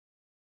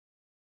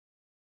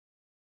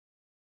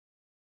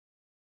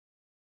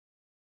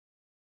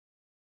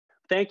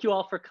thank you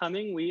all for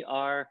coming. We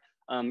are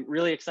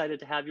really excited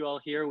to have you all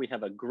here. We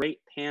have a great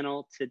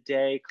panel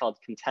today called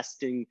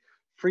Contesting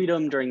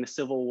Freedom During the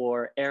Civil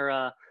War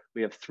Era.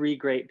 We have 3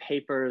 great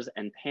papers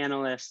and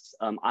panelists.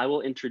 I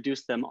will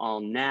introduce them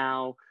all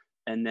now,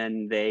 and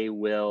then they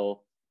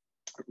will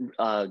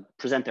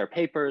present their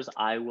papers.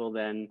 I will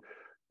then,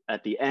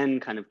 at the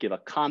end, kind of give a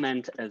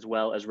comment as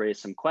well as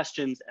raise some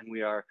questions, and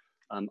we are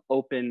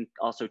open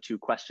also to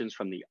questions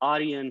from the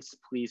audience.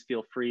 Please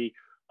feel free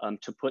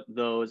to put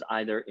those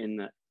either in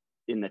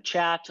the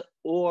chat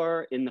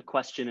or in the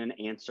question and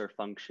answer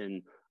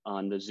function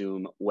on the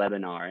Zoom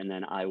webinar. And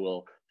then I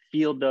will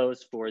field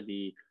those for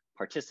the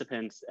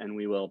participants, and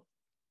we will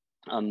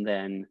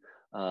then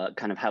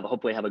kind of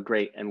hopefully have a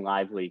great and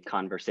lively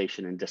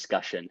conversation and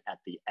discussion at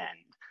the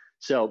end.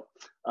 So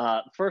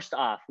first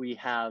off, we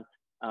have,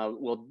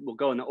 we'll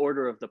go in the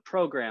order of the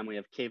program. We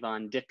have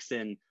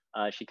Dixon.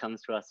 She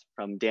comes to us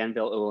from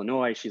Danville,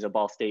 Illinois. She's a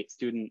Ball State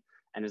student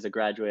and is a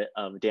graduate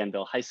of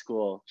Danville High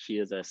School. She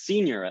is a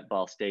senior at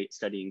Ball State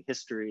studying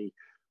history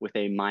with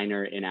a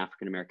minor in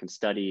African American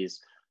studies.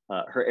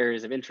 Her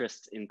areas of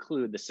interest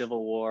include the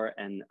Civil War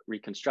and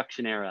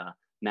Reconstruction era,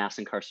 mass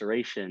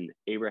incarceration,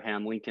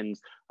 Abraham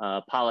Lincoln's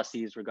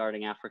policies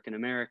regarding African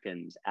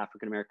Americans,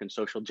 African American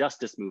social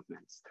justice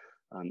movements.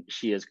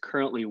 She is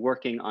currently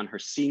working on her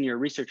senior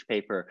research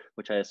paper,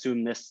 which I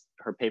assume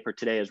her paper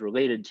today is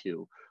related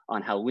to,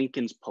 on how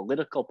Lincoln's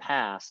political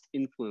past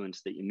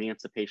influenced the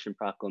Emancipation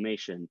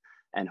Proclamation,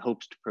 and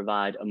hopes to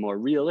provide a more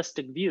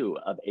realistic view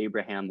of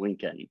Abraham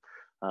Lincoln.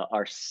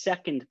 Our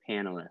second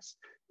panelist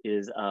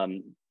is,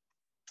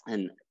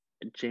 and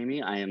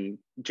Jaime, I am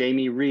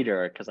Jaime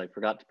Reeder, because I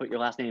forgot to put your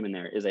last name in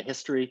there, is a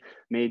history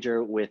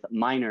major with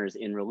minors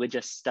in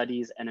religious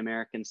studies and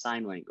American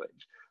Sign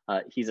Language.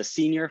 He's a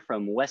senior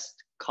from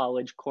West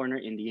College Corner,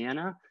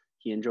 Indiana.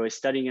 He enjoys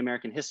studying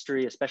American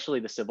history, especially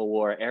the Civil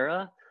War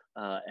era,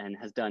 and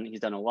he's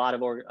done a lot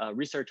of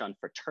research on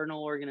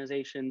fraternal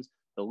organizations,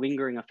 the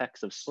lingering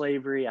effects of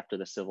slavery after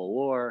the Civil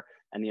War,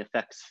 and the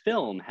effects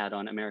film had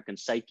on American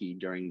psyche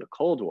during the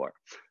Cold War.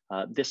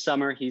 This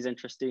summer, he's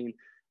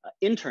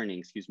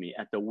interning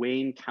at the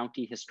Wayne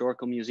County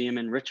Historical Museum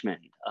in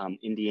Richmond,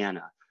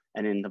 Indiana.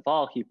 And in the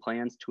fall, he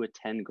plans to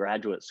attend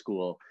graduate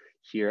school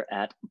here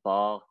at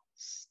Ball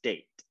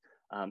State.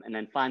 And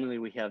then finally,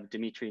 we have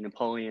Dimitri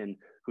Napoleon,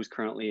 who's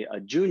currently a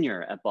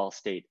junior at Ball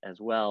State as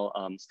well,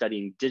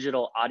 studying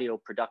digital audio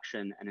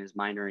production and is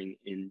minoring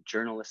in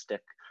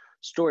journalistic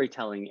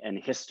storytelling and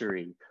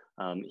history.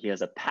 He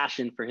has a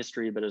passion for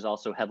history, but is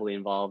also heavily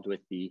involved with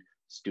the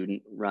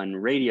student-run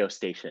radio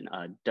station,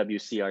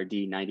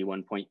 WCRD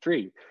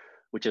 91.3,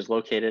 which is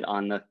located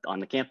on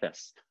the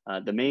campus.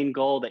 The main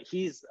goal that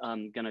he's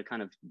gonna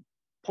kind of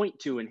point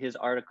to in his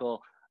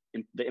article,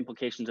 the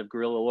implications of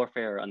guerrilla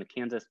warfare on the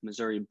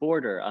Kansas-Missouri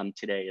border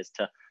today, is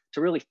to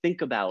really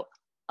think about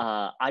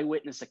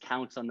eyewitness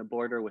accounts on the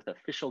border with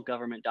official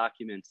government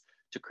documents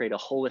to create a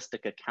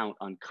holistic account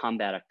on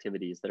combat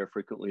activities that are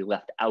frequently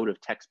left out of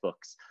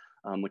textbooks,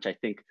 which I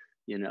think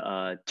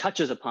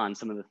touches upon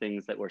some of the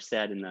things that were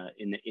said in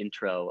the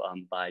intro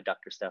by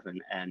Dr. Stephan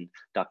and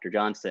Dr.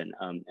 Johnson.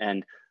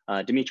 And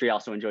Dimitri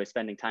also enjoys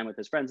spending time with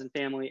his friends and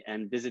family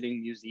and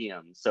visiting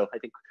museums. So I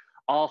think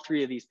all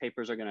 3 of these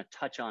papers are going to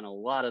touch on a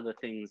lot of the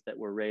things that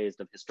were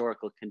raised of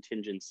historical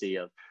contingency,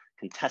 of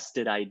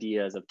contested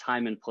ideas, of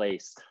time and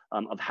place,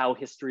 of how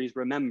history is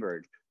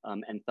remembered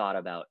and thought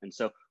about. And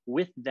so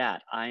with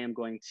that, I am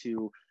going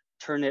to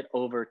turn it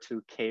over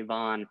to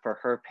Kayvon for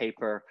her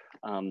paper,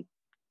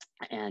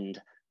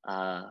 and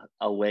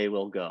away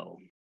we'll go.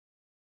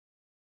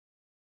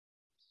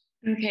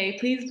 Okay,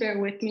 please bear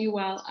with me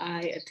while I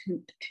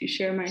attempt to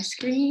share my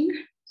screen.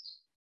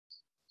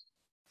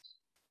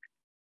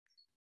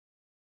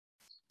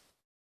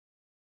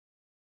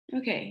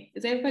 Okay,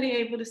 is everybody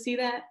able to see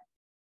that?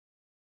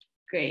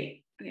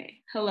 Great, okay.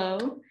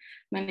 Hello,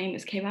 my name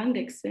is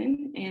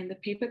Dixon, and the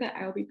paper that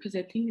I will be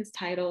presenting is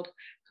titled,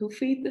 Who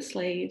Freed the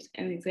Slaves?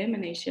 An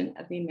Examination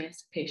of the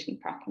Emancipation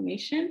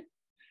Proclamation.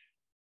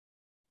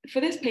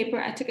 For this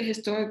paper, I took a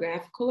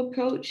historiographical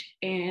approach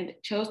and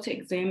chose to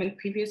examine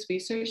previous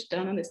research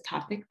done on this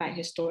topic by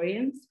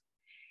historians.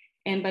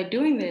 And by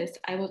doing this,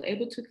 I was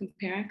able to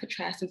compare and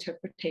contrast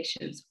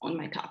interpretations on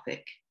my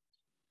topic.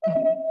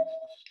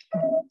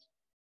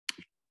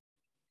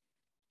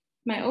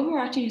 My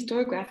overarching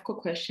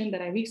historiographical question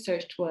that I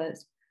researched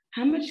was,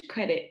 how much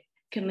credit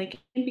can Lincoln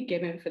be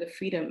given for the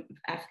freedom of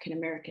African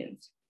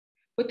Americans?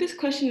 With this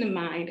question in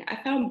mind,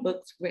 I found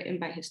books written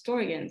by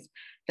historians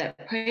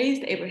that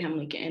praised Abraham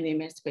Lincoln and the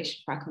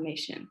Emancipation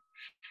Proclamation,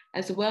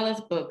 as well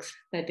as books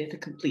that did the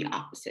complete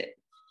opposite.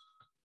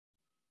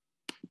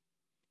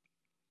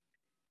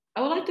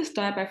 I would like to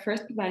start by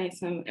first providing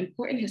some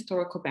important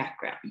historical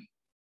background.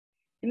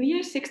 In the year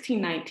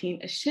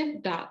 1619, a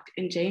ship docked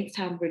in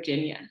Jamestown,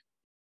 Virginia.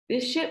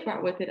 This ship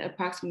brought with it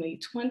approximately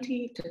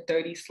 20 to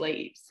 30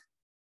 slaves.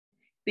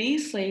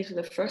 These slaves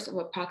were the first of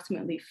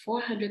approximately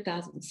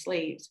 400,000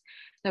 slaves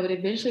that would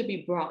eventually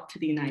be brought to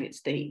the United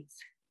States.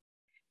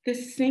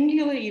 This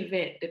singular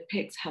event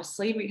depicts how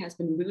slavery has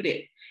been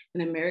rooted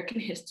in American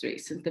history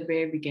since the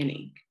very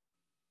beginning.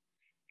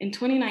 In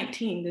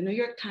 2019, the New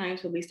York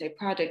Times released a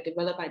project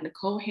developed by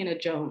Nicole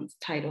Hannah-Jones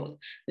titled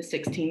the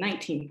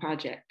 1619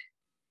 Project.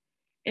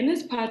 In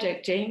this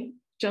project,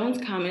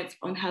 Jones comments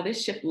on how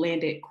this ship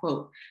landed,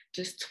 quote,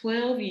 just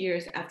 12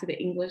 years after the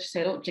English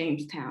settled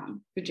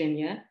Jamestown,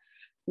 Virginia,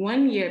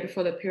 1 year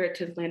before the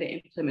Puritans landed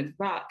in Plymouth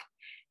Rock,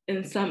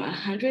 and some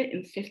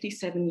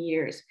 157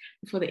 years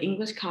before the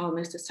English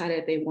colonists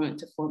decided they wanted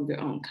to form their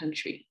own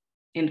country,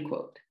 end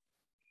quote.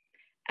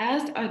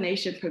 As our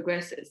nation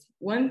progresses,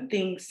 one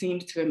thing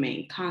seems to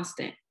remain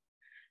constant.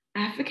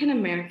 African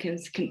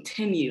Americans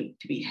continue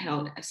to be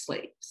held as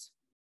slaves.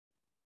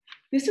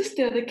 This is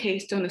still the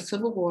case during the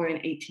Civil War in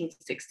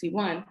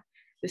 1861,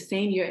 the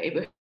same year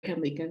Abraham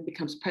Lincoln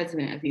becomes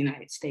president of the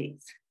United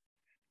States.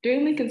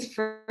 During Lincoln's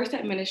first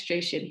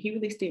administration, he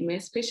released the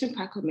Emancipation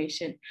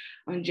Proclamation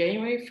on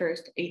January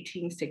 1st,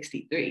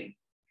 1863.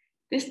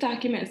 This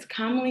document is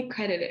commonly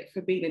credited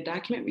for being the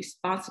document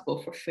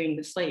responsible for freeing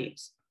the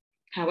slaves.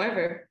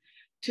 However,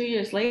 2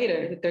 years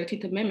later, the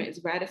 13th Amendment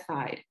is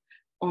ratified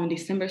on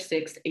December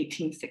 6,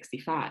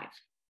 1865.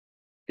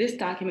 This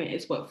document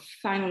is what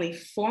finally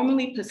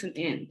formally puts an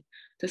end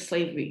to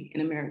slavery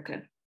in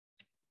America.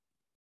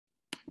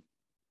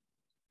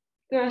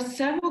 There are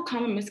several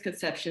common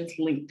misconceptions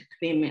linked to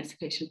the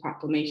Emancipation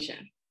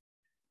Proclamation.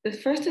 The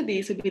first of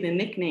these would be the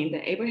nickname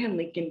that Abraham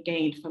Lincoln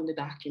gained from the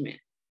document.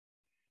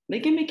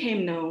 Lincoln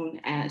became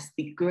known as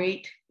the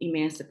Great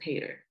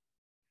Emancipator.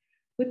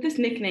 With this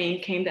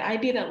nickname came the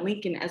idea that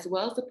Lincoln, as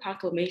well as the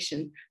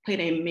proclamation, played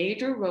a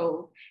major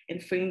role in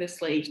freeing the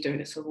slaves during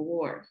the Civil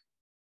War.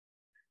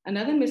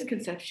 Another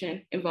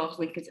misconception involves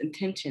Lincoln's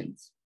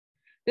intentions.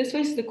 This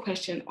raises the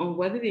question on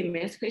whether the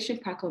Emancipation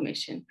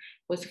Proclamation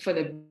was for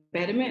the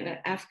betterment of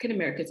African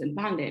Americans in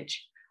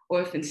bondage,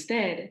 or if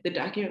instead the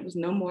document was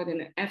no more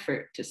than an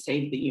effort to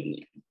save the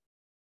Union.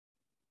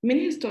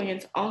 Many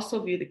historians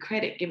also view the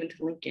credit given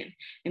to Lincoln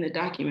in the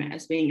document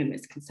as being a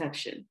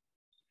misconception.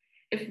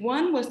 If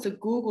one was to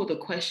Google the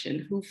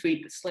question, who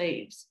freed the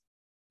slaves?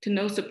 To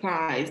no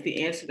surprise,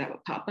 the answer that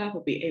would pop up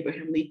would be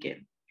Abraham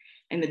Lincoln,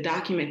 and the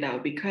document that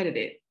would be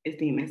credited is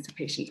the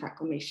Emancipation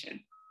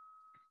Proclamation.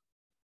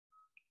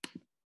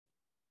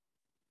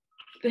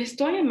 The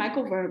historian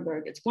Michael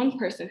Wernberg is one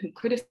person who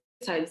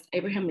criticized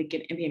Abraham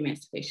Lincoln and the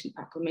Emancipation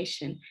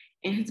Proclamation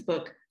in his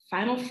book,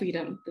 Final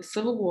Freedom, the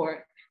Civil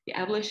War, the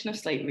Abolition of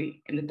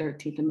Slavery, and the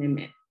 13th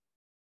Amendment.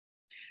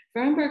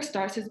 Wernberg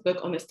starts his book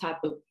on this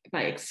topic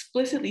by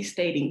explicitly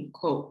stating,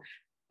 quote,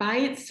 by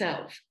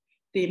itself,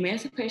 the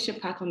Emancipation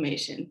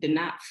Proclamation did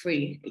not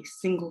free a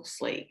single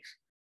slave,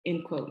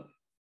 end quote.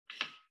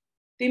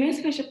 The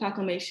Emancipation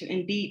Proclamation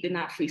indeed did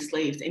not free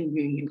slaves in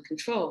Union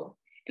control.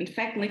 In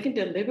fact, Lincoln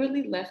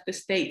deliberately left the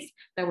states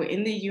that were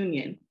in the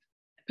Union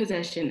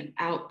possession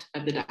out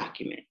of the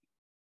document.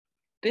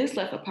 This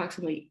left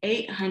approximately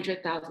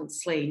 800,000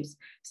 slaves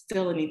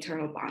still in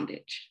eternal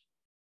bondage.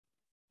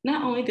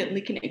 Not only did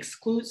Lincoln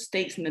exclude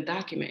states in the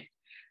document,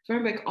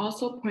 Wernberg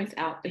also points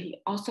out that he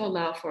also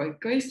allowed for a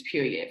grace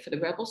period for the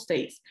rebel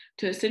states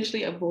to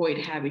essentially avoid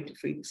having to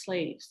free the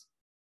slaves.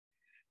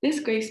 This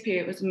grace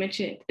period was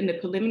mentioned in the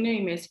preliminary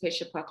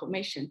Emancipation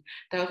Proclamation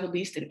that was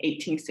released in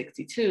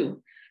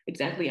 1862,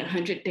 exactly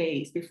 100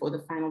 days before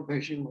the final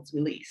version was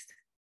released.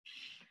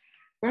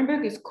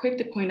 Wernberg is quick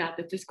to point out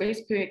that this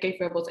grace period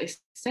gave rebels a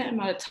set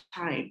amount of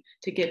time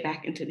to get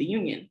back into the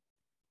Union.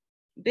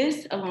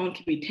 This alone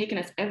can be taken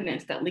as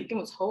evidence that Lincoln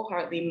was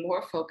wholeheartedly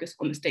more focused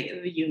on the state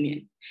of the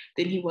Union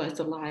than he was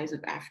the lives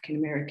of African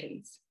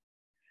Americans.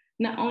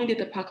 Not only did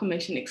the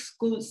proclamation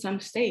exclude some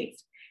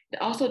states, it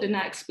also did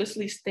not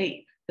explicitly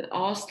state that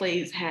all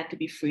slaves had to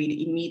be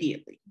freed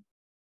immediately.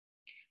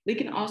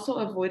 Lincoln also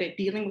avoided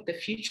dealing with the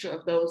future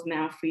of those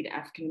now freed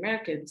African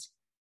Americans,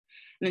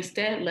 and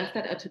instead left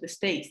that up to the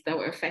states that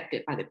were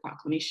affected by the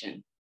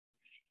proclamation.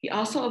 He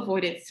also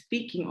avoided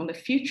speaking on the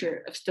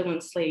future of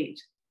the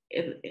slaves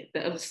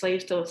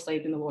still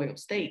enslaved in the loyal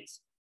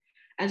states.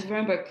 As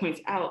Wernberg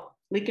points out,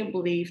 Lincoln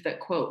believed that,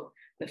 quote,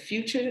 the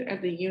future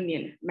of the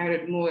Union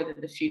mattered more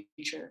than the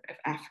future of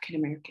African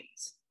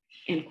Americans,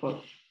 end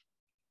quote.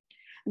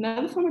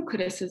 Another form of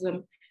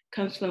criticism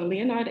comes from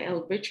Leonard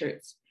L.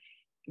 Richards.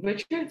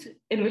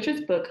 In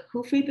Richards' book,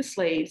 Who Freed the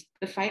Slaves?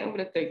 The Fight Over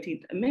the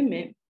 13th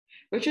Amendment,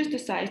 Richards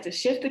decides to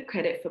shift the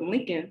credit from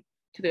Lincoln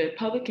to the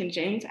Republican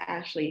James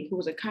Ashley, who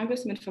was a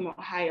congressman from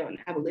Ohio and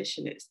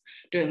abolitionist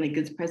during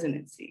Lincoln's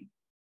presidency.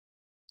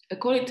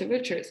 According to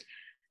Richards,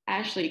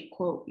 Ashley,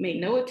 quote,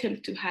 made no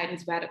attempt to hide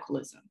his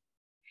radicalism.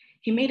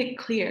 He made it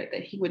clear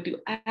that he would do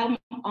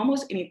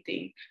almost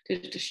anything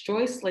to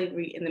destroy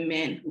slavery and the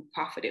men who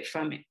profited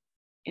from it,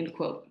 end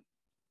quote.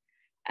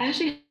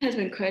 Ashley has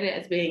been credited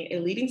as being a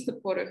leading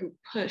supporter who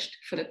pushed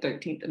for the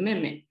 13th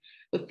Amendment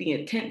with the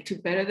intent to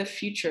better the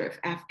future of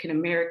African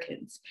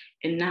Americans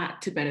and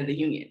not to better the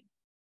Union.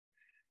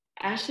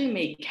 Ashley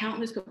made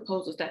countless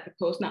proposals that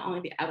proposed not only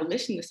the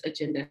abolitionist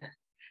agenda,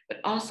 but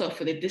also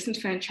for the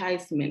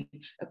disenfranchisement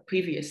of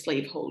previous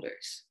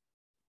slaveholders.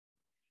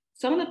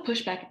 Some of the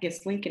pushback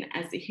against Lincoln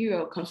as the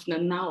hero comes from the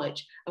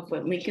knowledge of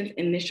what Lincoln's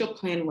initial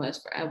plan was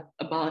for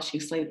abolishing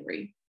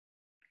slavery.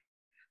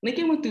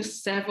 Lincoln went through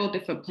several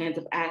different plans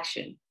of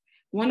action,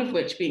 one of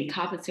which being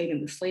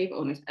compensating the slave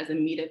owners as a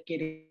means of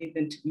getting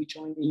them to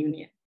rejoin the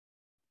Union.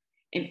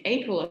 In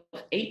April of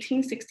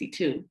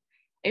 1862,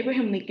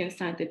 Abraham Lincoln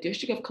signed the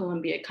District of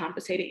Columbia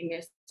Compensated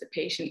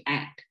Emancipation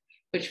Act,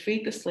 which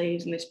freed the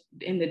slaves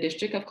in the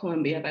District of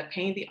Columbia by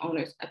paying the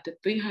owners up to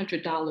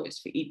 $300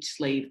 for each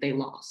slave they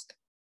lost.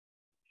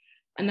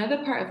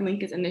 Another part of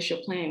Lincoln's initial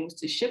plan was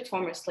to ship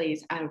former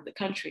slaves out of the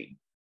country.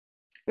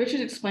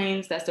 Richards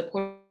explains that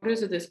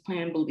supporters of this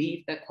plan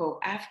believed that,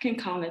 quote, African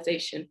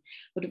colonization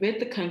would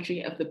rid the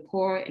country of the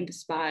poor and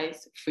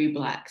despised free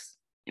Blacks,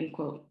 end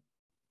quote.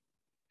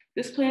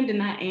 This plan did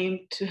not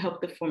aim to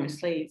help the former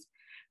slaves,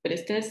 but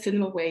instead send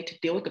them away to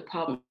deal with the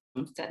problems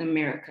that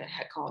America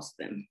had caused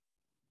them.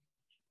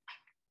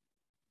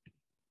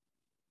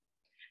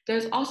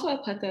 There's also a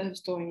plethora of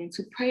historians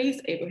who praise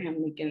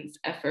Abraham Lincoln's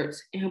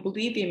efforts and who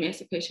believe the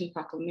Emancipation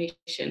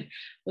Proclamation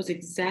was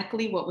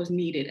exactly what was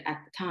needed at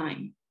the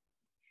time.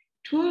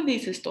 Two of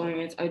these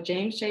historians are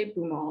James J.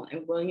 Broomall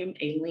and William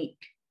A. Link.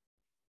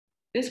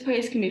 This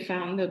praise can be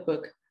found in the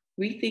book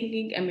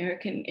Rethinking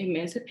American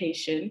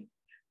Emancipation,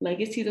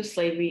 Legacies of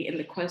Slavery and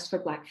the Quest for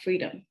Black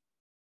Freedom.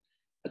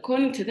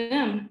 According to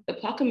them, the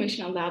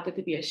proclamation allowed there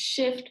to be a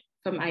shift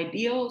from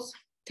ideals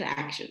to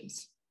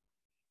actions.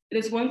 It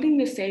is one thing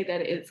to say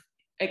that it's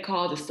a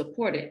cause to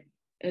support it.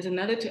 It is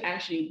another to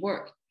actually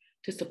work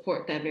to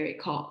support that very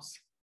cause.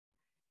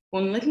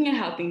 When looking at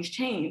how things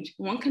change,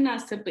 one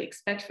cannot simply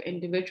expect for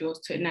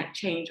individuals to enact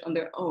change on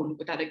their own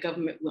without a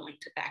government willing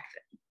to back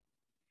them.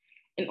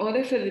 In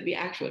order for there to be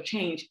actual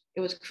change,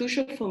 it was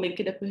crucial for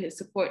Lincoln to put his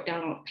support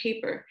down on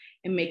paper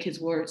and make his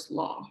words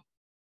law.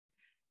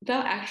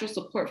 Without actual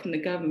support from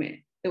the government,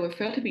 there would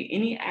fail to be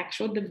any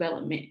actual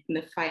development in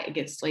the fight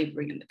against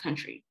slavery in the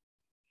country.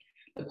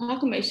 The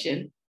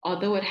proclamation,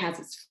 although it has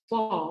its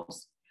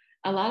flaws,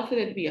 allowed for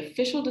there to be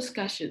official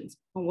discussions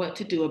on what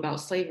to do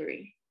about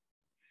slavery.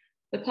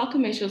 The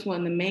proclamation was one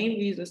of the main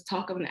reasons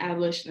talk of an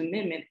abolition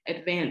amendment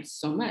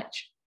advanced so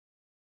much.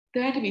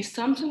 There had to be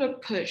some sort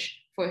of push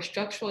for a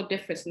structural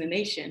difference in the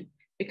nation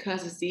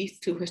because, as these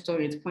two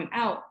historians point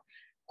out,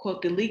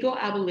 quote, the legal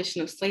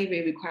abolition of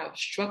slavery required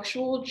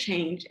structural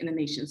change in the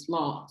nation's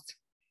laws.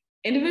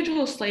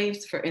 Individual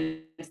slaves, for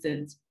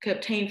instance, could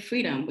obtain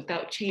freedom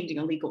without changing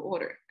a legal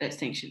order that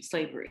sanctioned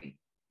slavery,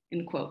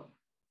 end quote.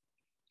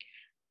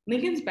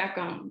 Lincoln's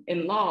background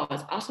in law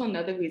is also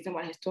another reason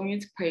why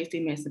historians praise the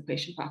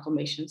Emancipation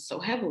Proclamation so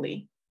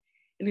heavily.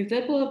 An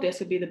example of this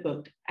would be the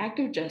book, Act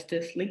of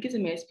Justice, Lincoln's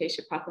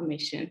Emancipation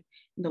Proclamation,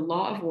 and the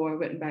Law of War,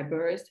 written by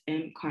Burris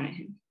M.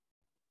 Carnahan.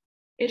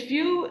 If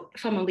viewed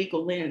from a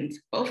legal lens,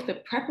 both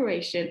the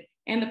preparation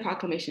and the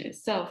proclamation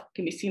itself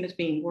can be seen as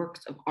being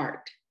works of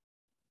art.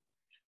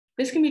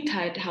 This can be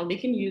tied to how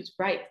Lincoln used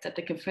rights that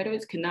the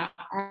Confederates could not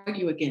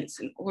argue against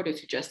in order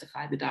to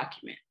justify the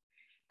document.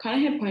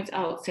 Carnahan points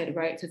out said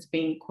rights as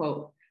being,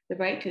 quote, the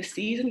right to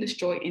seize and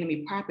destroy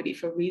enemy property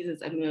for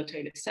reasons of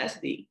military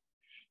necessity,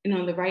 and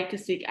on the right to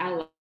seek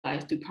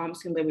allies through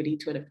promising liberty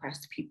to an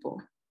oppressed people,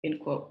 end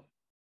quote.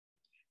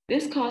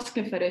 This caused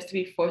Confederates to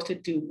be forced to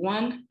do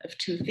one of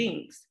two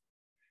things.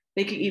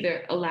 They could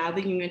either allow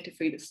the Union to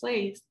free the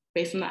slaves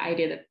based on the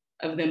idea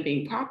of them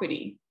being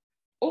property,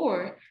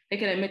 or they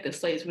could admit that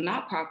slaves were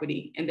not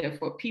property and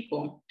therefore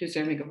people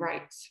deserving of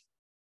rights.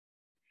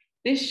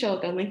 This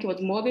showed that Lincoln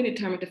was more than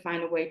determined to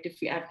find a way to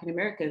free African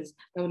Americans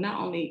that would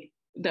not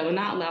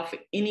allow for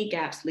any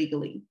gaps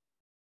legally.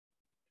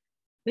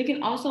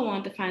 Lincoln also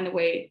wanted to find a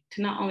way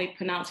to not only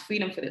pronounce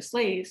freedom for the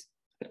slaves,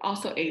 but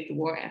also aid the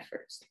war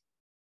efforts.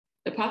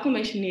 The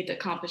proclamation needed to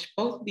accomplish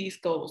both of these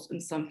goals in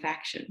some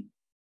fashion,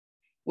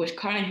 which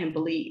Carnahan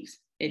believes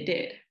it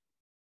did.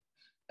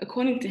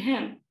 According to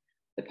him,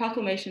 the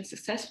proclamation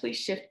successfully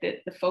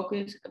shifted the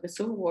focus of the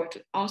Civil War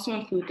to also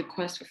include the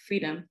quest for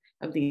freedom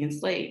of the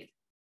enslaved.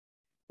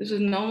 This was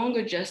no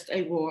longer just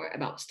a war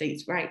about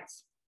states'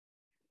 rights,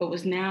 but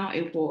was now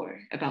a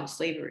war about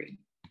slavery.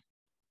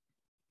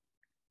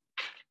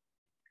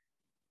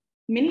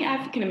 Many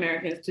African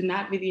Americans do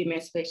not view the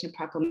Emancipation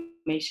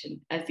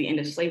Proclamation as the end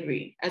of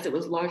slavery, as it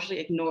was largely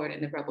ignored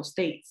in the rebel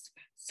states.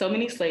 So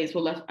many slaves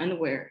were left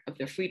unaware of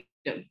their freedom.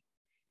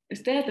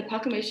 Instead, the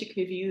proclamation could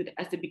be viewed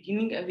as the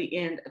beginning of the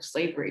end of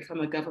slavery from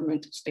a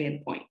governmental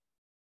standpoint.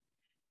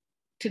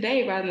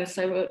 Today, rather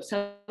than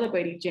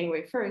celebrating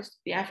January 1st,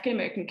 the African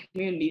American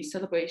community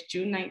celebrates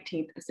June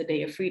 19th as the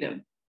Day of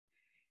Freedom.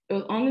 It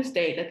was on this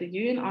day that the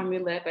Union Army,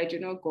 led by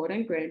General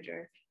Gordon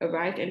Granger,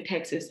 arrived in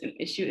Texas and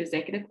issued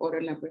Executive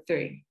Order No.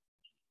 3.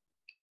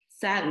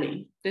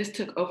 Sadly, this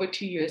took over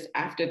 2 years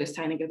after the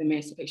signing of the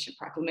Emancipation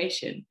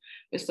Proclamation,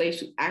 with slaves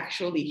to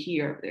actually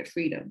hear of their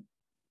freedom.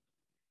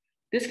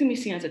 This can be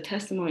seen as a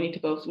testimony to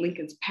both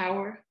Lincoln's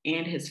power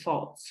and his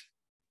faults.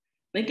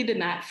 Lincoln did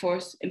not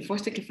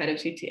enforce the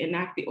Confederacy to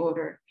enact the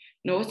order,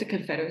 nor was the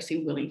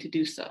Confederacy willing to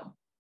do so.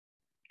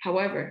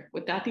 However,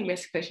 without the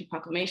Emancipation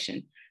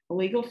Proclamation, a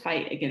legal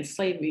fight against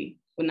slavery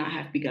would not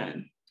have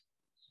begun.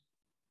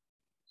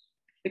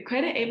 The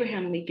credit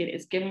Abraham Lincoln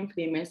is given for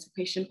the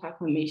Emancipation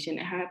Proclamation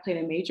and how it played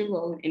a major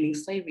role in ending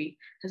slavery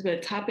has been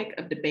a topic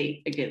of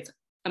debate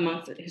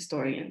amongst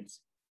historians.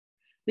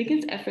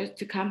 Lincoln's efforts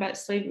to combat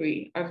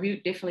slavery are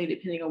viewed differently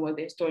depending on whether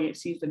the historian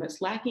sees them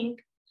as lacking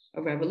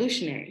or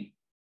revolutionary.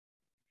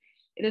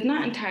 It is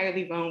not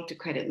entirely wrong to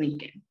credit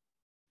Lincoln,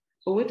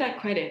 but with that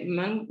credit,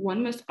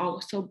 one must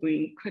also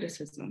bring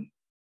criticism.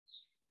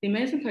 The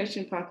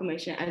Emancipation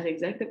Proclamation as an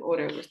executive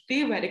order was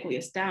theoretically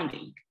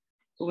astounding,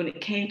 but when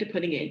it came to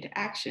putting it into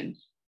action,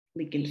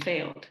 Lincoln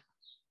failed.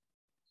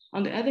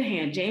 On the other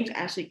hand, James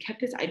actually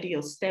kept his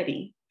ideals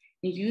steady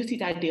and used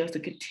these ideals to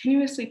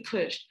continuously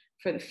push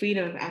for the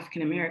freedom of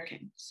African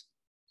Americans.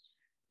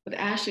 With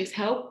Ashley's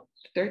help,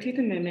 the 13th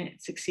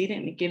Amendment succeeded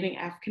in giving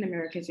African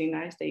Americans in the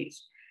United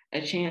States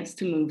a chance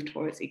to move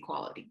towards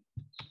equality.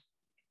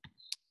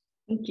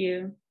 Thank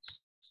you.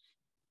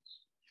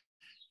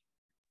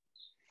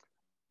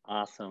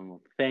 Awesome.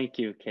 Thank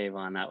you,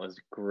 Kayvon. That was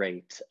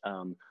great.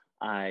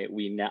 I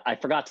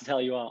forgot to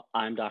tell you all,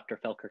 I'm Dr.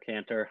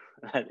 Felker-Kantor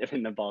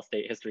in the Ball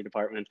State History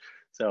Department.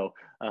 So,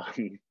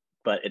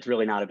 but it's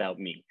really not about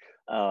me.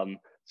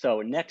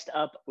 So next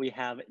up, we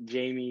have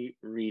Jaime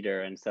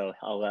Reeder. And so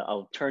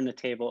I'll turn the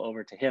table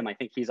over to him. I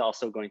think he's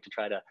also going to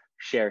try to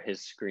share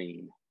his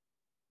screen.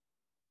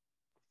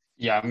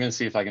 Yeah, I'm going to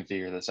see if I can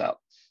figure this out.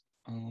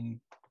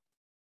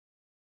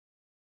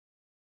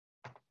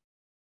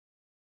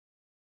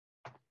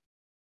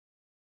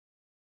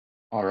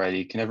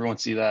 Alrighty, can everyone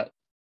see that?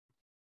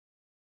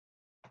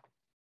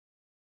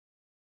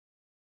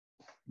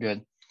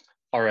 Good.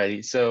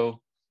 Alrighty, so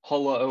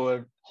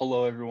hello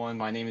everyone.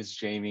 My name is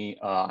Jaime.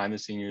 I'm a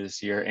senior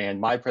this year, and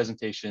my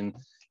presentation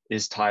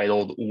is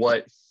titled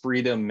 "What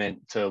Freedom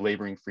Meant to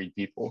Laboring Freed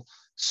People."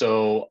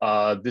 So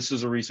this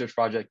was a research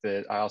project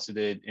that I also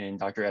did in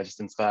Dr.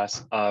 Edgeston's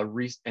class,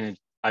 and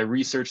I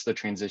researched the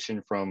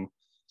transition from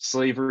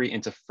slavery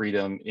into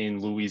freedom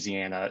in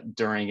Louisiana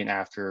during and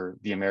after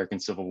the American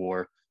Civil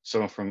War,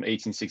 so from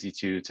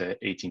 1862 to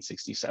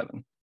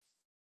 1867.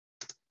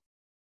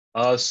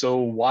 So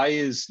why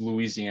is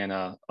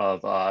Louisiana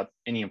of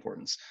any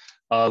importance?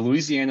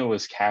 Louisiana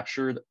was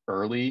captured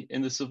early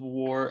in the Civil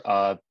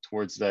War,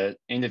 towards the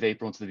end of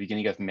April to the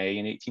beginning of May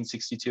in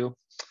 1862.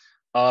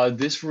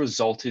 This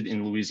resulted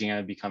in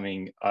Louisiana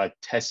becoming a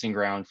testing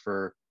ground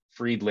for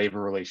freed labor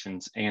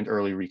relations and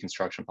early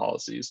Reconstruction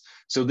policies.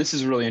 So this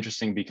is really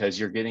interesting because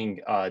you're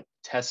getting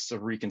tests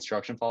of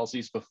Reconstruction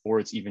policies before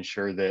it's even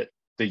sure that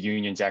the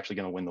Union's actually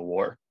going to win the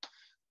war.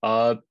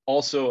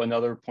 Also,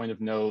 another point of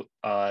note,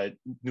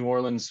 New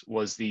Orleans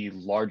was the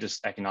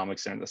largest economic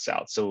center in the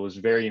South. So it was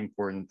very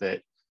important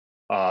that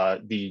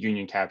the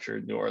Union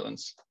captured New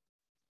Orleans.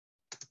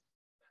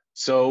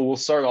 So we'll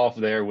start off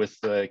there with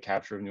the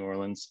capture of New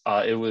Orleans.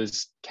 It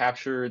was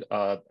captured,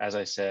 as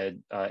I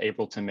said,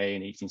 April to May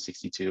in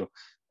 1862.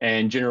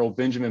 And General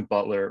Benjamin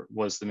Butler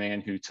was the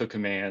man who took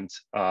command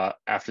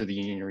after the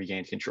Union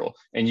regained control.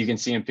 And you can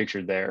see him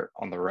pictured there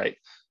on the right.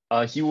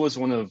 He was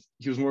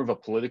more of a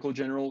political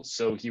general,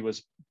 so he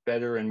was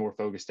better and more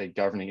focused at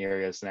governing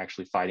areas than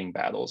actually fighting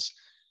battles.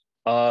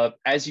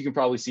 As you can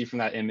probably see from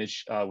that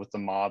image with the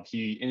mob,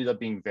 he ended up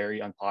being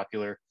very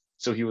unpopular,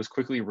 so he was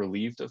quickly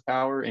relieved of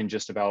power in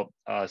just about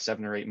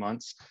 7 or 8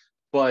 months.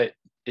 But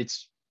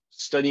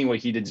studying what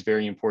he did is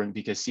very important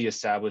because he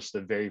established the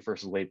very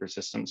first labor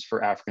systems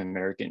for African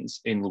Americans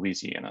in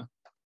Louisiana.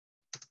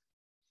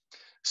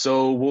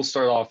 So we'll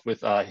start off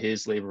with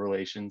his labor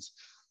relations.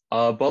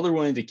 Butler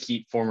wanted to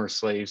keep former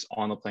slaves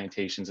on the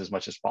plantations as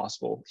much as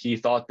possible. He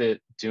thought that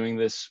doing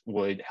this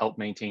would help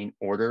maintain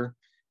order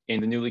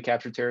in the newly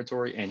captured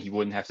territory, and he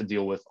wouldn't have to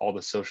deal with all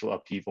the social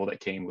upheaval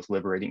that came with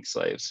liberating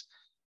slaves.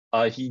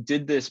 He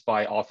did this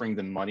by offering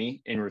them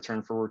money in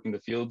return for working the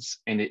fields,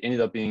 and it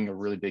ended up being a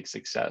really big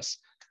success.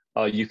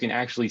 You can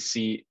actually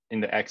see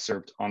in the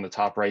excerpt on the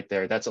top right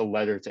there, that's a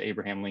letter to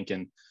Abraham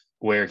Lincoln,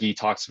 where he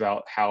talks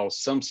about how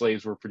some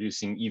slaves were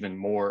producing even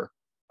more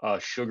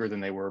sugar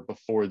than they were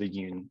before the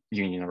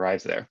Union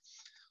arrived there.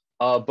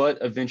 But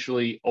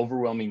eventually,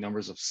 overwhelming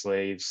numbers of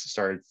slaves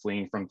started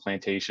fleeing from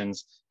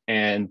plantations,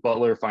 and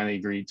Butler finally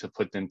agreed to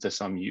put them to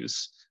some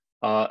use.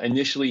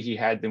 Initially, he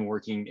had them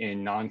working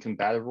in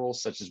non-combative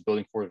roles, such as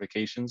building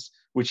fortifications,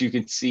 which you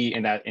can see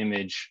in that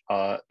image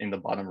in the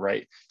bottom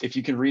right. If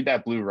you can read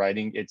that blue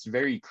writing, it's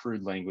very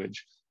crude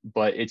language,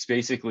 but it's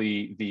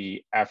basically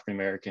the African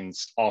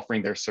Americans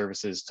offering their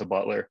services to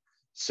Butler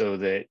so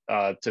that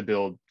to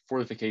build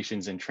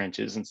fortifications and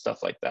trenches and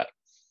stuff like that.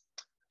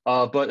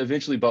 But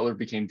eventually Butler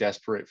became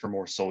desperate for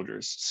more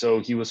soldiers. So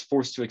he was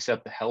forced to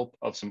accept the help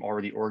of some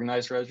already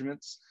organized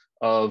regiments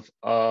of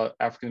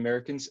African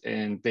Americans,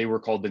 and they were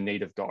called the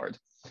Native Guard.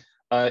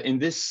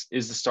 And this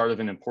is the start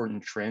of an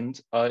important trend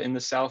in the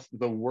South.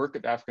 The work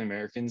of African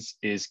Americans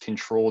is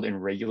controlled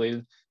and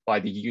regulated by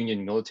the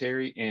Union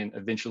military, and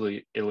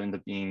eventually it'll end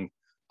up being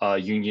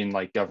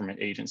Union-like government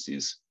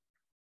agencies.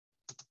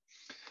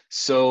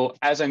 So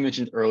as I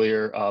mentioned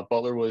earlier,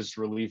 Butler was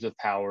relieved of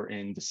power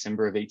in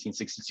December of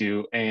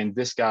 1862, and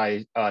this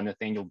guy,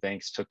 Nathaniel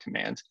Banks, took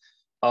command.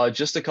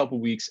 Just a couple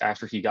weeks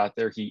after he got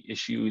there, he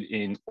issued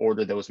an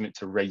order that was meant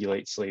to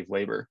regulate slave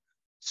labor.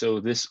 So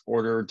this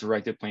order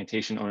directed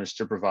plantation owners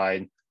to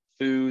provide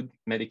food,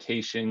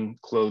 medication,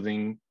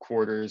 clothing,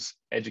 quarters,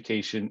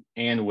 education,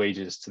 and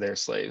wages to their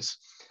slaves.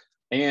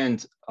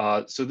 And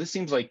so this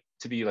seems like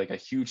to be like a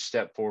huge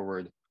step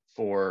forward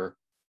for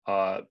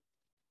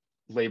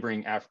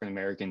laboring African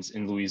Americans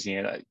in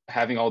Louisiana,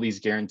 having all these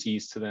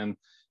guarantees to them.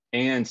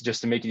 And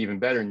just to make it even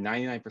better,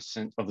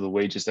 99% of the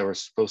wages that were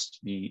supposed to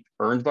be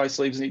earned by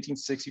slaves in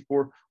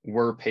 1864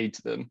 were paid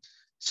to them.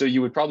 So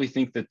you would probably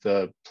think that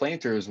the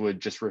planters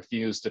would just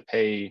refuse to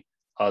pay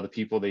the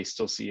people they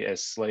still see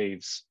as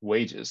slaves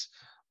wages,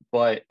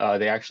 but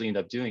they actually end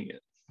up doing it.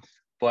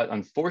 But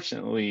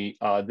unfortunately,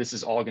 this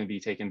is all going to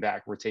be taken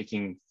back. We're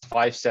taking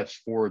 5 steps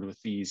forward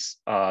with these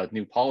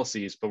new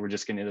policies, but we're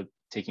just going to end up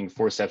taking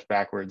 4 steps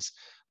backwards,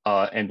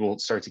 and we'll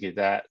start to get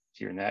that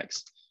here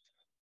next.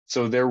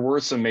 So there were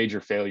some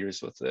major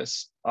failures with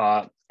this.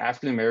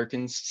 African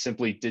Americans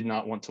simply did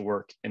not want to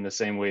work in the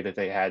same way that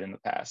they had in the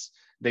past.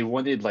 They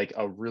wanted like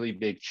a really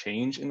big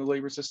change in the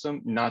labor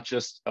system, not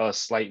just a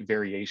slight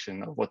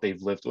variation of what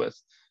they've lived with.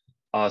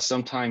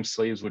 Sometimes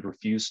slaves would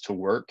refuse to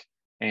work,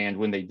 and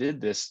when they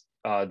did this,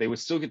 they would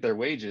still get their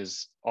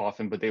wages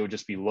often, but they would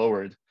just be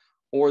lowered,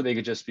 or they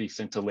could just be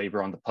sent to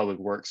labor on the public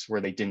works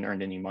where they didn't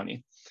earn any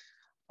money.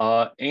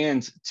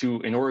 And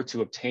in order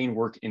to obtain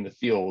work in the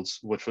fields,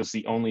 which was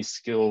the only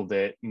skill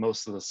that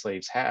most of the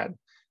slaves had,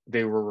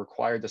 they were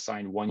required to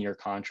sign 1-year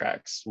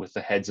contracts with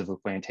the heads of the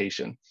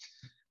plantation.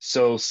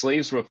 So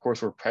slaves, of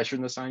course, were pressured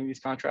into signing these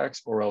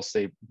contracts, or else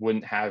they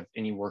wouldn't have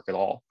any work at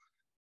all.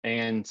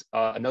 And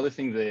another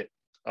thing that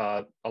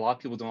a lot of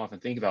people don't often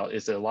think about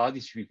is that a lot of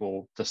these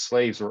people, the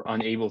slaves, were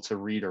unable to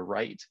read or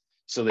write.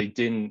 So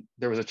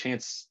there was a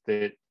chance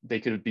that they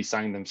could be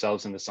signing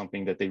themselves into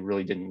something that they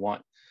really didn't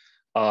want.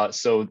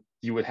 So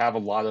you would have a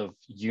lot of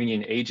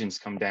union agents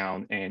come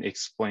down and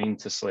explain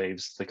to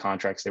slaves the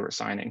contracts they were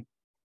signing.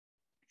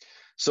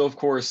 So of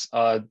course,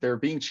 they're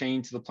being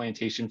chained to the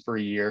plantation for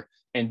a year.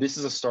 And this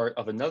is a start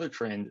of another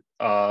trend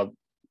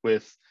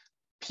with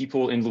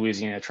people in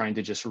Louisiana trying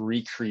to just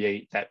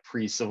recreate that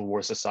pre-Civil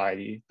War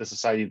society, the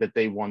society that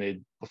they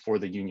wanted before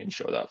the Union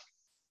showed up.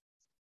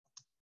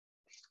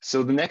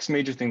 So the next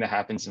major thing that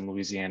happens in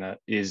Louisiana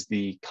is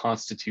the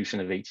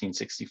Constitution of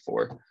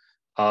 1864.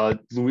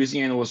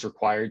 Louisiana was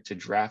required to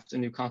draft a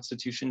new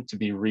constitution to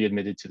be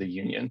readmitted to the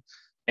Union.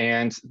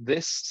 And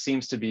this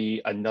seems to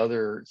be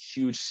another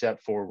huge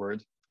step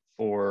forward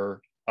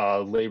for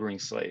laboring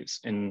slaves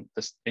in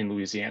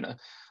Louisiana.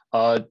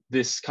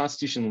 This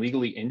constitution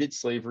legally ended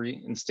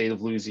slavery in the state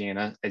of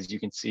Louisiana, as you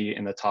can see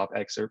in the top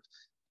excerpt,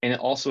 and it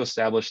also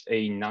established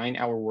a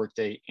 9-hour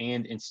workday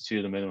and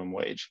instituted a minimum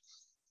wage.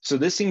 So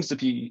this seems to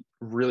be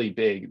really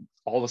big.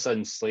 All of a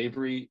sudden,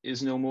 slavery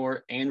is no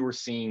more, and we're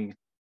seeing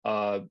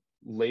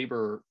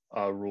labor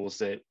rules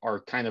that are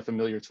kind of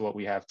familiar to what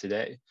we have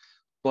today.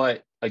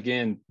 But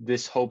again,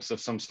 this hopes of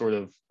some sort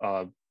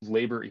of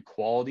labor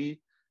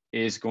equality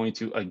is going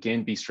to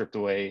again be stripped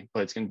away,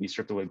 but it's going to be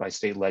stripped away by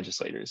state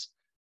legislators.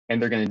 And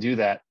they're going to do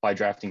that by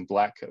drafting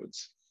black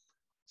codes.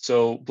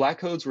 So black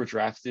codes were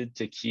drafted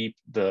to keep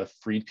the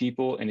freed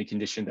people in a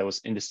condition that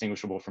was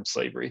indistinguishable from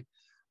slavery.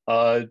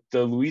 The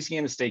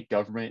Louisiana state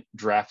government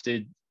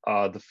drafted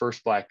the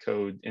first black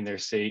code in their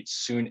state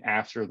soon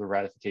after the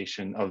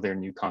ratification of their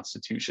new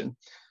constitution.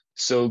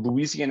 So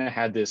Louisiana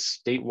had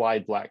this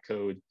statewide black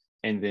code,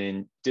 and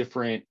then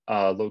different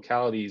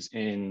localities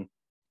in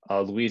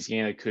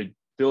Louisiana could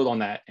build on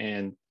that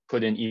and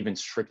put in even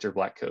stricter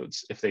black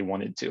codes if they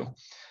wanted to.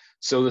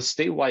 So the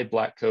statewide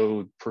black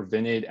code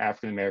prevented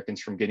African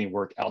Americans from getting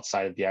work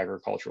outside of the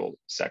agricultural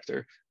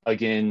sector.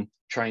 Again,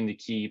 trying to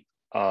keep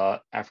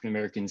African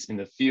Americans in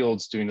the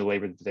fields doing the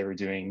labor that they were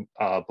doing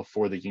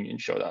before the Union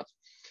showed up.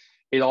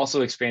 It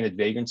also expanded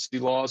vagrancy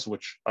laws,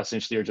 which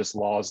essentially are just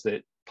laws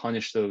that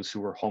punish those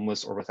who were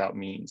homeless or without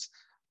means.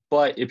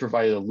 But it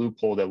provided a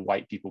loophole that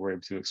white people were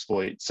able to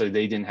exploit, so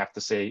they didn't have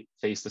to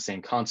face the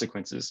same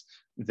consequences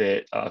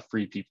that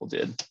free people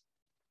did.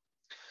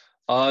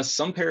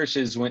 Some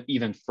parishes went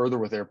even further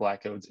with their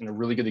black codes, and a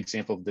really good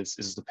example of this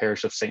is the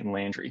parish of St.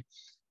 Landry.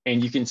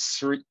 And you can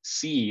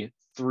see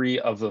 3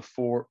 of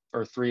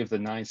the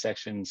 9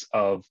 sections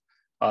of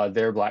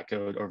their black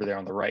code over there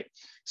on the right.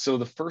 So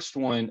the first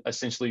one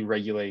essentially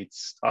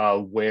regulates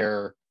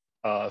where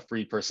a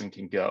freed person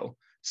can go.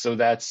 So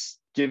that's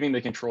giving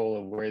the control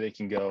of where they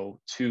can go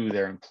to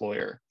their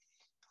employer.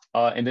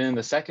 And then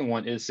the second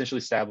one, it essentially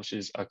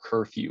establishes a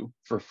curfew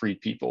for freed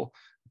people,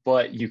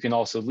 but you can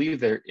also leave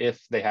there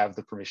if they have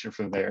the permission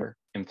from their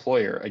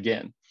employer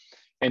again.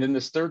 And then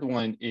this third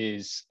one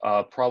is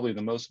probably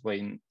the most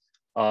blatant.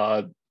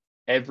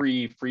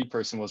 Every freed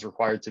person was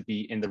required to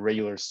be in the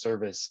regular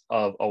service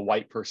of a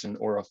white person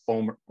or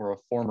a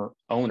former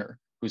owner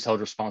who's held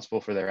responsible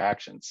for their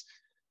actions.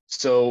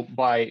 So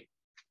by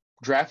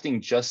drafting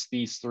just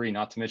these 3,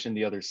 not to mention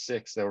the other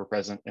 6 that were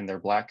present in their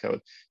black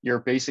code, you're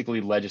basically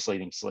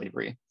legislating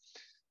slavery.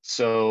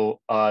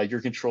 So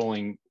you're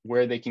controlling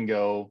where they can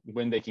go,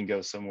 when they can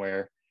go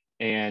somewhere,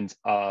 and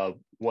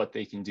what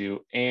they can do,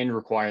 and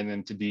requiring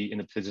them to be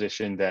in a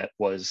position that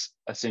was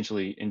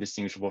essentially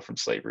indistinguishable from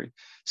slavery.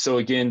 So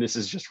again, this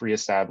is just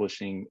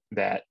reestablishing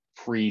that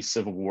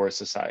pre-Civil War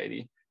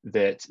society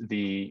that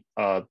the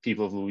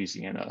people of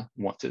Louisiana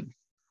wanted.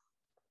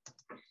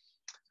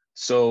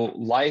 So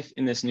life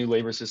in this new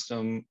labor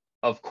system,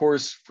 of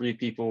course, free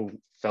people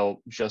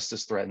felt just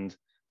as threatened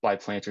by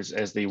planters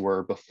as they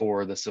were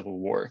before the Civil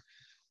War.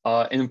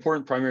 An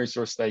important primary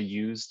source that I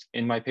used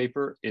in my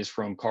paper is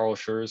from Carl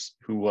Schurz,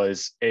 who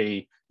was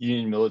a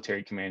Union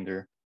military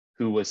commander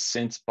who was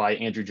sent by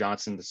Andrew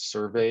Johnson to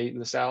survey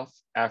the South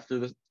after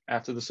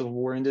the Civil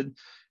War ended.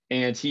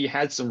 And he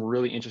had some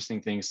really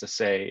interesting things to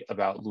say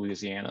about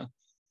Louisiana.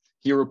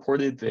 He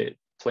reported that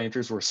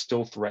planters were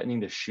still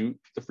threatening to shoot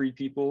the free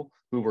people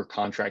who were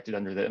contracted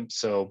under them.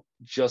 So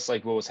just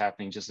like what was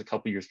happening just a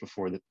couple years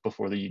before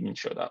the Union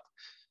showed up.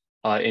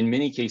 In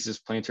many cases,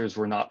 planters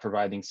were not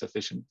providing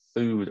sufficient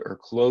food or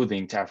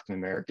clothing to African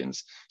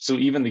Americans. So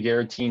even the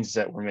guarantees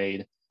that were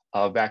made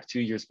back 2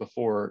 years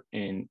before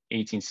in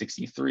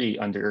 1863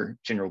 under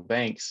General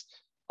Banks,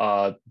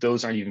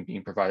 those aren't even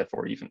being provided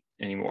for even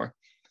anymore.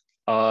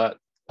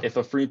 If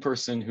a free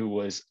person who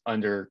was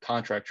under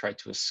contract tried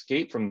to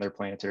escape from their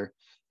planter,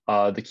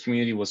 the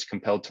community was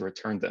compelled to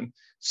return them.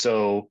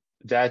 So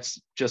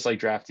that's just like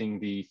drafting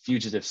the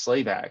Fugitive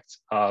Slave Act,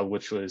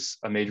 which was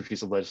a major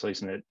piece of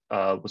legislation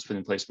that was put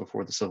in place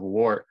before the Civil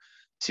War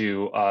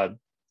to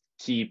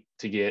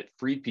get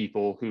freed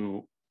people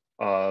who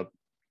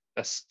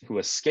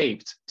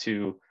escaped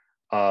to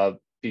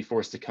be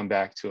forced to come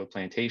back to a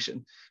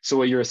plantation. So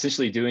what you're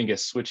essentially doing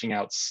is switching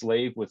out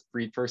slave with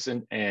freed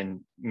person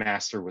and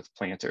master with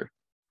planter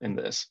in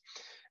this.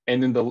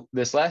 And then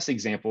this last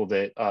example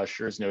that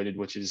Schurz noted,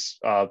 which is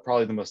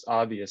probably the most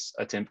obvious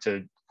attempt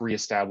to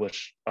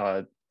reestablish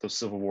the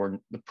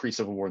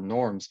pre-Civil War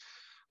norms,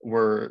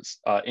 were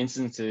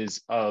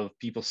instances of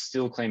people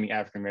still claiming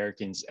African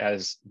Americans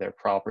as their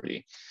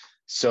property.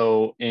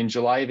 So in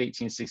July of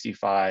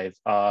 1865,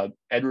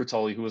 Edward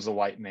Tully, who was a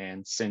white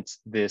man, sent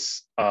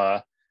this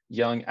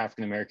young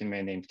African American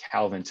man named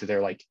Calvin to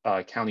their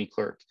county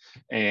clerk,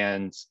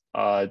 and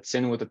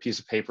sent him with a piece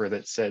of paper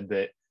that said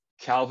that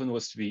Calvin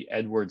was to be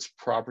Edward's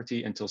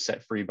property until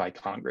set free by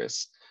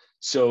Congress.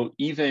 So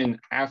even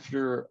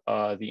after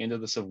the end of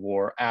the Civil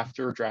War,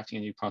 after drafting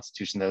a new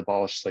constitution that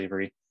abolished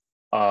slavery,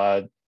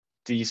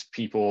 these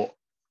people,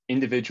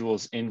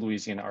 individuals in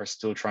Louisiana, are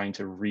still trying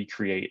to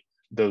recreate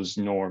those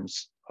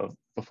norms of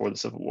before the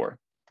Civil War.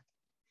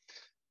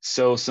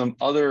 So some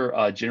other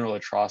general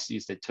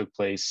atrocities that took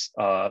place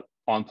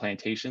on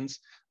plantations.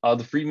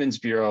 The Freedmen's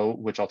Bureau,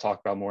 which I'll talk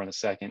about more in a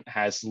second,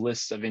 has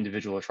lists of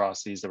individual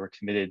atrocities that were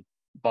committed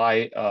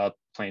by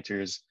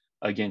planters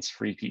against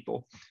free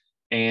people.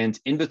 And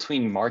in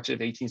between March of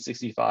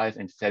 1865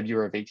 and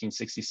February of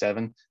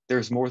 1867,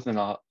 there's more than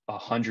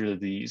 100 of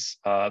these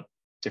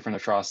different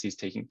atrocities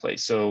taking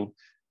place. So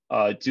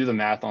do the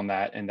math on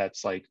that, and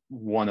that's like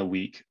one a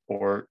week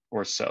or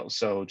so.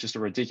 So just a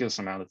ridiculous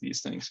amount of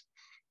these things.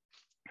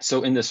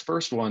 So in this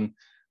first one,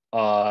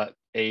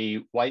 a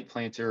white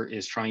planter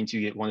is trying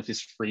to get one of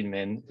his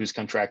freedmen who's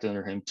contracted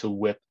under him to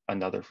whip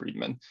another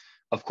freedman.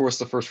 Of course,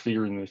 the first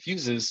freedman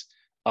refuses,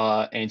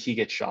 and he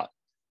gets shot.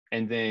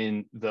 And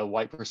then the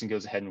white person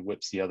goes ahead and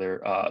whips the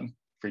other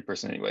free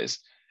person anyways.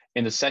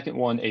 In the second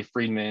one, a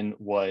freedman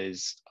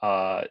was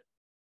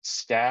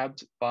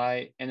stabbed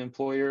by an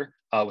employer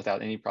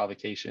without any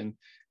provocation.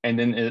 And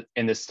then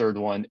in this third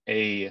one,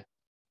 a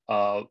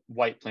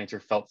white planter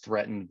felt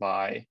threatened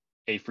by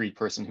a freed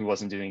person who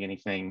wasn't doing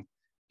anything.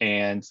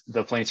 And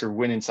the planter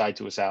went inside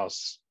to his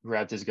house,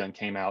 grabbed his gun,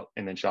 came out,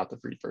 and then shot the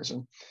freed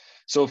person.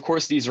 So of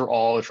course, these are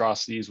all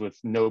atrocities with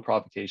no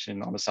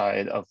provocation on the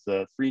side of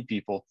the freed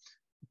people.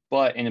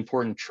 But an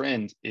important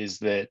trend is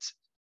that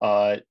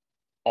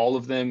all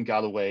of them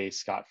got away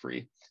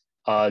scot-free.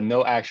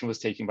 No action was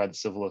taken by the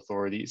civil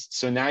authorities.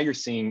 So now you're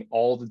seeing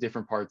all the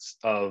different parts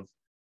of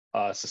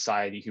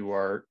society who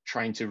are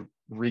trying to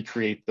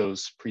recreate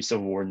those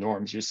pre-Civil War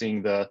norms. You're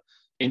seeing the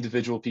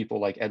individual people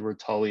like Edward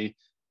Tully.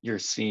 You're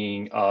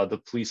seeing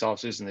the police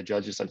officers and the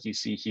judges like you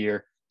see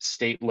here,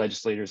 state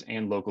legislators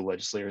and local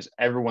legislators.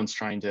 Everyone's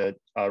trying to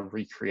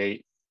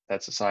recreate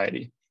that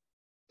society.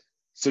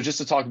 So just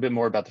to talk a bit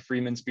more about the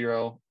Freedmen's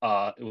Bureau,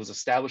 it was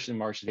established in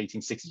March of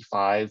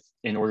 1865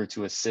 in order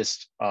to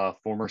assist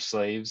former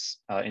slaves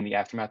in the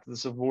aftermath of the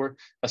Civil War,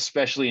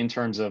 especially in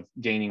terms of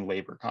gaining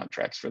labor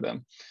contracts for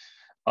them.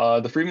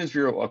 The Freedmen's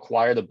Bureau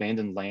acquired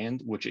abandoned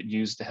land, which it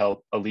used to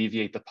help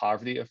alleviate the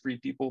poverty of free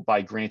people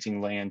by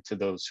granting land to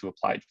those who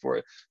applied for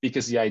it.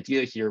 Because the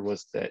idea here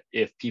was that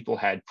if people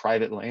had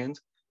private land,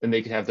 then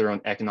they could have their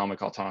own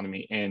economic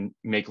autonomy and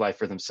make life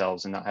for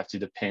themselves and not have to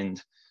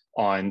depend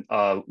on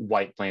a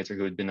white planter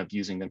who had been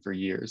abusing them for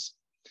years.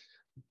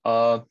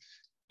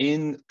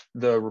 In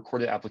the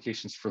recorded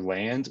applications for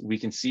land, we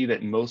can see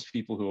that most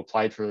people who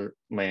applied for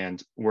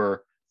land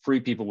were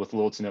free people with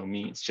little to no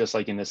means, just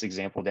like in this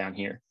example down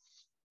here.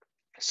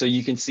 So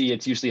you can see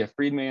it's usually a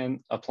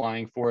freedman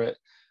applying for it.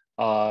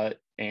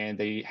 and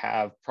they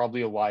have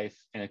probably a wife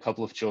and a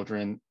couple of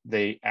children.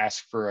 They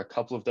ask for a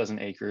couple of dozen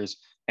acres,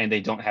 and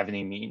they don't have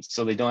any means.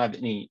 So they don't have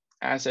any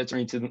assets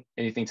or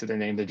anything to their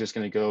name. They're just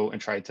going to go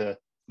and try to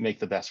make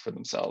the best for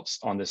themselves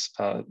on this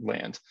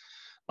land.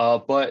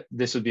 But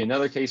this would be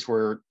another case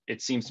where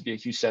it seems to be a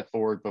huge step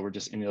forward, but we're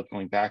just ended up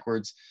going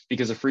backwards,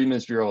 because the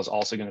Freedmen's Bureau is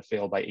also going to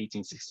fail by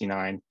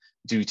 1869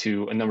 due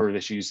to a number of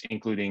issues,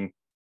 including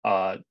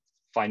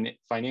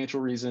financial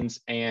reasons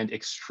and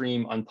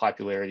extreme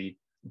unpopularity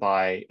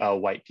by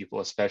white people,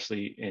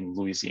 especially in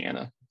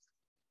Louisiana.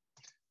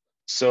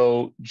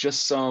 So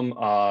just some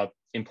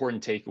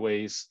important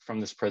takeaways from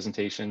this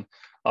presentation.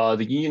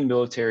 The Union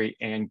military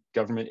and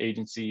government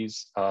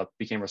agencies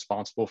became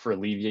responsible for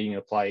alleviating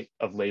the plight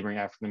of laboring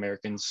African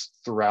Americans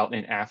throughout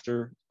and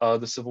after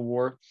the Civil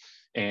War,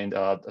 and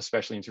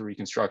especially into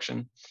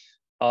Reconstruction.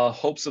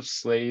 Hopes of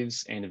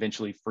slaves and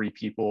eventually free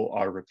people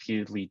are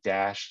repeatedly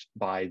dashed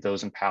by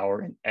those in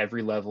power in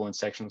every level and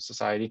section of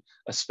society,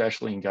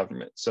 especially in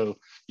government. So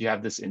you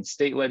have this in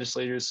state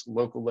legislators,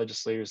 local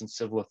legislators, and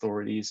civil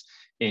authorities,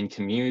 in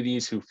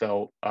communities who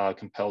felt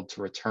compelled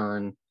to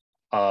return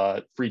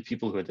freed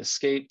people who had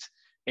escaped,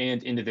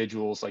 and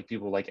individuals like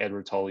people like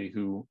Edward Tully,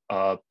 who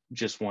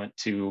just want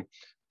to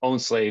own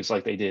slaves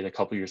like they did a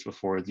couple years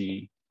before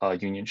the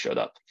Union showed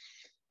up.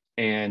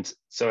 And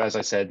so, as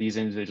I said, these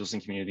individuals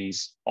and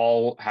communities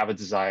all have a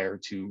desire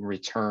to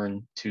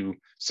return to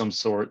some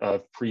sort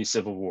of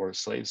pre-Civil War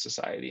slave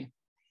society.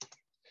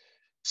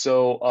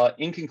 So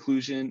in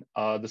conclusion,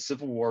 the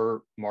Civil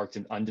War marked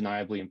an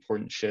undeniably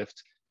important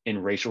shift in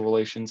racial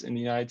relations in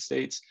the United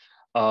States,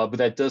 but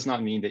that does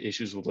not mean that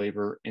issues with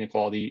labor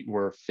inequality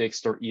were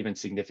fixed or even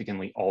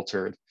significantly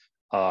altered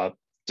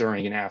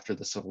during and after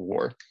the Civil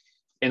War.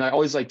 And I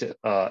always like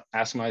to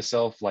ask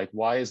myself, like,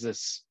 why is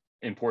this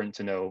important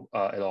to know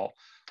at all?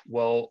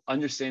 Well,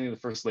 understanding the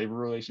first labor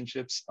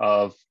relationships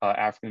of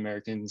African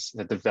Americans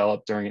that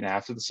developed during and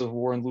after the Civil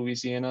War in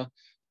Louisiana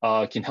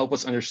can help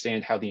us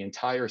understand how the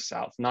entire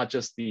South, not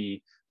just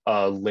the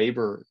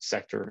labor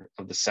sector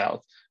of the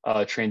South,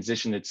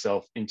 transitioned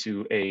itself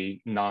into a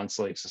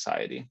non-slave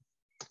society.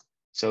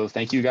 So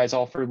thank you guys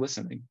all for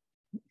listening.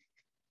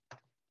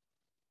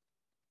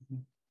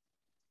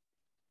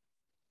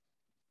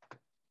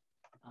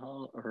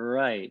 All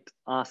right,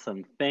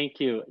 awesome. Thank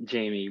you,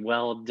 Jaime.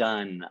 Well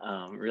done,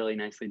 really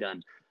nicely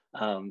done.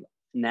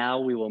 Now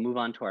we will move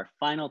on to our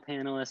final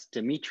panelist,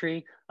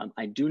 Dimitri.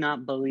 I do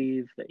not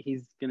believe that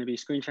he's gonna be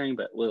screen sharing,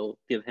 but we'll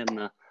give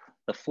him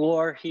the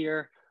floor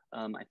here.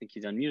 I think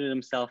he's unmuted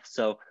himself,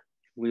 so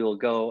we will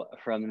go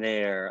from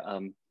there.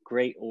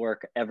 Great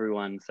work,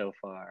 everyone, so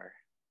far.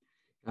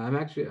 I'm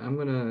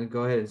gonna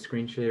go ahead and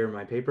screen share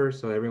my paper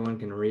so everyone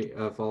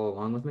can follow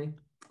along with me.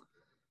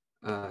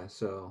 All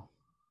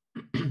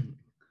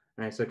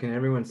right, so can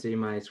everyone see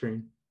my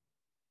screen?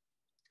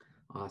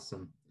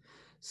 Awesome.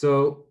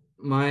 So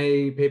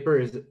my paper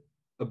is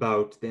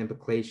about the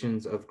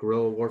implications of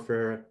guerrilla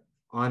warfare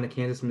on the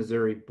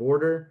Kansas-Missouri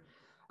border.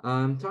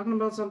 Talking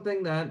about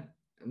something that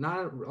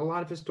not a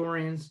lot of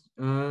historians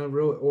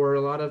or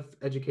a lot of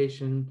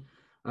education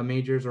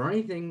majors or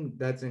anything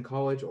that's in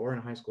college or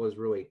in high school is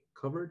really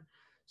covered.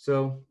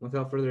 So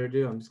without further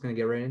ado, I'm just going to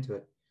get right into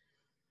it.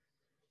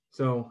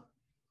 So,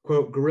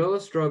 quote, guerrilla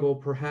struggle,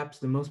 perhaps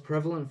the most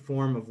prevalent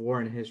form of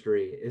war in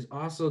history, is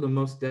also the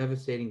most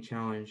devastating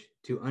challenge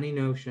to any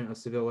notion of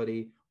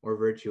civility or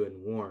virtue in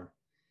war.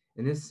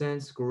 In this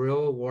sense,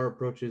 guerrilla war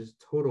approaches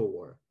total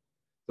war,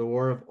 the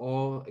war of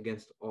all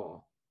against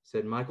all,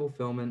 said Michael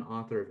Philman,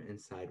 author of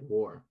Inside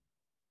War.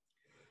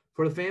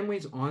 For the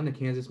families on the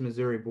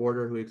Kansas-Missouri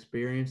border who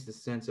experienced the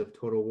sense of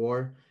total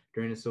war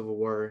during the Civil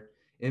War,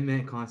 it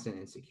meant constant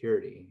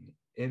insecurity.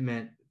 It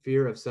meant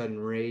fear of sudden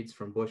raids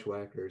from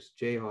bushwhackers,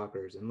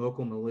 jayhawkers, and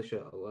local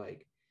militia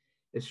alike.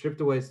 It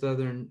stripped away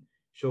Southern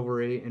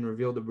chivalry and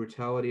revealed the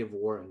brutality of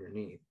war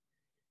underneath.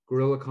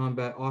 Guerrilla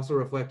combat also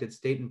reflected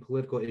state and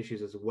political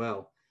issues as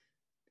well,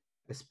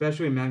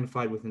 especially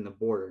magnified within the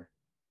border.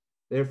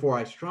 Therefore,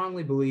 I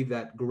strongly believe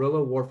that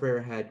guerrilla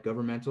warfare had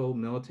governmental,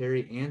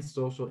 military, and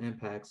social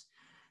impacts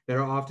that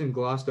are often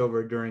glossed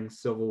over during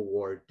Civil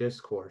War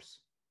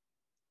discourse.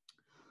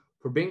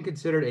 For being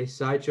considered a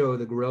sideshow of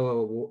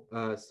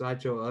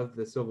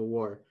the Civil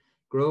War,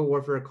 guerrilla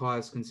warfare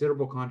caused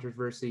considerable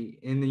controversy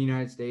in the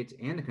United States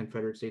and the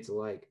Confederate States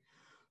alike.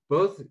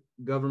 Both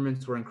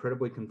governments were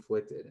incredibly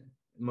conflicted.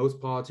 Most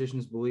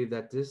politicians believed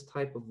that this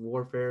type of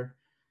warfare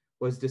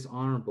was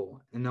dishonorable,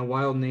 and the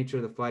wild nature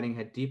of the fighting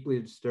had deeply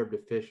disturbed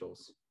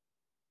officials.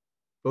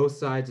 Both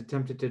sides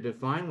attempted to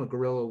define what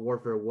guerrilla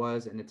warfare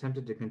was and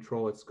attempted to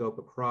control its scope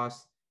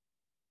across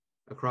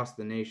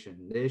the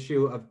nation. The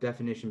issue of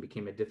definition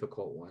became a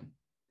difficult one.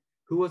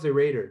 Who was a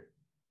raider,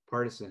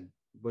 partisan,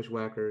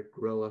 bushwhacker,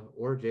 guerrilla,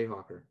 or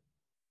jayhawker?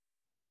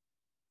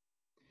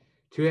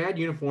 To add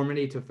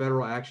uniformity to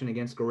federal action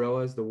against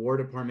guerrillas, the War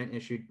Department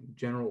issued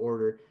General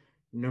Order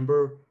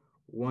Number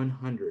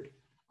 100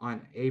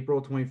 on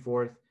April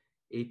 24th,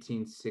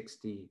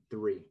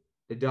 1863.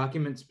 The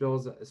document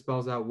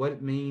spells out what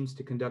it means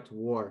to conduct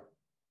war.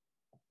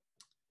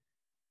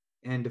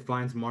 and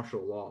defines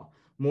martial law.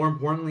 More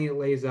importantly, it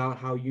lays out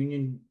how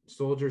Union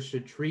soldiers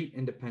should treat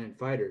independent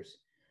fighters.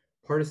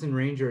 Partisan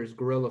Rangers,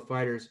 guerrilla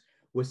fighters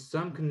with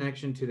some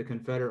connection to the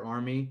Confederate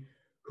Army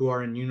who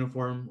are in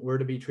uniform were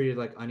to be treated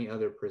like any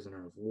other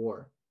prisoner of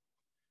war.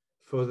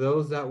 For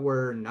those that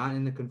were not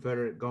in the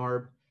Confederate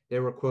garb, they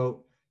were,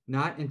 quote,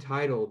 not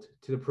entitled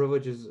to the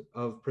privileges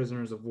of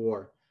prisoners of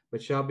war,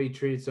 but shall be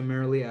treated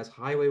summarily as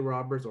highway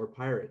robbers or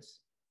pirates.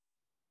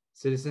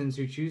 Citizens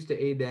who choose to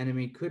aid the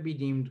enemy could be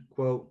deemed,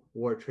 quote,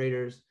 war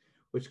traitors,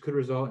 which could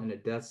result in a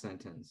death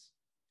sentence.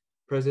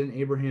 President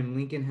Abraham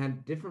Lincoln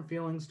had different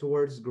feelings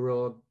towards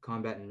guerrilla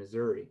combat in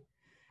Missouri.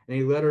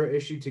 In a letter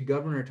issued to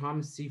Governor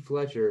Thomas C.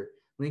 Fletcher,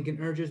 Lincoln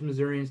urges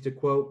Missourians to,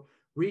 quote,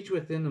 reach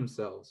within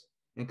themselves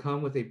and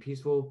come with a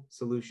peaceful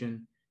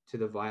solution to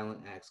the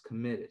violent acts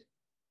committed.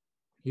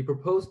 He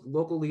proposed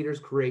local leaders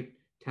create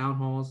town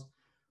halls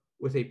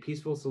with a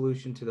peaceful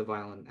solution to the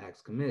violent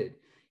acts committed.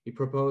 He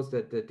proposed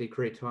that they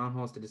create town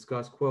halls to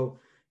discuss, quote,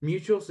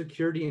 mutual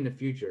security in the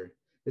future.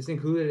 This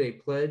included a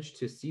pledge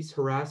to cease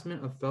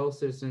harassment of fellow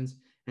citizens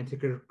and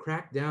to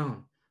crack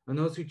down on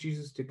those who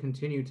choose to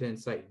continue to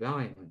incite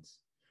violence.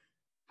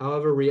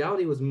 However,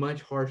 reality was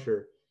much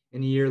harsher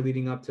in the year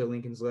leading up to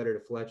Lincoln's letter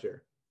to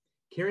Fletcher.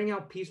 Carrying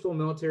out peaceful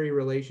military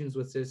relations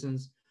with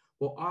citizens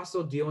while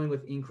also dealing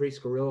with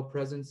increased guerrilla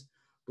presence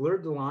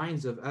blurred the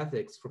lines of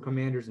ethics for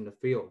commanders in the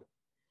field.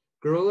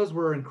 Guerrillas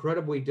were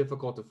incredibly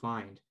difficult to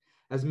find,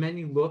 as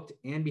many looked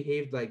and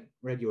behaved like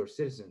regular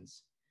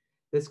citizens.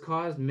 This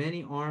caused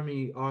many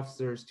Army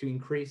officers to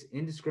increase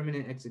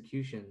indiscriminate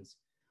executions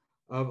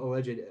of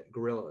alleged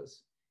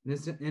guerrillas.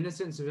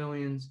 Innocent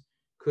civilians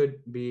could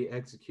be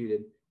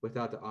executed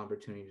without the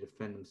opportunity to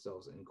defend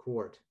themselves in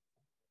court.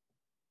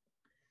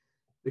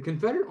 The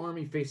Confederate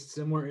Army faced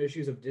similar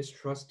issues of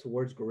distrust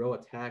towards guerrilla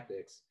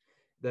tactics.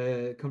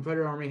 The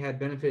Confederate Army had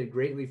benefited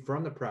greatly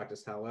from the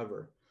practice,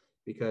 however,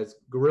 because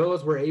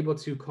guerrillas were able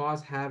to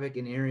cause havoc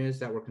in areas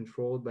that were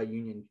controlled by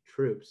Union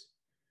troops.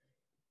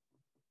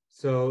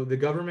 So the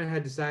government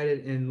had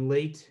decided in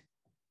late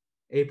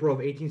April of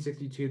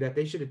 1862 that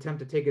they should attempt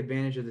to take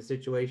advantage of the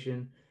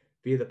situation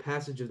via the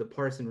passage of the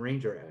Partisan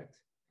Ranger Act.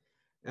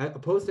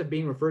 Opposed to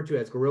being referred to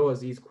as guerrillas,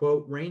 these,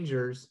 quote,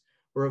 Rangers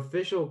were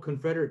official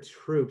Confederate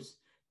troops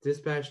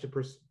dispatched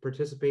to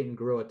participate in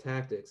guerrilla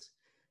tactics.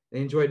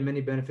 They enjoyed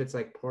many benefits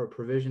like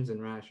provisions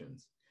and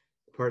rations.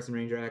 The Partisan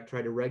Ranger Act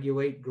tried to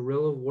regulate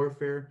guerrilla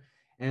warfare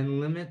and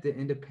limit the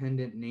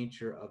independent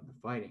nature of the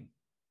fighting.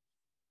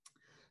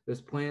 This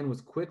plan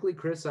was quickly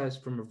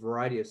criticized from a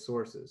variety of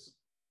sources.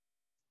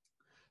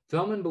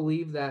 Feldman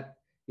believed that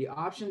the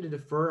option to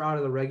defer out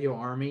of the regular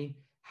army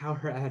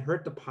had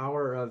hurt the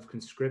power of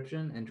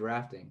conscription and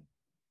drafting,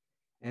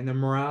 and the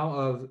morale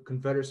of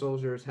Confederate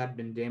soldiers had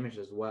been damaged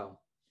as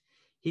well.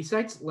 He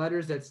cites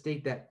letters that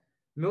state that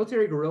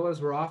military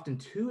guerrillas were often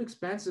too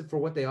expensive for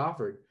what they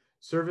offered,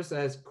 service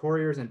as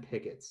couriers and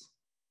pickets.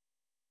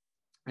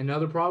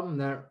 Another problem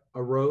that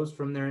arose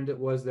from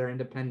was their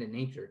independent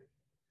nature.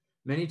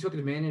 Many took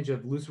advantage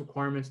of loose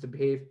requirements to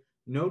behave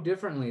no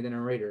differently than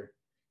a raider,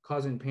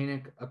 causing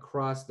panic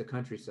across the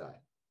countryside.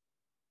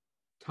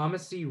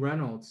 Thomas C.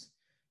 Reynolds,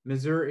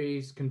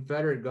 Missouri's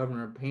Confederate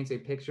governor, paints a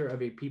picture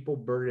of a people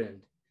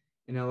burdened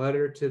in a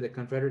letter to the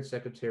Confederate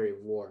Secretary of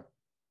War.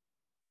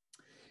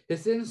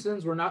 His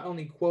citizens were not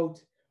only,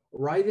 quote,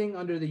 writhing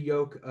under the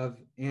yoke of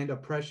and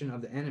oppression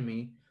of the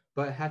enemy,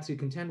 but had to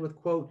contend with,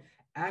 quote,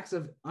 acts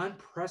of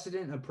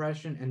unprecedented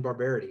oppression and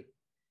barbarity.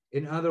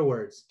 In other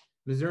words,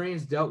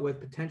 Missourians dealt with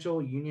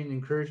potential Union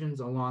incursions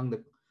along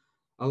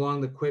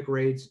the quick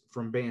raids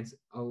from bands,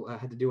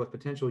 had to deal with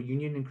potential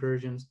Union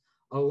incursions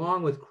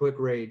along with quick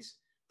raids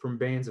from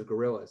bands of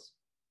guerrillas.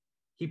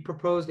 He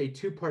proposed a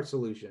two-part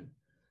solution: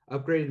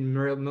 upgraded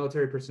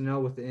military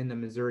personnel within the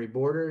Missouri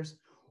borders,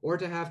 or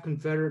to have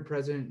Confederate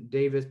President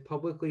Davis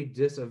publicly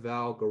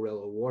disavow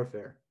guerrilla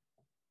warfare.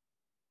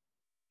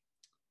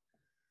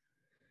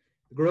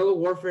 Guerrilla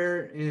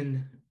warfare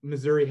in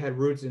Missouri had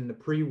roots in the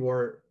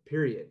pre-war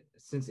period.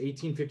 Since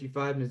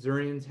 1855,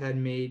 Missourians had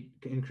made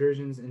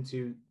incursions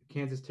into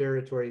Kansas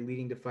territory,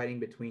 leading to fighting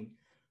between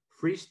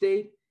Free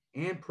State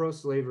and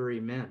pro-slavery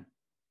men.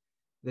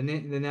 The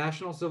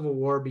National Civil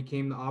War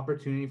became the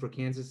opportunity for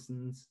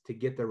Kansasans to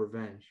get their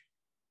revenge.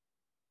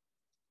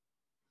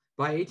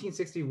 By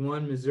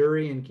 1861,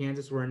 Missouri and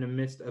Kansas were in the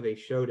midst of a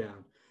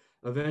showdown.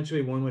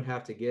 Eventually, one would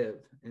have to give,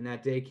 and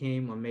that day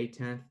came on May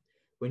 10th,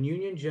 when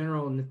Union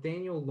General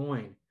Nathaniel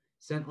Loyne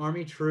sent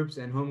Army troops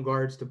and Home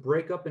Guards to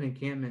break up an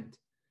encampment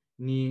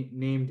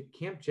named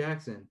Camp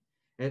Jackson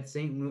in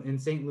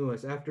St.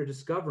 Louis after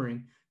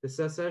discovering the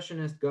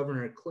secessionist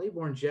governor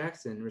Claiborne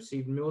Jackson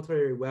received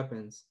military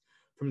weapons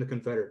from the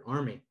Confederate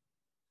Army.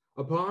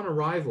 Upon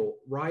arrival,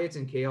 riots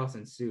and chaos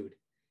ensued.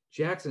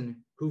 Jackson,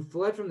 who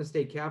fled from the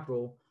state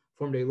capital,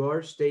 formed a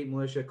large state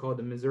militia called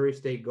the Missouri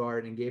State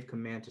Guard and gave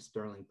command to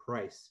Sterling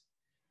Price.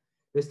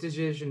 This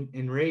decision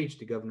enraged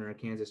the governor of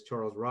Kansas,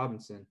 Charles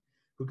Robinson,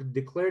 who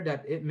declared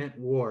that it meant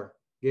war,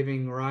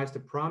 giving rise to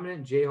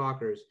prominent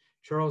Jayhawkers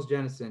Charles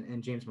Jennison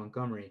and James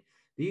Montgomery.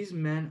 These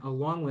men,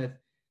 along with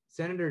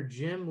Senator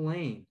Jim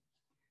Lane,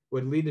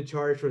 would lead the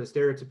charge for the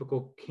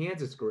stereotypical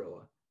Kansas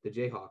guerrilla, the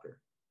Jayhawker.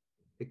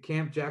 The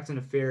Camp Jackson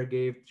affair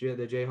gave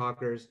the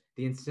Jayhawkers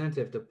the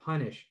incentive to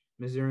punish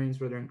Missourians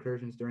for their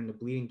incursions during the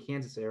Bleeding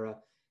Kansas era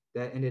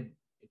that ended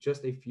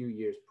just a few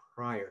years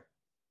prior.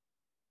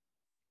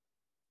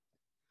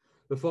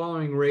 The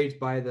following raids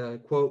by the,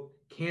 quote,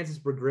 Kansas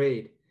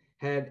Brigade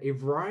had a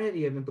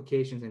variety of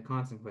implications and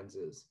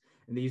consequences,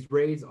 and these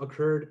raids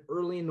occurred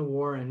early in the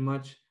war, and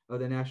much of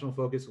the national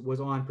focus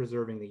was on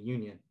preserving the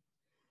Union.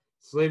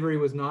 Slavery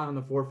was not on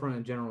the forefront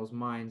of generals'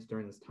 minds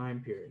during this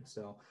time period.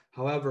 So,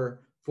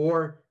 however,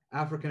 for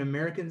African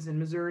Americans in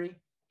Missouri,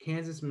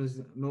 Kansas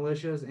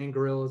militias and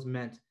guerrillas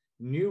meant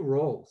new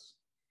roles.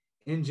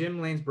 In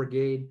Jim Lane's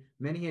brigade,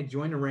 many had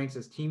joined the ranks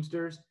as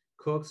teamsters,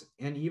 cooks,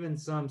 and even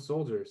some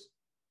soldiers.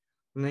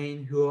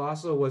 Lane, who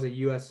also was a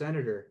U.S.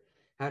 Senator,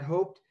 had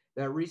hoped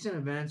that recent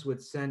events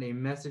would send a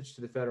message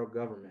to the federal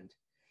government.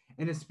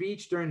 In a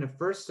speech during the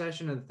first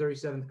session of the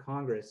 37th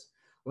Congress,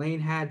 Lane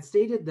had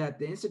stated that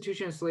the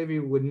institution of slavery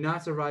would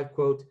not survive,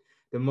 quote,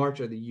 the march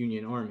of the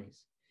Union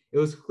armies. It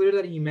was clear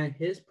that he meant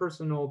his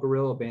personal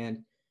guerrilla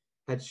band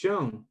had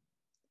shown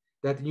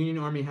that the Union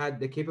Army had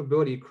the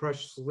capability to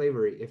crush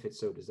slavery if it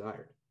so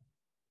desired.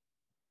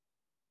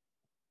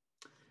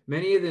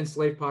 Many of the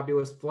enslaved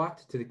populace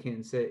flocked to the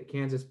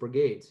Kansas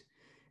brigades,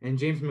 and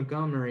James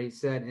Montgomery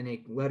said in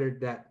a letter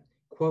that,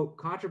 quote,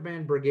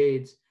 contraband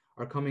brigades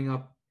are coming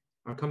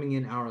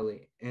in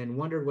hourly, and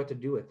wondered what to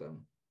do with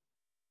them.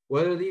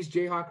 Whether these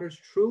Jayhawkers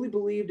truly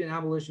believed in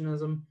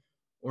abolitionism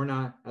or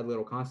not had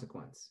little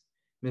consequence.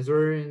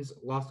 Missourians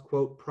lost,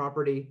 quote,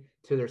 property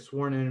to their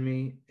sworn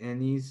enemy, and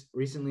these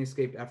recently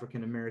escaped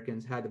African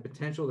Americans had the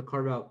potential to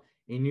carve out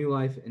a new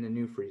life in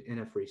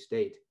a free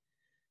state.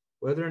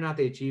 Whether or not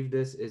they achieved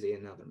this is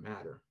another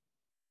matter.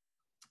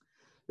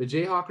 The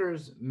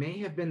Jayhawkers may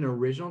have been the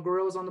original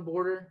guerrillas on the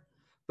border,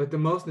 but the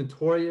most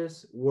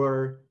notorious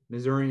were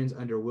Missourians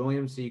under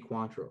William C.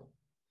 Quantrill.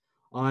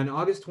 On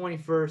August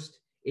 21st,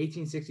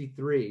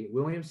 1863,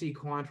 William C.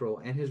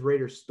 Quantrill and his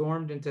raiders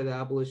stormed into the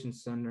abolition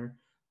center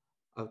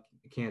of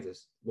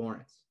Kansas,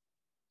 Lawrence.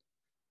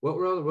 What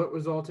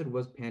resulted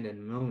was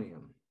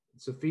pandemonium.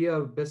 Sophia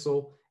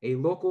Bissell, a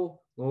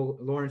local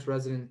Lawrence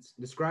resident,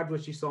 described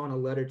what she saw in a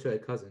letter to a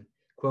cousin,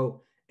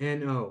 quote,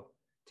 N.O.,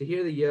 to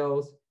hear the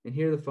yells and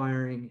hear the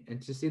firing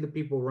and to see the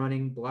people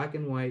running, black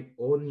and white,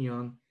 old and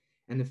young,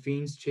 and the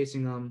fiends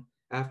chasing them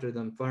after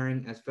them,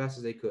 firing as fast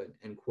as they could,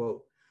 end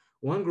quote.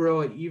 One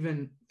guerrilla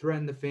even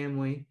threatened the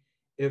family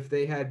if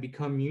they had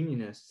become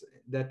Unionists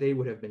that they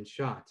would have been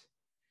shot.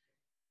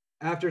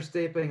 After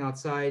stepping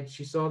outside,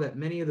 she saw that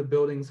many of the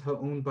buildings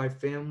owned by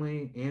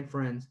family and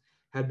friends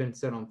had been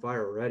set on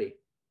fire already.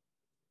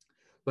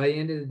 By the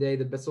end of the day,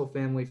 the Bissell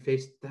family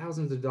faced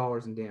thousands of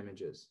dollars in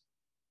damages.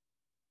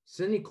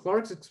 Sidney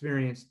Clark's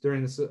experience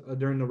during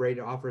the raid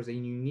offers a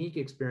unique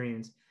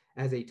experience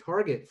as a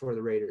target for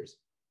the raiders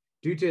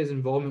due to his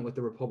involvement with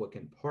the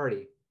Republican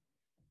Party.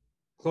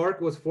 Clark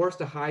was forced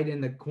to hide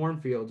in the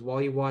cornfields while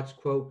he watched,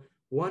 quote,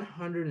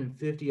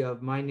 150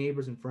 of my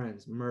neighbors and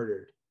friends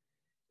murdered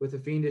with a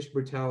fiendish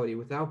brutality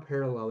without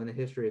parallel in the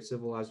history of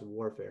civilized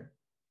warfare.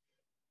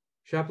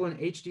 Chaplain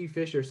H.D.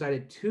 Fisher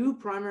cited two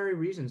primary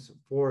reasons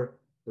for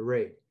the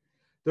raid.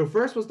 The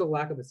first was the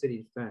lack of a city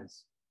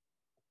defense.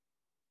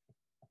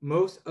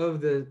 Most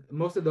of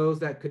those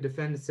that could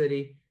defend the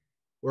city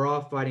were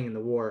off fighting in the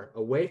war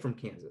away from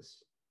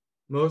Kansas.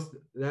 Most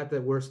that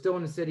were still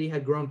in the city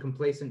had grown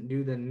complacent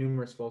due to the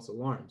numerous false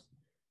alarms.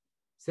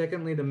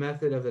 Secondly, the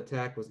method of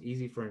attack was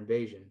easy for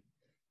invasion.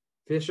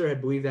 Fisher had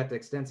believed that the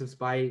extensive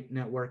spy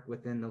network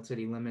within the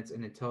city limits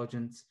and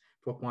intelligence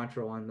for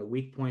Quantrill on the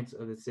weak points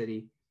of the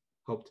city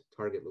helped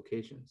target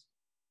locations.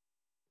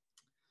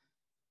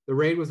 The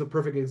raid was a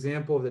perfect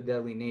example of the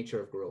deadly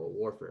nature of guerrilla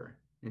warfare.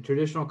 In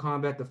traditional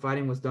combat, the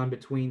fighting was done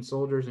between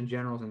soldiers and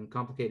generals in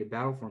complicated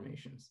battle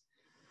formations.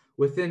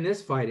 Within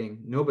this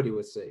fighting, nobody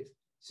was safe.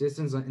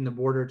 Citizens in the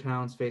border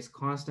towns faced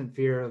constant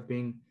fear of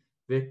being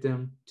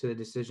victim to the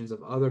decisions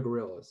of other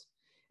guerrillas.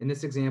 In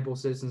this example,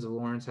 citizens of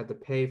Lawrence had to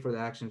pay for the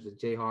actions of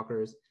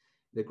Jayhawkers,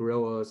 the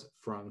guerrillas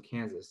from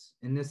Kansas.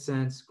 In this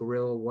sense,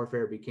 guerrilla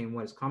warfare became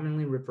what is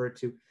commonly referred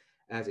to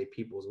as a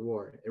people's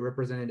war. It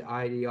represented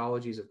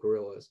ideologies of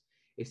guerrillas.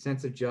 A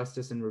sense of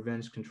justice and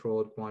revenge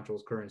controlled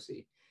Quantrill's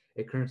currency,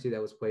 a currency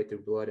that was played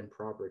through blood and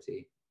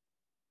property.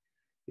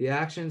 The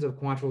actions of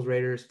Quantrill's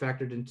raiders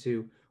factored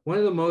into one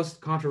of the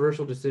most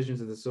controversial decisions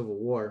of the Civil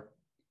War,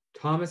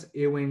 Thomas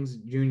Ewing's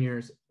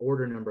Jr.'s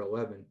Order Number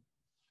 11.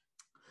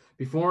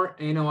 Before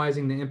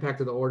analyzing the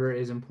impact of the order,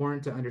 it is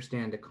important to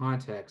understand the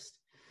context.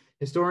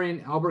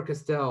 Historian Albert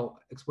Castell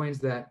explains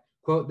that,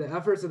 quote, the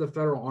efforts of the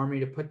federal army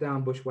to put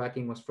down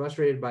bushwhacking was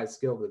frustrated by the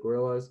skill of the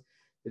guerrillas,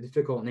 the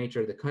difficult nature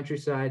of the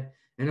countryside,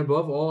 and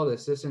above all, the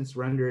assistance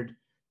rendered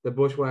the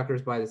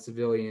bushwhackers by the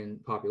civilian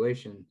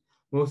population.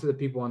 Most of the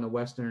people on the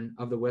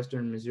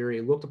western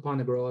Missouri looked upon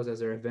the guerrillas as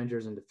their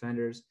avengers and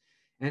defenders,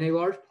 and a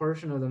large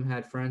portion of them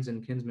had friends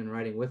and kinsmen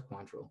riding with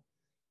Quantrill.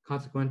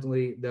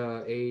 Consequently,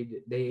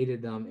 they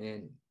aided them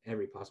in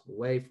every possible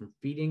way, from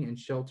feeding and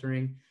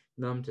sheltering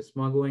them to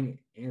smuggling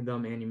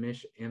them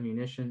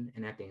ammunition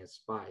and acting as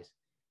spies.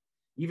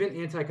 Even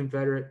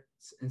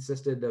anti-Confederates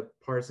insisted the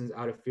partisans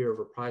out of fear of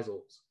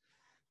reprisals.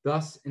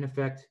 Thus, in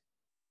effect,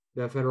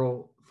 the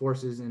federal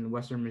forces in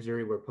western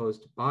Missouri were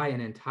opposed by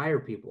an entire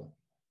people.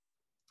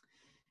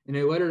 In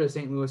a letter to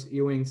St. Louis,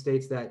 Ewing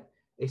states that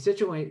the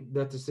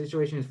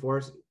situation his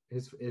force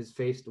is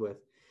faced with,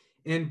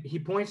 and he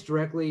points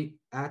directly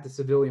at the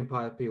civilian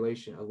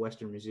population of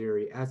western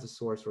Missouri as the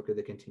source for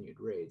the continued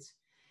raids.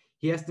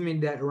 He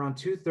estimated that around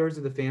 2/3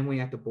 of the family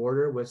at the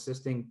border was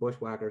assisting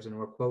bushwhackers and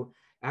were, quote,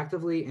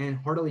 actively and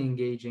heartily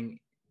engaging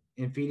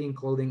in feeding,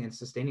 clothing, and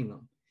sustaining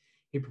them.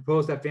 He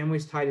proposed that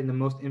families tied in the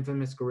most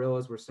infamous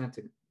guerrillas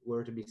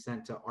were to be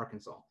sent to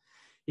Arkansas.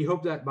 He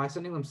hoped that by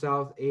sending them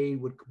south, aid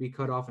would be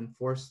cut off and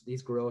force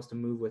these guerrillas to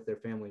move with their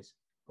families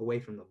away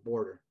from the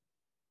border.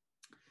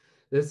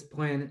 This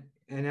plan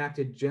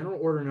enacted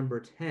General Order Number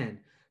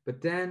 10,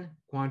 but then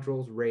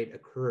Quantrill's raid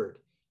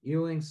occurred.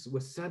 Ewing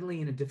was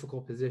suddenly in a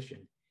difficult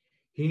position.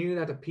 He knew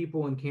that the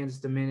people in Kansas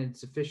demanded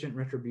sufficient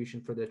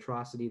retribution for the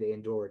atrocity they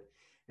endured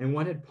and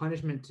wanted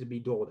punishment to be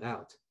doled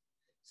out.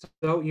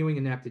 So Ewing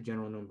enacted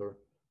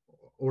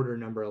Order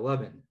Number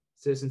 11.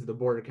 Citizens of the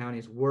border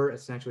counties were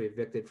essentially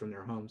evicted from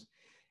their homes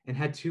and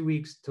had 2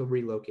 weeks to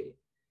relocate.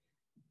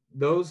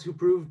 Those who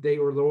proved they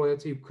were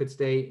loyalty could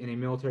stay in a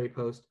military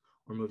post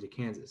or move to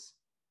Kansas.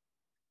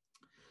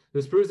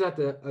 This proves that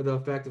the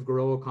effect of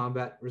guerrilla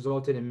combat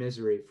resulted in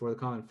misery for the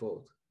common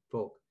folk.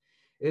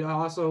 It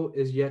also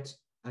is yet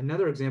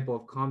another example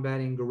of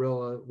combating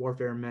guerrilla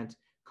warfare meant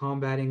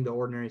combating the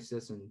ordinary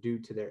citizen due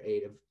to their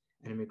aid of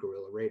enemy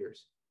guerrilla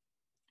raiders.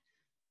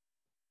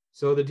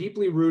 So the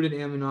deeply rooted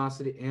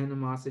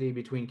animosity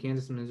between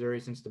Kansas and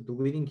Missouri since the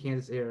Bleeding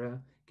Kansas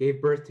era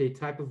gave birth to a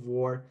type of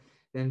war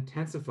that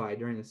intensified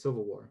during the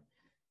Civil War.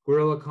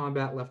 Guerrilla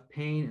combat left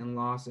pain and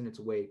loss in its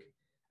wake,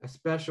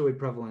 especially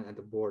prevalent at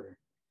the border.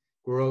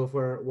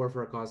 Guerrilla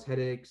warfare caused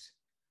headaches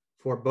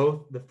for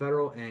both the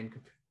federal and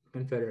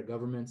Confederate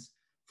governments,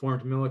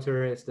 formed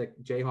militaristic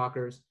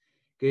jayhawkers,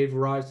 gave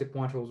rise to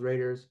Quantrill's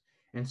raiders,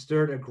 and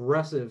stirred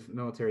aggressive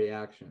military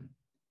action.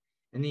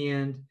 In the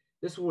end,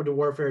 this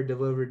warfare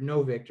delivered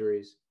no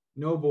victories,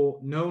 no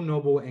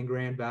noble and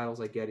grand battles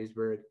like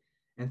Gettysburg,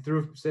 and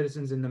threw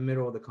citizens in the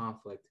middle of the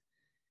conflict.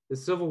 The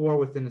Civil War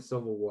within the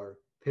Civil War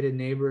pitted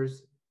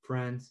neighbors,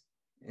 friends,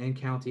 and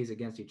counties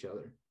against each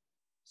other,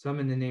 some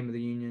in the name of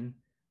the Union,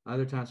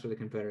 other times for the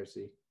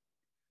Confederacy,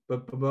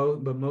 but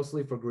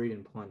mostly for greed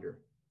and plunder.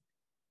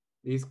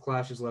 These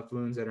clashes left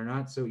wounds that are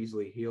not so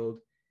easily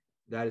healed.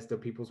 That is the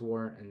People's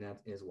War, and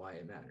that is why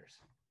it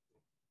matters.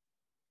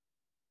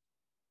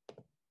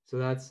 So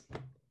that's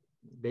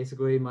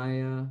basically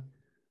my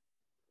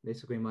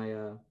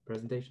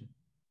presentation.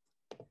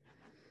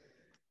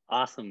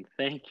 Awesome.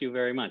 Thank you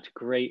very much.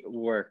 Great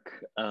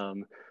work.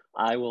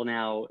 I will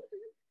now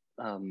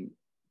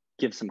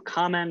give some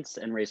comments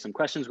and raise some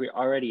questions. We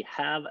already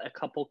have a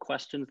couple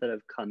questions that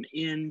have come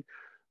in,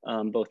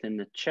 both in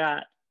the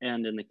chat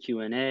and in the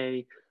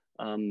Q&A,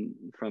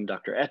 from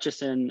Dr.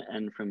 Etchison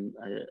and from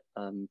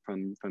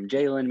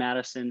Jalen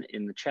Madison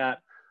in the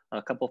chat.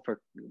 A couple for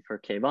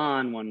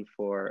Kayvon, one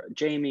for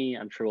Jaime.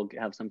 I'm sure we'll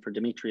have some for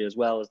Dimitri as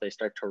well as they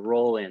start to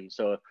roll in.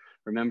 So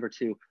remember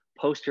to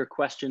post your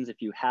questions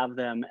if you have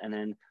them, and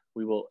then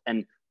we will,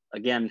 and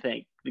again,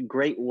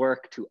 great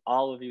work to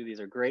all of you. These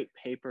are great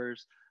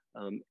papers,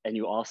 and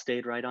you all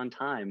stayed right on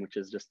time, which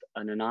is just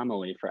an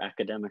anomaly for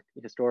academic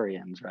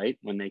historians, right?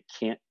 When they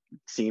can't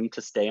seem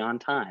to stay on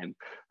time.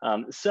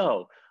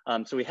 So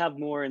we have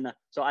more in the,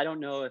 so I don't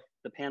know if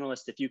the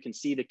panelists, if you can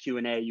see the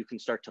Q&A, you can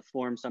start to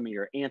form some of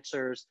your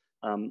answers.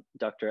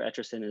 Dr.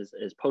 Etchison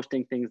is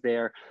posting things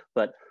there,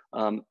 but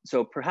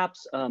so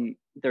perhaps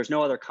there's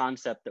no other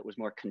concept that was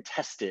more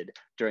contested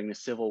during the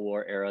Civil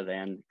War era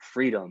than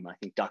freedom. I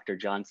think Dr.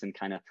 Johnson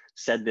kind of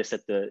said this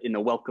in the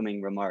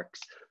welcoming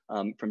remarks.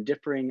 From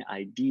differing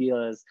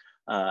ideas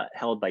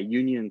held by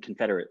Union and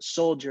Confederate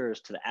soldiers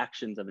to the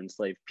actions of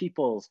enslaved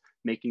peoples,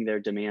 making their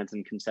demands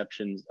and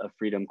conceptions of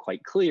freedom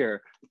quite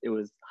clear, it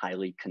was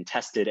highly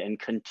contested and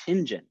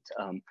contingent.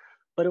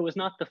 But it was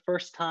not the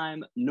first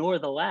time nor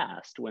the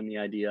last when the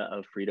idea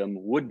of freedom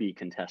would be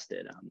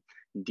contested.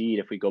 Indeed,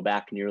 if we go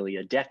back nearly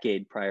a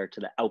decade prior to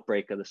the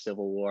outbreak of the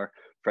Civil War,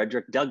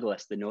 Frederick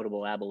Douglass, the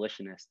notable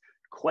abolitionist,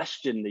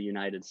 questioned the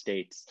United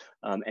States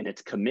and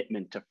its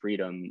commitment to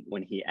freedom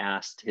when he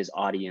asked his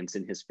audience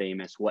in his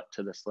famous "What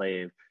to the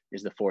Slave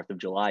is the 4th of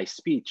July"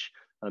 speech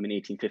in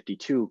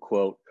 1852,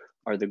 quote,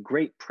 "Are the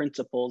great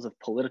principles of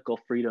political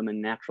freedom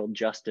and natural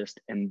justice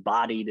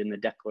embodied in the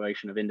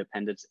Declaration of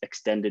Independence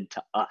extended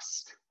to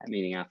us,"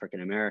 meaning African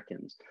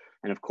Americans.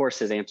 And of course,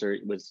 his answer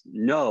was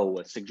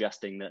no,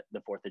 suggesting that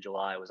the 4th of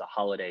July was a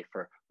holiday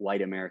for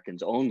white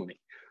Americans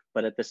only.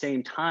 But at the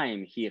same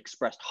time, he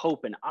expressed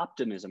hope and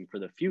optimism for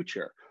the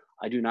future.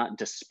 "I do not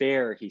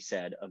despair," he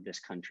said, "of this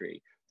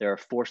country. There are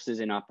forces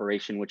in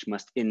operation which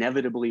must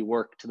inevitably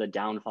work to the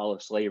downfall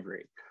of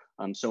slavery."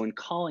 So in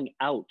calling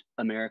out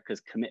America's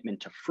commitment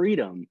to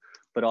freedom,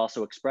 but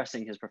also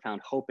expressing his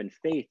profound hope and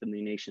faith in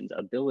the nation's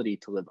ability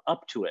to live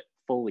up to it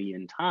fully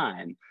in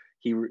time,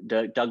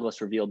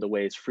 Douglass revealed the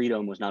ways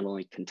freedom was not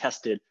only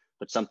contested,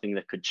 but something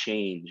that could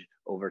change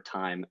over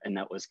time, and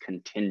that was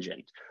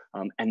contingent.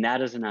 And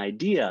that is an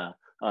idea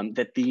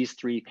that these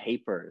three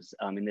papers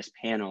in this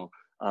panel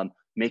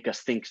make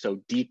us think so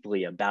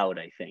deeply about,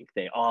 I think.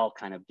 They all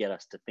kind of get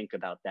us to think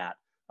about that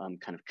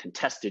kind of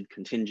contested,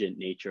 contingent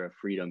nature of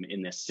freedom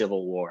in this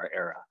Civil War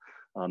era.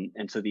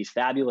 And so these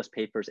fabulous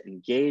papers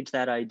engage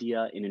that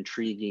idea in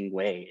intriguing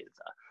ways.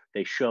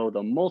 They show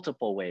the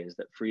multiple ways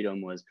that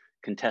freedom was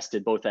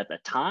contested both at the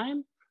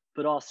time,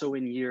 but also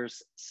in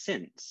years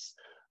since.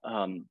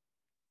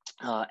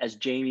 As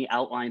Jaime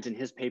outlines in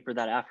his paper,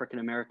 that African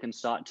Americans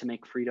sought to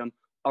make freedom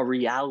a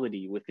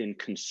reality within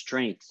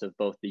constraints of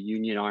both the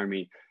Union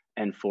Army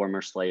and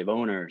former slave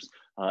owners,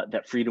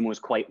 that freedom was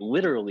quite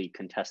literally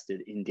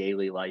contested in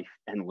daily life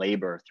and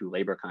labor through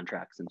labor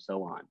contracts and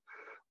so on.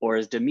 Or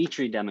as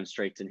Dimitri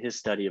demonstrates in his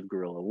study of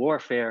guerrilla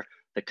warfare,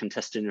 the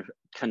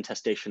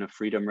contestation of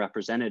freedom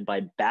represented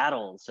by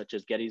battles such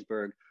as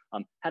Gettysburg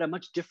had a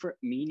much different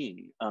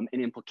meaning and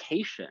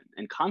implication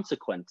and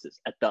consequences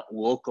at the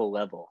local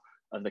level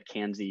of the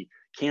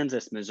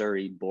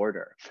Kansas-Missouri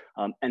border.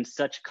 And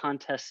such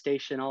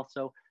contestation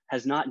also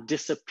has not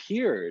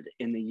disappeared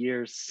in the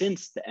years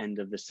since the end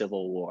of the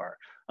Civil War.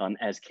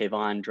 As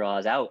Kayvon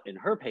draws out in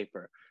her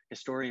paper,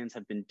 historians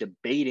have been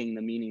debating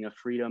the meaning of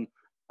freedom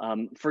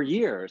for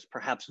years,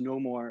 perhaps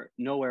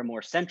nowhere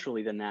more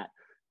centrally than that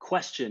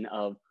question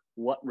of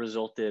what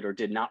resulted or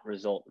did not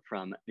result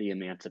from the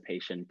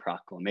Emancipation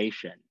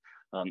Proclamation.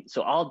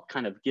 So I'll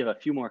kind of give a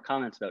few more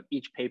comments about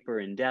each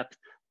paper in depth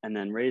and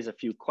then raise a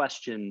few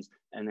questions,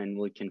 and then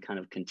we can kind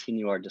of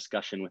continue our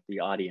discussion with the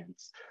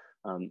audience.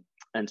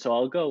 And so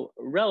I'll go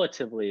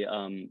relatively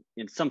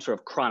in some sort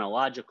of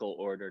chronological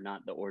order,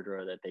 not the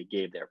order that they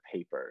gave their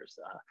papers.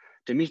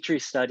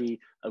 Dimitri's study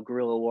of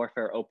guerrilla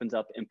warfare opens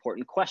up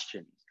important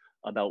questions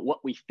about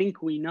what we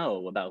think we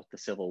know about the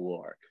Civil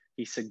War.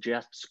 He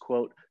suggests,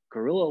 quote,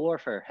 guerrilla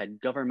warfare had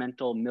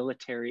governmental,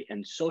 military,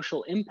 and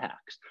social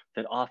impacts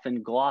that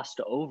often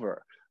glossed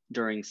over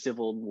during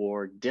Civil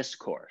War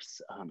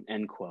discourse,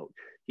 end quote.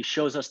 He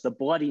shows us the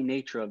bloody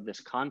nature of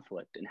this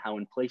conflict and how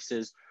in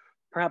places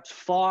perhaps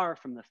far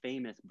from the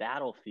famous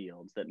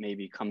battlefields that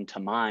maybe come to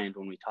mind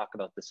when we talk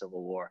about the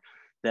Civil War,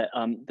 that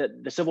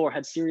the Civil War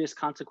had serious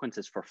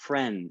consequences for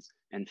friends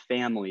and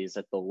families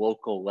at the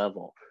local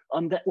level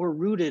that were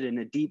rooted in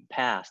a deep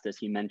past, as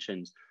he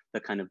mentions, the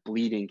kind of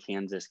bleeding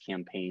Kansas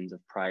campaigns of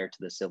prior to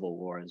the Civil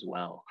War as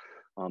well.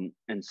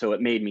 And so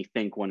it made me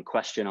think, one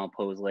question I'll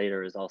pose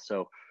later is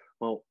also,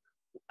 well,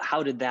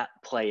 how did that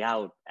play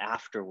out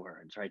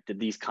afterwards, right? Did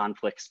these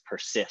conflicts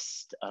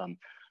persist?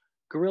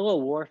 Guerrilla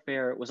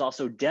warfare was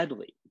also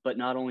deadly, but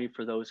not only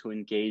for those who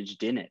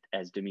engaged in it,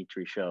 as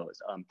Dimitri shows.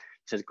 He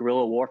says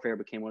guerrilla warfare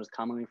became what is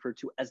commonly referred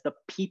to as the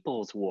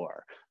People's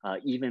War.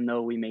 Even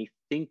though we may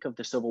think of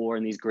the Civil War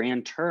in these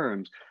grand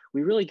terms,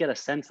 we really get a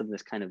sense of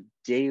this kind of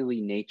daily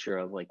nature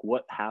of like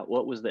what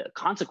was the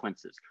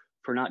consequences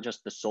for not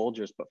just the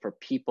soldiers, but for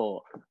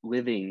people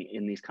living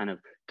in these kind of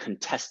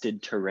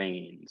contested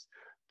terrains.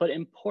 But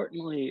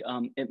importantly,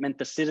 it meant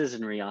the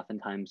citizenry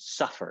oftentimes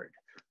suffered.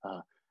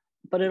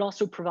 But it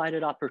also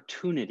provided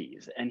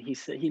opportunities. And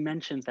he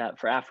mentions that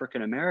for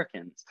African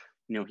Americans,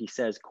 he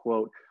says,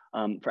 quote,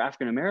 for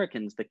African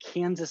Americans, the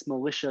Kansas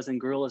militias and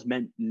guerrillas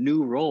meant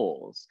new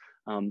roles.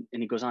 And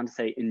he goes on to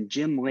say, in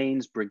Jim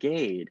Lane's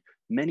brigade,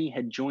 many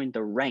had joined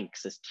the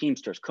ranks as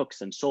teamsters,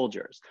 cooks, and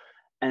soldiers.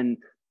 And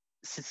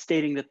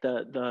stating that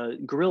the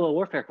guerrilla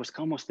warfare was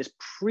almost this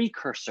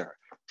precursor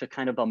to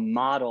kind of a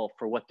model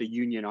for what the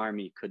Union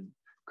Army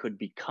could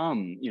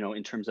become,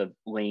 in terms of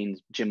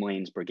Jim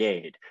Lane's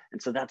brigade.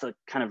 And so that's a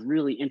kind of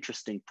really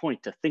interesting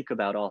point to think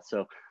about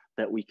also,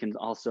 that we can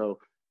also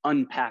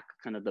unpack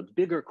kind of the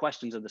bigger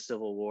questions of the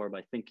Civil War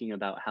by thinking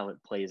about how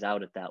it plays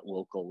out at that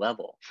local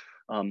level.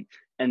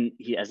 And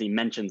as he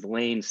mentions,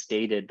 Lane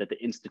stated that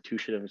the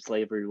institution of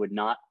slavery would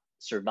not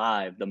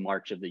survive the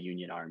march of the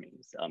Union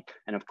armies.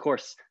 And of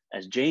course,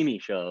 as Jaime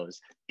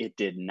shows, it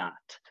did not.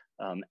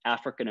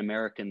 African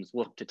Americans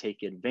looked to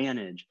take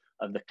advantage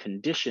of the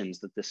conditions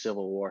that the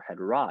Civil War had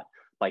wrought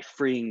by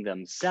freeing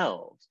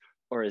themselves,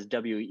 or as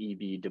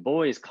W.E.B. Du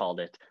Bois called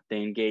it, they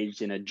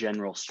engaged in a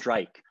general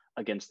strike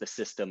against the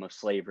system of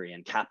slavery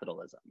and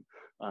capitalism.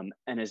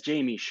 And as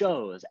Jaime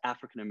shows,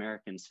 African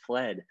Americans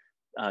fled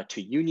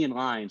to Union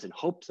lines in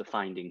hopes of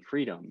finding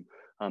freedom,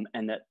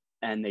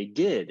 and they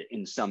did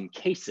in some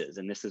cases.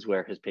 And this is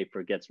where his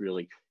paper gets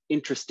really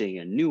interesting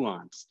and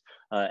nuanced.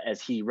 As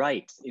he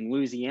writes, in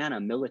Louisiana,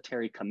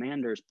 military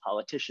commanders,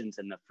 politicians,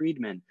 and the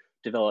freedmen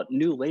developed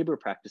new labor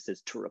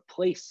practices to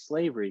replace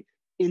slavery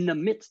in the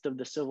midst of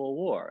the Civil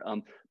War.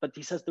 But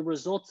he says the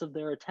results of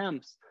their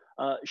attempts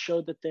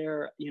showed that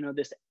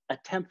this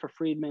attempt for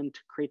freedmen to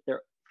create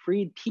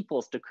freed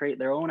peoples to create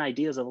their own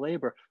ideas of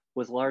labor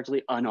was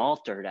largely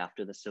unaltered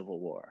after the Civil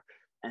War.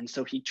 And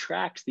so he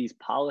tracks these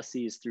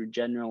policies through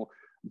General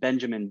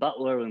Benjamin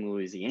Butler in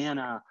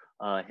Louisiana,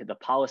 the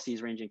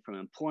policies ranging from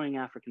employing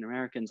African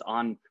Americans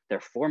on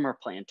their former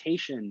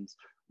plantations,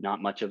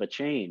 not much of a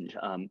change.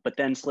 But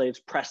then slaves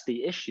pressed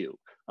the issue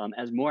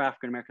As more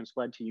African Americans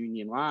fled to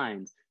Union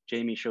lines,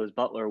 Jaime shows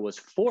Butler was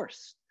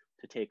forced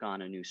to take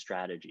on a new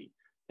strategy,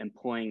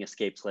 employing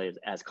escaped slaves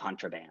as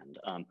contraband,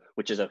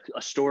 which is a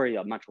story,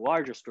 a much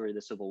larger story of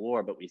the Civil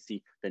War, but we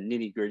see the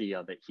nitty-gritty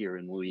of it here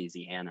in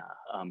Louisiana.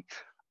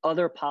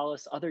 Other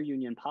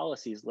Union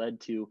policies led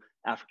to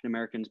African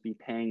Americans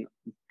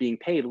being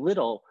paid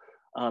little,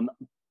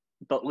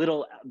 but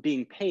little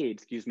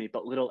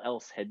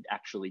else had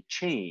actually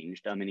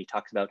changed. And he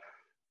talks about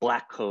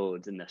black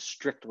codes and the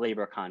strict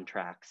labor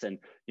contracts, and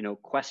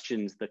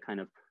questions the kind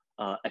of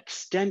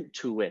extent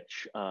to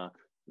which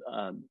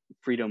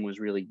freedom was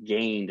really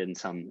gained in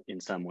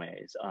some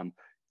ways.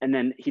 And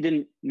then he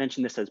didn't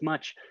mention this as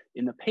much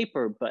in the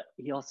paper, but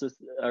he also,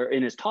 or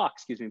in his talk,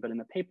 but in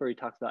the paper, he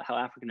talks about how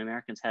African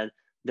Americans had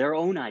their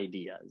own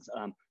ideas.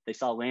 They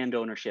saw land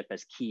ownership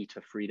as key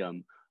to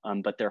freedom,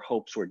 but their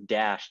hopes were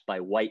dashed by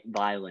white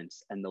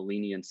violence and the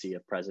leniency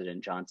of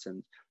President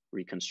Johnson's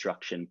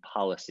Reconstruction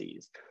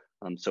policies.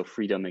 So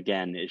freedom,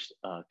 again, is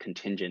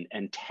contingent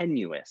and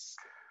tenuous.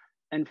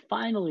 And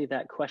finally,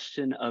 that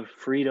question of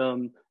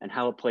freedom and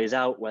how it plays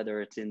out,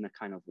 whether it's in the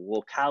kind of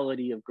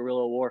locality of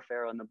guerrilla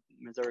warfare on the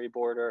Missouri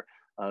border,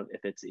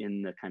 if it's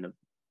in the kind of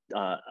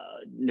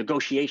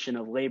negotiation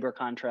of labor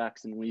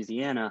contracts in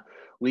Louisiana,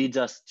 leads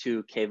us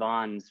to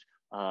Kayvon's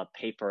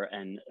paper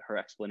and her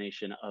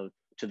explanation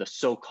to the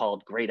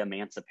so-called great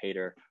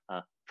emancipator,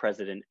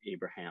 President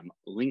Abraham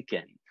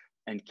Lincoln.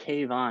 And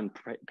Kayvon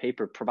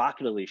paper,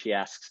 provocatively, she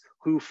asks,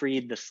 who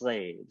freed the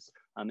slaves?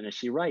 And as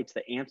she writes,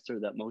 the answer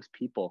that most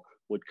people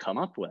would come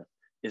up with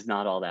is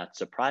not all that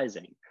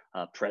surprising.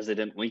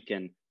 President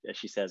Lincoln, as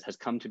she says, has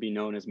come to be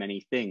known as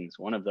many things,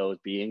 one of those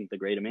being the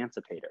great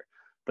emancipator.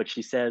 But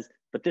she says,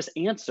 but this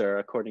answer,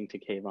 according to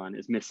Kayvon,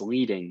 is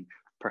misleading,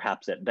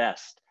 perhaps at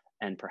best,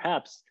 and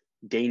perhaps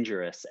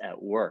dangerous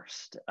at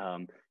worst.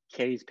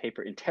 Kay's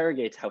paper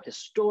interrogates how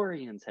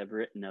historians have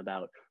written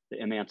about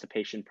the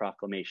Emancipation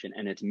Proclamation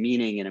and its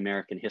meaning in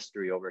American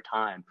history over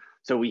time.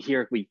 So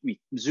we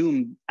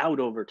zoom out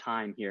over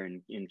time here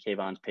in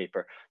Kayvon's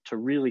paper to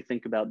really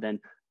think about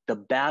then the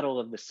battle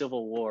of the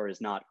Civil War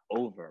is not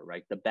over,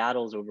 right? The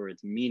battles over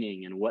its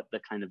meaning and what the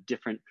kind of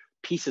different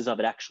pieces of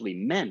it actually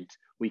meant,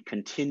 we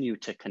continue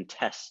to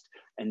contest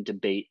and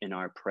debate in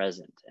our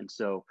present. And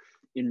so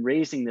in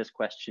raising this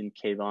question,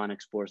 Kayvon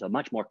explores a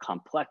much more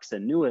complex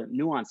and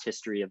nuanced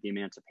history of the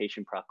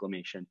Emancipation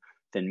Proclamation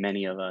than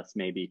many of us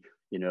maybe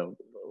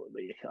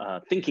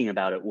thinking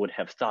about it would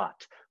have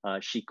thought.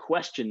 She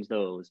questions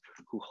those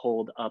who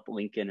hold up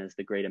Lincoln as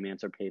the great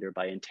emancipator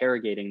by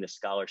interrogating the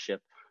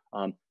scholarship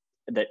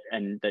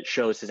that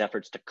shows his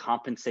efforts to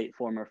compensate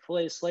former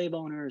slave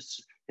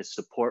owners, his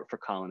support for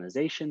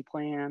colonization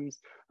plans,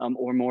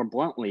 or more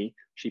bluntly,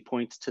 she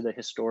points to the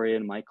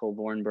historian Michael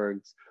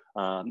Vornberg's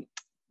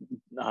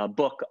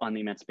book on the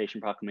Emancipation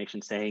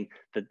Proclamation, saying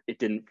that it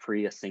didn't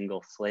free a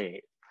single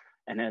slave.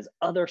 And as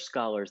other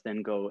scholars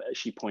then go,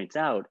 she points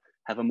out,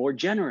 have a more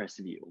generous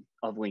view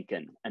of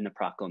Lincoln and the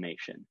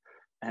proclamation.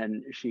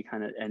 And she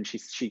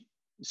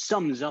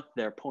sums up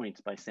their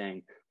points by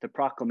saying the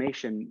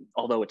proclamation,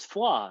 although it's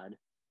flawed,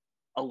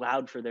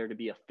 allowed for there to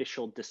be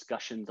official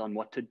discussions on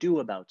what to do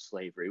about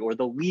slavery or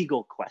the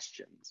legal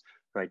questions,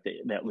 right,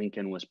 that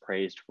Lincoln was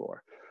praised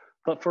for.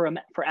 But for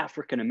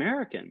African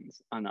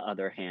Americans, on the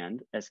other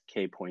hand, as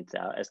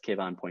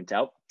Kayvon points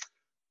out,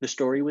 the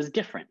story was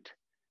different.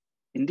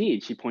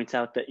 Indeed, she points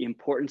out the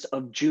importance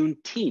of June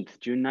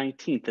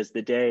 19th, as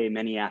the day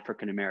many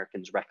African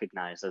Americans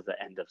recognize as the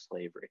end of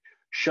slavery,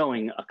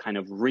 showing a kind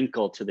of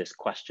wrinkle to this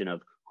question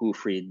of who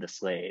freed the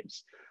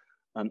slaves.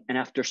 And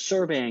after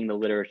surveying the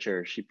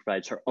literature, she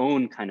provides her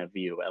own kind of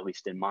view, at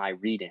least in my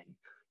reading.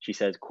 She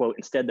says, quote,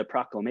 instead, the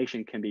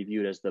proclamation can be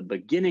viewed as the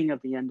beginning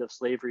of the end of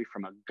slavery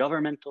from a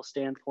governmental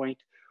standpoint,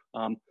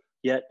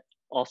 yet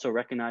also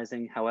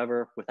recognizing,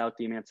 however, without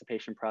the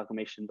Emancipation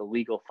Proclamation, the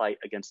legal fight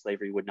against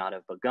slavery would not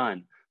have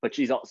begun. But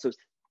she's also,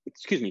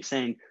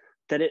 saying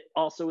that it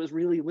also is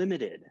really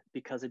limited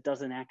because it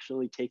doesn't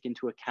actually take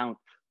into account,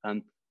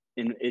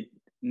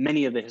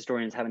 many of the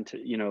historians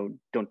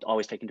don't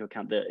always take into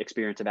account the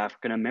experience of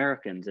African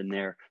Americans and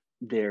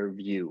their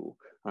view.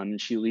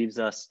 She leaves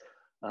us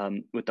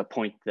with the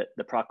point that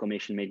the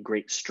proclamation made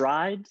great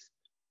strides,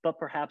 but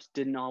perhaps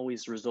didn't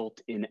always result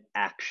in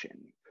action.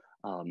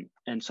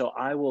 And so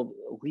I will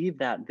leave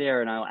that there,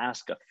 and I'll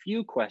ask a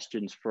few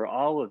questions for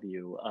all of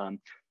you.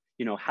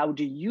 How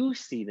do you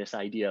see this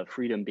idea of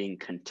freedom being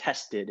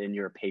contested in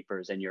your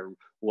papers and your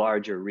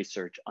larger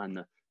research on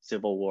the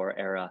Civil War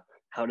era?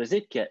 How does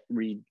it get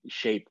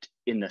reshaped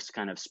in this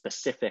kind of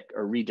specific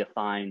or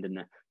redefined in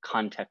the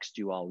context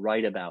you all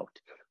write about?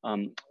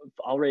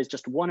 I'll raise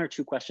just one or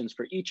two questions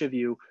for each of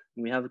you.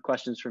 And we have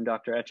questions from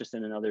Dr.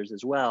 Etchison and others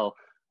as well.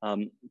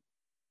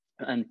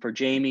 And for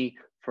Jaime,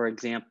 for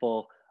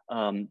example,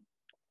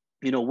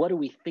 what do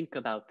we think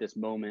about this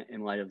moment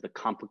in light of the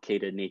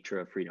complicated nature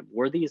of freedom?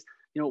 Were these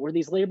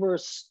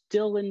laborers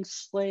still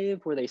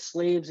enslaved? Were they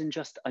slaves in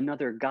just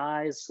another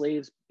guise,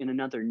 slaves in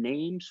another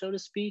name, so to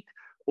speak?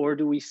 Or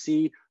do we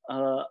see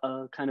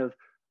a kind of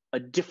a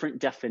different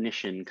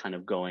definition kind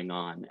of going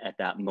on at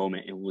that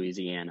moment in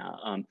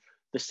Louisiana.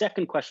 The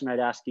second question I'd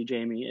ask you,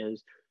 Jaime,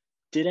 is,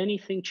 did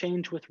anything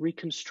change with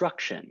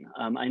Reconstruction?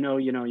 I know,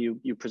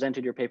 you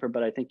presented your paper,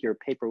 but I think your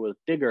paper was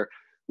bigger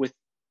with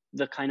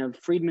the kind of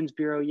Freedmen's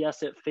Bureau.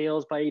 Yes, it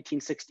fails by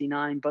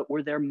 1869, but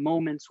were there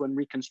moments when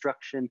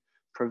Reconstruction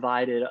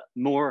provided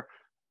more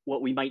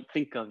what we might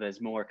think of as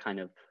more kind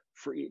of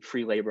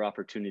free labor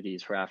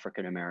opportunities for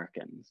African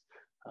Americans?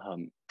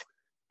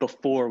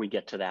 Before we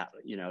get to that,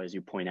 as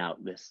you point out,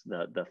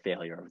 the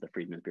failure of the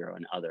Freedmen's Bureau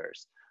and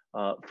others.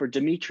 For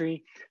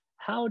Dimitri,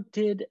 how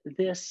did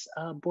this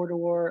border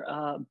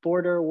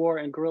war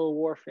and guerrilla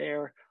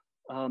warfare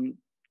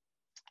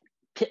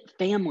pit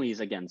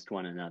families against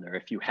one another,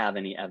 if you have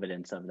any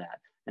evidence of that?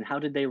 And how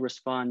did they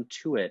respond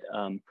to it?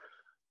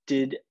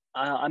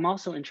 I'm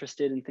also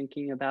interested in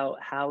thinking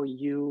about how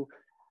you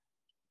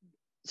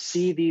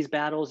see these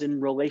battles in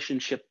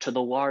relationship to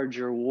the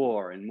larger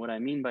war. And what I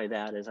mean by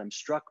that is I'm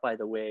struck by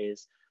the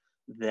ways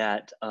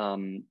that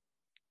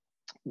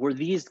were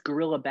these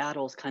guerrilla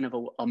battles kind of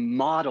a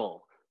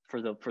model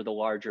for the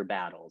larger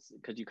battles?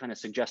 Because you kind of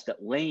suggest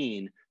that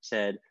Lane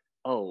said,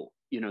 oh,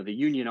 the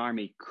Union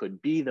Army could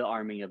be the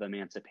army of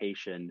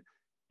emancipation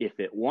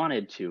if it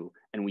wanted to.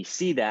 And we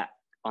see that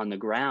on the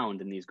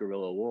ground in this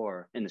guerrilla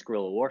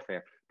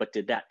warfare, but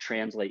did that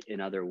translate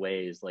in other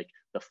ways, like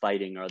the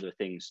fighting or other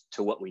things,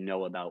 to what we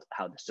know about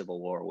how the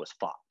Civil War was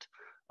fought?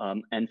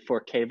 And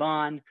for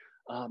Kayvon,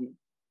 I'm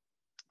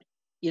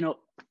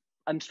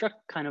struck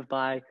kind of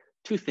by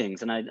two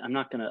things, and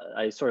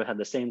I sort of have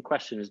the same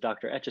question as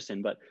Dr.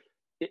 Etchison, but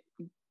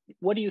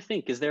what do you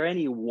think? Is there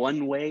any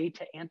one way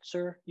to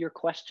answer your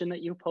question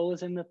that you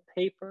pose in the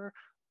paper?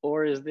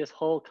 Or is this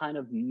whole kind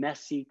of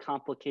messy,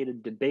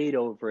 complicated debate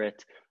over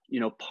it,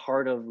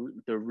 part of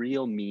the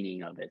real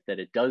meaning of it, that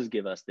it does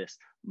give us this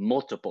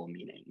multiple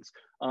meanings?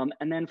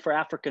 And then for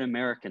African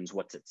Americans,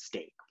 what's at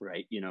stake,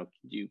 right?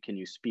 Can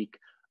you speak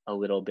a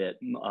little bit,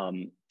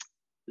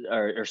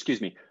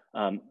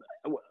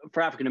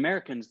 for African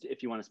Americans,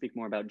 if you want to speak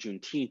more about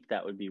Juneteenth,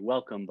 that would be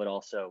welcome, but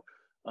also,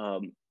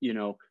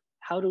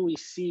 how do we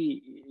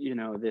see,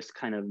 this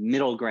kind of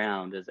middle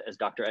ground, as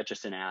Dr.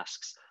 Etchison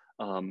asks,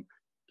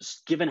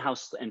 given how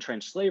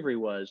entrenched slavery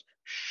was,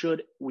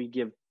 should we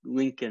give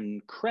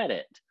Lincoln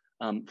credit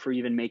for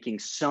even making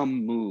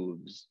some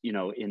moves,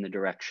 in the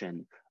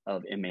direction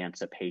of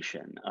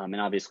emancipation? And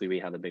obviously we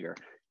have a bigger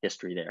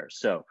history there.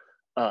 So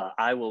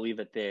I will leave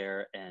it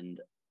there and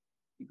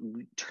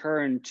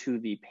turn to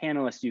the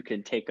panelists. You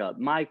can take up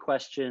my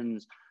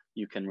questions.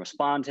 You can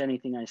respond to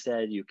anything I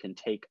said. You can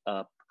take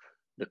up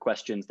the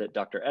questions that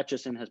Dr.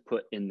 Etchison has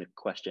put in the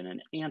question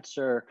and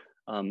answer,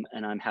 and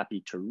I'm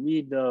happy to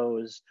read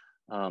those.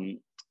 For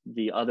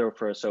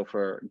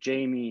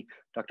Jaime,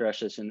 Dr.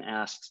 Etchison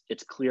asks,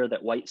 it's clear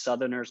that white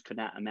Southerners could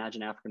not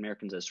imagine African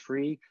Americans as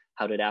free.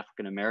 How did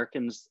African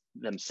Americans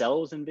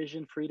themselves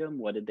envision freedom?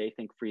 What did they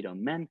think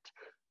freedom meant?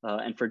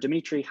 And for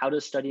Dimitri, how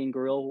does studying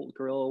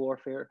guerrilla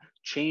warfare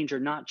change or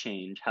not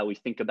change how we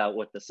think about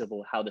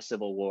how the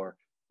Civil War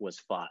was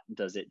fought?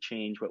 Does it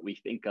change what we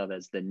think of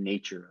as the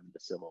nature of the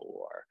Civil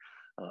War?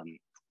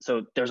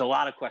 So there's a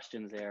lot of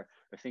questions there,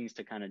 or things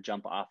to kind of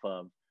jump off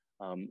of.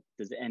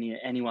 Does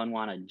anyone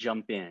want to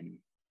jump in?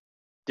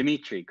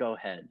 Dimitri, go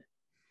ahead.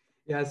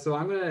 Yeah, so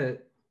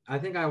I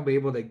think I'll be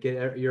able to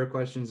get your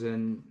questions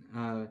and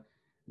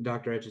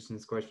Dr.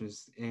 Etchison's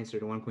questions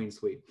answered in one clean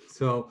sweep.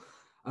 So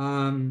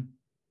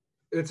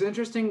it's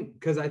interesting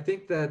because I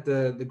think that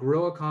the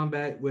guerrilla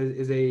combat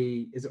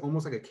is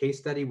almost like a case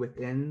study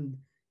within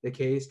the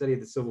case study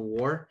of the Civil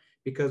War,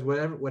 because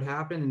what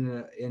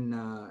happened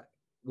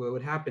what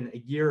would happen a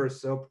year or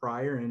so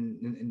prior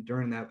and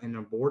during that in the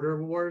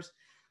border wars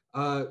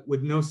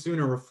would no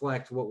sooner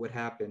reflect what would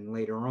happen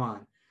later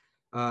on.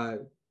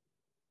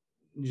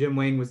 Jim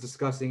Wayne was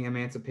discussing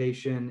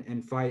emancipation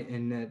and fight,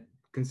 and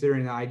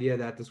considering the idea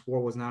that this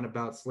war was not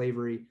about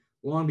slavery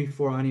long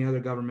before any other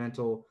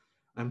governmental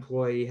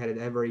employee had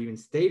ever even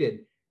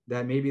stated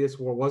that maybe this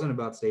war wasn't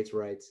about states'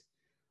 rights.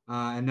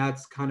 And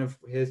that's kind of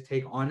his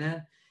take on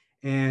it.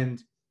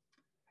 And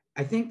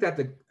I think that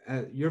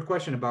your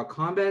question about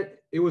combat,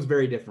 it was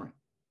very different.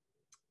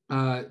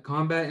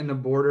 Combat in the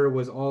border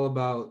was all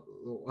about,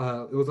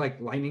 it was like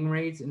lightning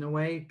raids in a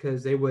way,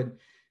 because they would,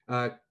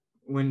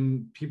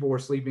 when people were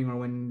sleeping or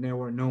when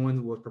no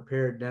one was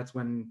prepared, that's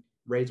when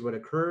raids would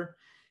occur.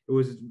 It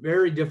was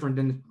very different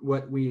than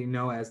what we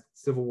know as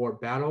Civil War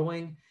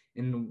battling,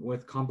 and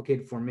with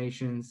complicated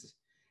formations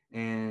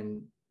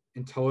and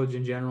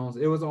intelligent generals.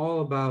 It was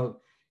all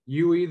about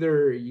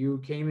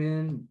you came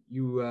in,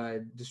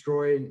 you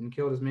destroyed and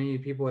killed as many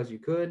people as you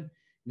could.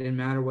 It didn't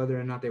matter whether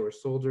or not they were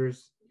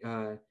soldiers.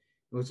 It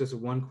was just a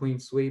one clean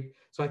sweep.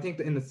 So I think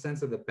that in the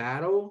sense of the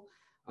battle,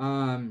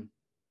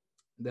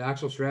 the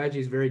actual strategy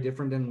is very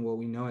different than what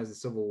we know as the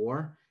Civil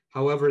War.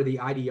 However,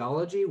 the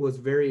ideology was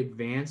very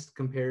advanced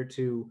compared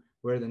to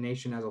where the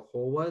nation as a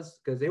whole was,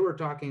 because they were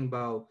talking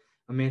about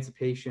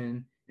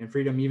emancipation and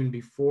freedom even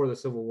before the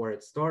Civil War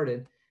had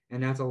started.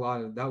 And that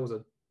was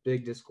a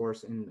big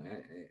discourse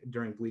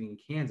during Bleeding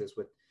Kansas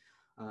with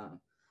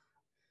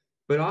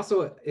but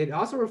also it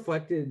also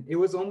reflected, it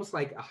was almost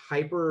like a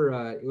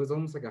hyper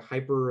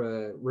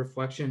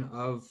reflection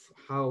of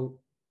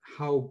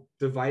how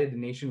divided the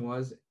nation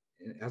was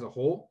as a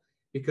whole,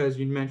 because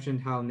you mentioned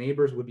how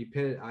neighbors would be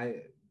pitted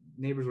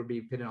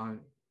on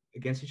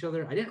against each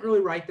other. I didn't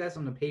really write this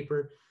on the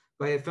paper,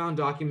 but I found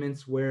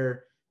documents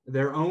where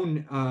their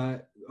own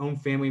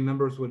family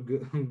members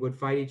would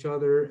fight each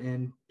other,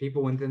 and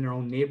people within their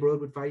own neighborhood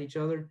would fight each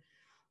other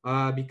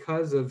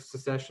because of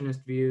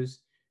secessionist views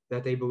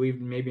that they believed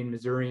maybe in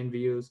Missourian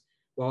views,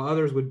 while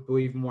others would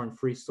believe more in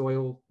free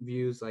soil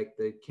views like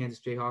the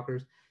Kansas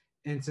Jayhawkers.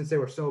 And since they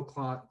were so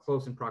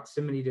close in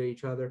proximity to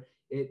each other,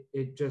 it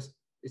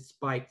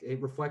spiked.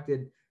 It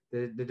reflected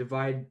the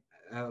divide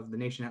of the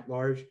nation at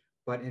large,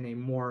 but in a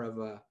more of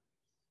a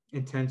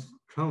intense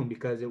tone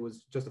because it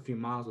was just a few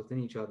miles within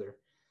each other.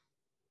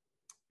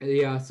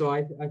 Yeah, so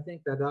I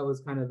think that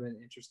was kind of an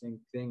interesting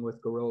thing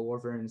with guerrilla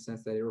warfare in the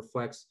sense that it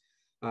reflects,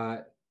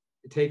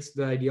 it takes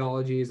the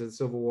ideologies of the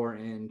Civil War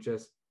and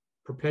just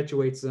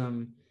perpetuates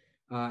them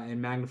and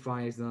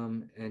magnifies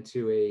them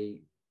into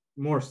a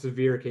more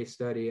severe case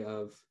study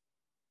of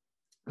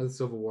the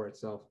Civil War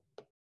itself.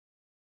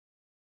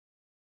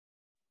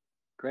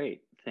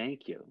 Great,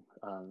 thank you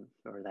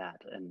for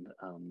that. And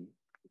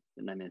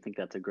I mean, I think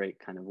that's a great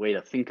kind of way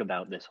to think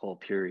about this whole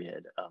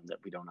period that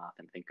we don't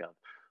often think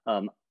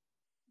of.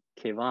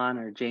 Kayvon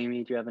or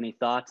Jaime, do you have any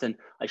thoughts? And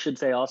I should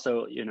say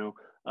also, you know,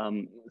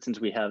 since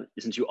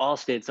you all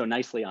stayed so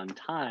nicely on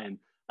time,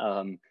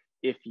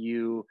 if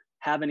you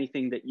have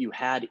anything that you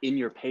had in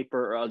your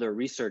paper or other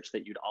research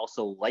that you'd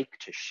also like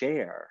to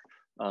share,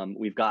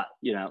 we've got,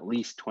 you know, at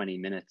least 20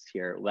 minutes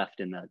here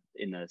left in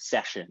the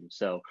session.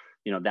 So,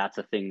 you know, that's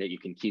a thing that you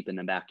can keep in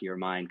the back of your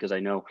mind, because I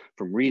know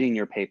from reading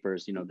your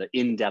papers, you know, the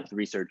in-depth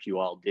research you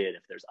all did,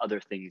 if there's other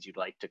things you'd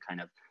like to kind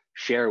of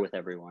share with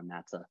everyone,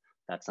 that's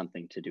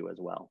something to do as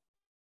well.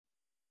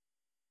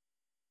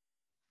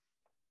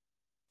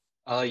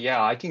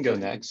 Yeah, I can go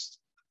next.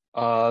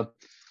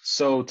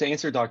 So to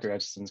answer Dr.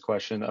 Etchison's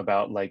question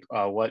about like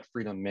what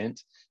freedom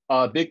meant,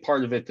 a big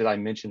part of it that I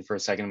mentioned for a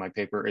second in my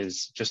paper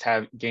is just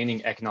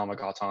gaining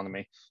economic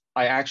autonomy.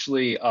 I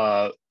actually,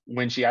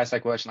 when she asked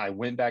that question, I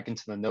went back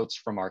into the notes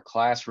from our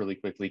class really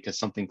quickly because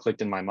something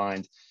clicked in my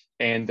mind.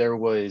 And there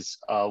was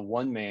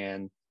one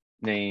man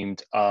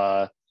named,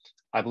 I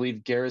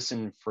believe,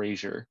 Garrison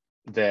Frazier,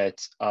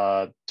 that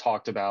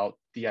talked about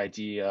the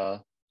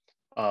idea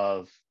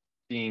of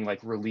being like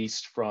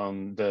released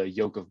from the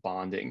yoke of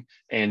bonding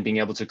and being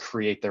able to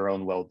create their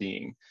own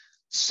well-being.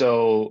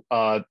 So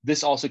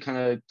this also kind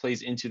of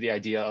plays into the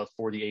idea of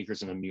 40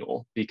 acres and a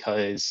mule,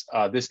 because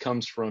this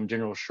comes from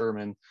General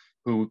Sherman,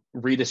 who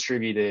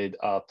redistributed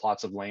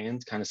plots of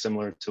land, kind of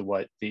similar to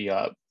what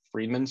the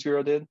Freedmen's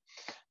Bureau did.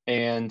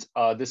 And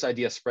this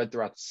idea spread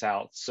throughout the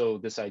South. So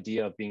this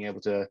idea of being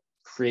able to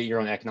create your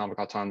own economic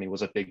autonomy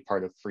was a big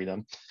part of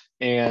freedom.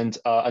 And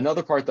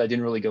another part that I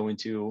didn't really go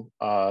into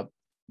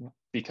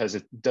because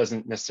it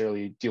doesn't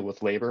necessarily deal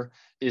with labor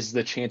is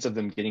the chance of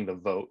them getting the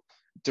vote.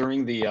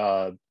 During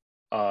the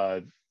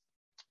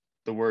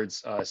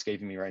words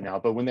escaping me right now,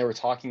 but when they were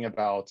talking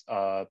about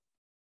the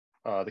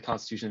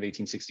Constitution of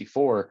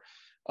 1864,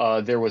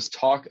 there was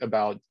talk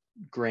about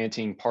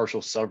granting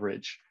partial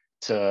suffrage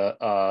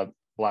to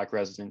Black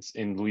residents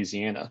in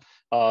Louisiana.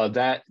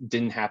 That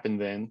didn't happen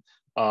then.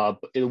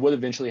 It would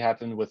eventually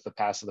happen with the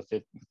passage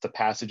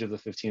of the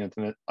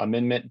 15th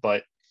Amendment,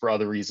 but for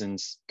other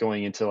reasons,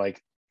 going into like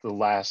the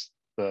last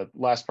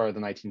part of the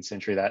 19th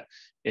century, that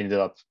ended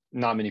up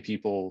not many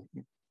people,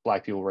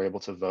 Black people, were able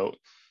to vote.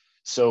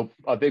 So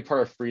a big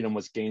part of freedom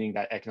was gaining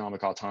that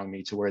economic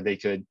autonomy to where they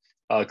could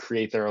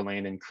create their own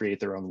land and create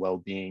their own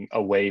well-being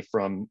away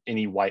from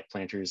any white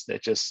planters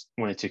that just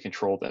wanted to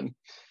control them.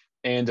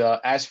 And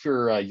as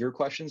for your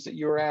questions that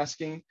you were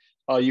asking,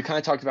 you kind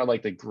of talked about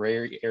like the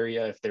gray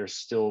area, if they're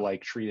still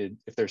like treated,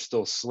 if they're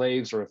still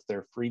slaves or if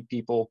they're free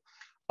people.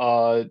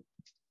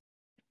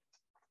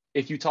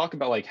 If you talk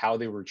about like how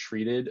they were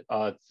treated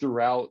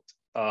throughout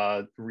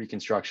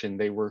Reconstruction,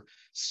 they were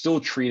still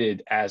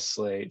treated as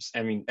slaves.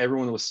 I mean,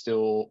 everyone was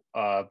still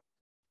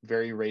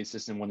very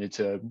racist and wanted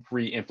to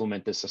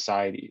re-implement the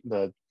society,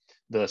 the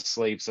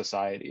slave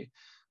society.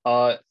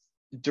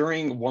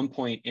 During one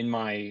point in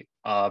my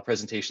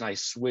presentation, I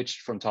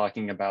switched from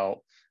talking about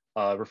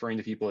referring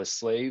to people as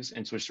slaves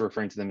and switched to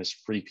referring to them as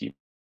free people.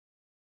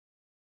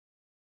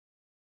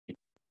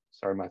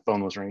 Sorry, my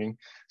phone was ringing.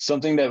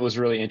 Something that was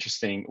really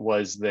interesting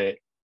was that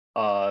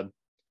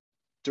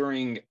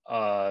during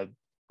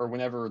or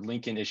whenever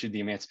Lincoln issued the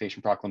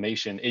Emancipation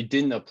Proclamation, it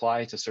didn't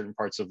apply to certain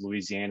parts of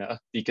Louisiana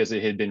because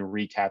it had been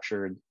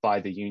recaptured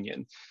by the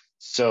Union.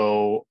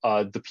 So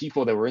the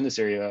people that were in this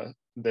area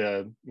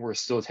were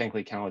still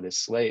technically counted as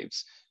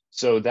slaves.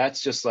 So that's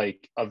just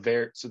like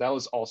so that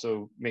was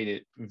also made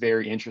it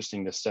very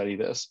interesting to study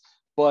this,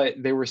 but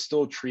they were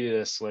still treated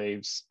as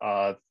slaves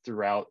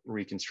throughout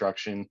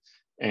Reconstruction,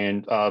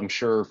 and I'm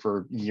sure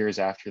for years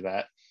after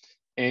that.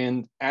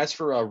 And as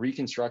for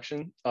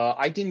Reconstruction,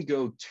 I didn't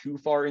go too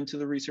far into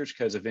the research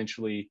because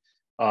eventually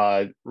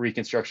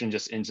Reconstruction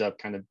just ends up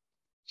kind of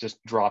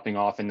just dropping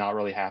off and not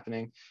really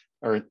happening,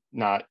 or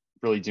not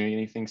really doing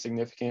anything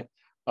significant,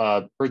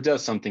 or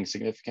does something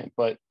significant.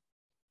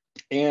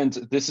 And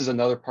this is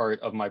another part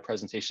of my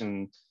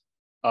presentation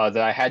that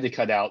I had to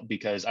cut out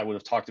because I would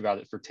have talked about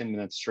it for 10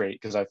 minutes straight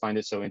because I find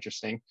it so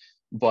interesting.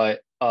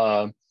 But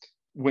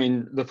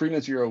when the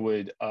Freedmen's Bureau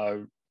would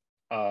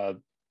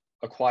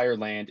acquire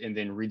land and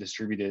then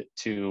redistribute it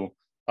to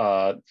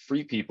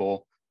free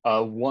people,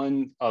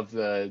 one of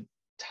the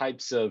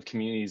types of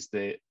communities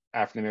that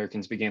African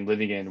Americans began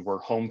living in were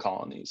home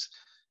colonies.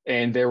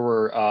 And there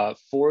were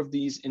 4 of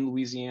these in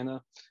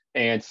Louisiana,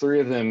 and 3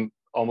 of them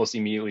almost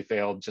immediately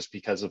failed just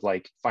because of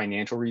like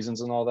financial reasons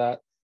and all that.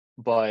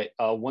 But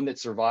one that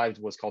survived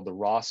was called the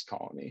Ross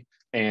Colony.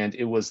 And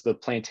it was the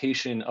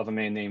plantation of a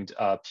man named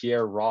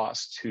Pierre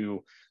Ross,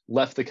 who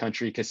left the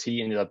country because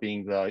he ended up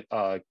being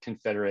the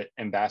Confederate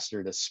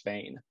ambassador to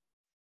Spain.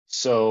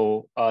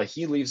 So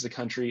he leaves the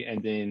country,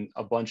 and then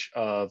a bunch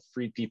of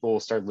freed people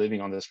start living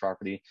on this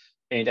property.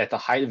 And at the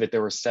height of it,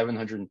 there were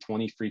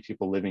 720 free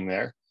people living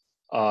there.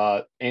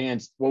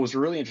 And what was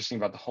really interesting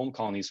about the home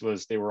colonies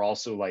was they were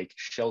also like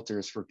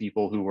shelters for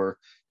people who were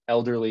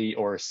elderly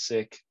or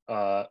sick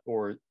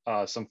or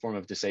some form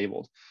of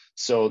disabled.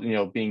 So, you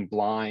know, being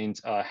blind,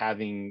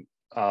 having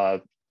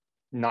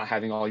not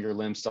having all your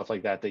limbs, stuff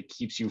like that, that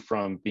keeps you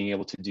from being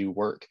able to do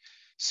work.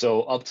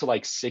 So up to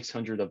like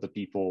 600 of the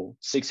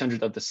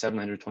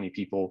 720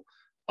 people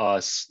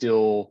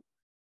still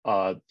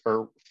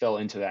or fell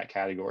into that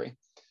category.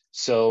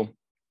 So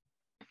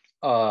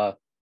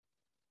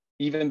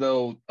even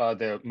though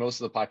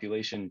most of the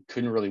population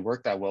couldn't really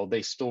work that well,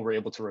 they still were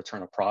able to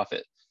return a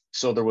profit.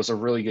 So there was a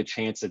really good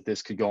chance that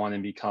this could go on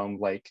and become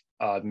like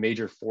a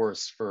major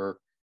force for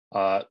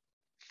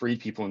free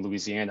people in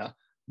Louisiana.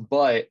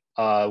 But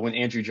when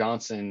Andrew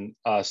Johnson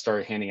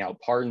started handing out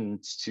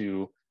pardons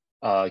to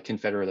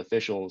Confederate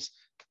officials,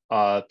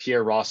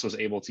 Pierre Ross was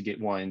able to get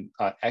one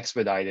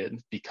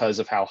expedited because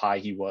of how high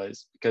he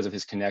was, because of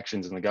his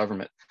connections in the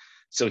government.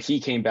 So he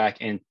came back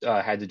and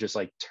had to just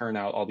like turn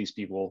out all these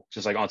people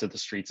just like onto the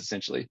streets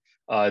essentially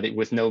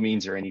with no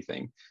means or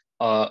anything.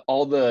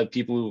 All the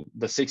people,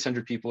 the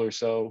 600 people or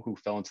so who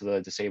fell into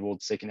the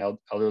disabled, sick, and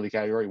elderly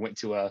category went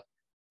to a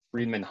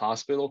Freedmen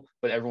hospital,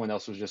 but everyone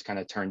else was just kind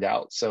of turned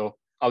out. So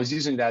I was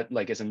using that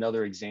like as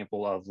another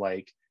example of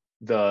like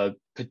the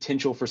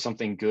potential for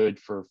something good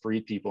for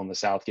freed people in the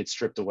South gets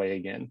stripped away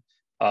again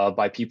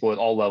by people at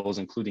all levels,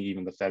 including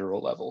even the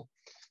federal level.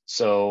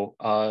 So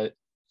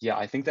yeah,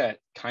 I think that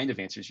kind of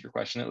answers your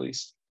question at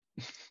least.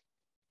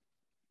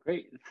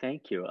 Great,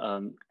 thank you.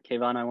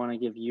 Kayvon, I want to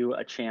give you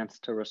a chance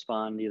to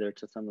respond either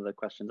to some of the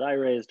questions I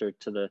raised or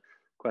to the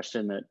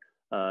question that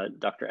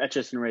Dr.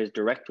 Etchison raised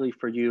directly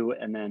for you.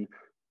 And then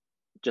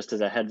just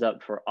as a heads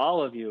up for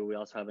all of you, we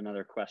also have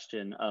another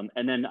question.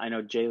 And then I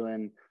know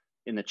Jalen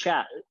in the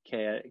chat,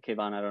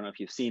 Kayvon, I don't know if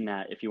you've seen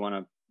that, if you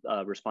want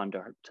to respond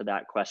to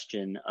that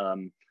question,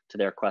 to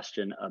their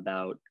question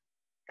about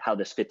how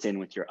this fits in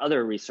with your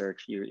other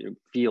research, you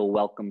feel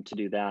welcome to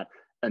do that.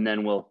 And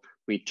then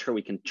we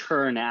can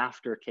turn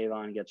after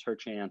Kayvon gets her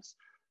chance.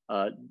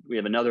 We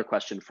have another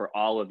question for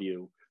all of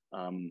you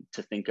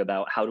to think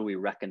about: how do we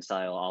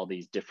reconcile all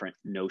these different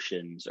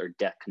notions or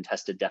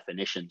contested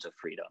definitions of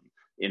freedom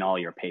in all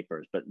your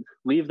papers? But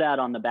leave that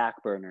on the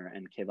back burner,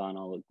 and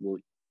Kayvon, will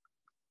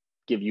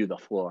give you the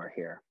floor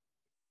here.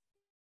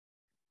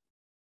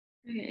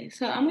 Okay,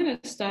 so I'm going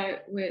to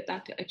start with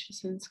Dr.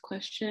 Etchison's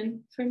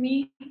question for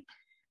me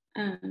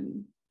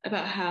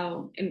about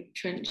how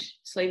entrenched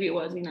slavery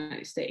was in the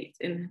United States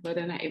and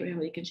whether or not Abraham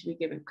Lincoln should be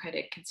given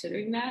credit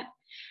considering that.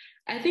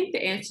 I think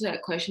the answer to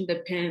that question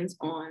depends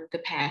on the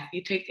path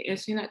you take to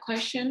answering that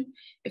question.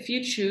 If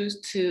you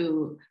choose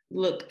to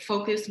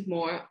focus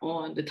more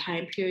on the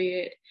time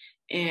period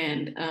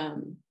and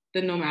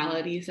the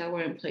normalities that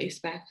were in place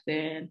back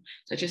then,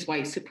 such as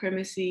white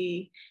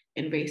supremacy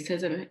and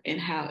racism, and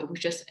how it was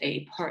just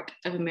a part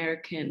of the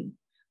American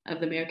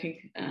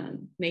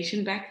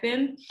nation back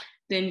then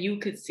you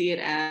could see it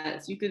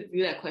as, you could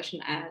view that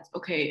question as,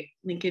 okay,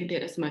 Lincoln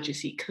did as much as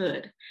he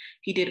could.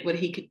 He did what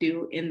he could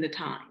do in the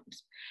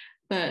times.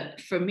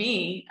 But for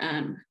me,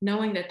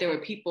 knowing that there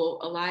were people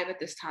alive at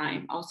this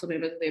time, also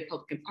members of the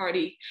Republican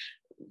Party,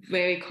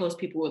 very close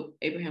people with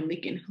Abraham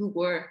Lincoln, who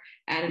were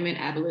adamant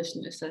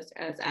abolitionists, such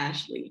as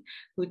Ashley,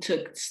 who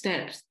took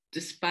steps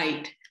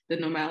despite the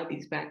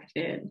normalities back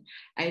then,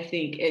 I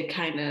think it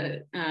kind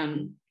of,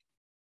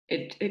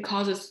 it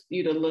causes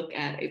you to look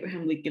at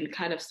Abraham Lincoln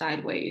kind of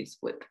sideways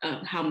with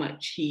how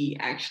much he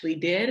actually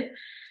did,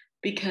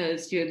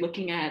 because you're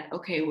looking at,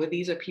 okay, well,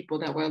 these are people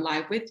that were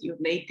alive with you,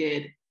 and they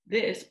did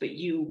this, but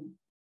you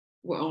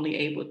were only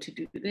able to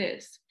do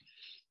this.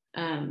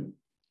 And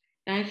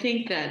I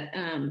think that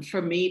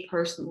for me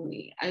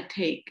personally, I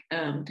think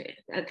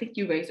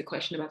you raised a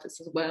question about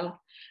this as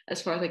well, as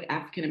far as like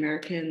African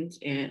Americans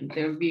and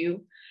their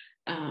view.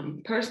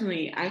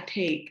 Personally, I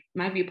take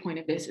my viewpoint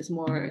of this is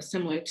more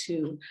similar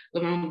to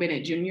Lamont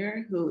Bennett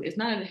Jr., who is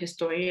not a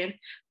historian,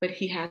 but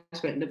he has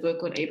written the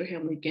book on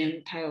Abraham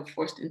Lincoln titled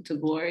Forced into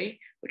Glory,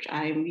 which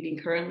I am reading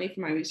currently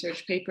for my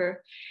research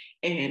paper.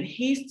 And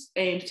he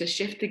aims to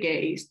shift the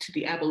gaze to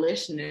the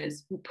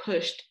abolitionists who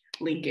pushed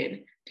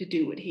Lincoln to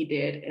do what he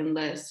did, and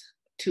less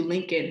to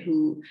Lincoln,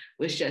 who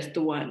was just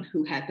the one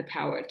who had the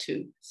power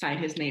to sign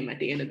his name at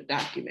the end of the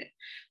document.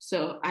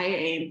 So I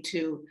aim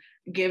to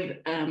give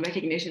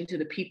recognition to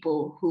the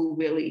people who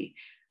really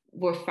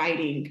were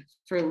fighting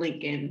for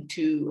Lincoln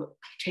to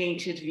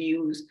change his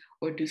views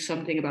or do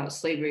something about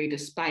slavery,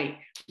 despite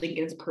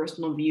Lincoln's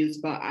personal views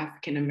about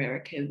African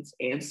Americans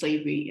and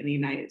slavery in the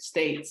United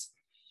States.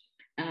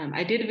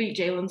 I did read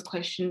Jalen's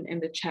question in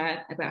the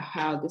chat about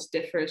how this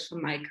differs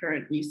from my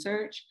current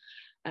research.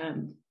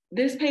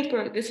 This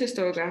paper, this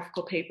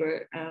historiographical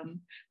paper,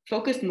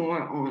 focused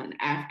more on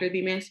after the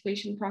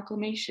Emancipation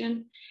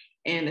Proclamation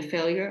and the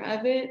failure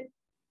of it,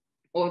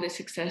 or the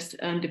success,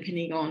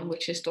 depending on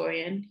which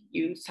historian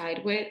you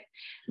side with.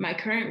 My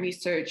current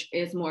research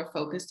is more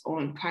focused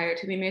on prior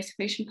to the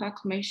Emancipation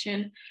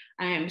Proclamation.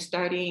 I am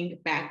starting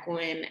back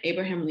when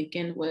Abraham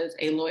Lincoln was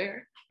a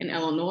lawyer in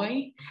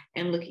Illinois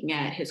and looking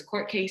at his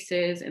court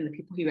cases and the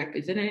people he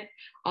represented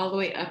all the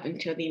way up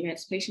until the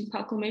Emancipation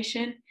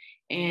Proclamation,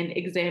 and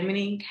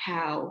examining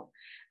how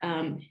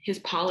his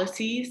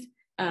policies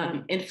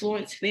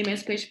influenced the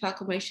Emancipation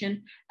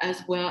Proclamation,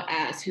 as well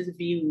as his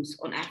views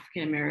on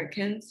African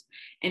Americans.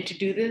 And to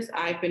do this,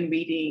 I've been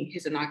reading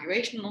his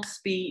inaugurational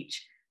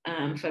speech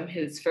from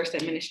his first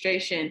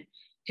administration,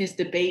 his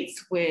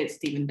debates with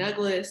Stephen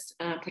Douglas,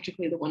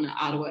 particularly the one in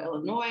Ottawa,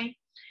 Illinois.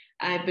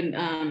 I've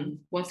been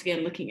once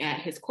again looking at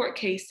his court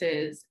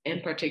cases.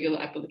 In particular,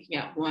 I've been looking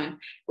at one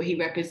where he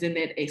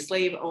represented a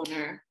slave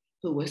owner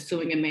who was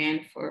suing a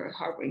man for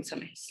harboring some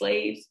of his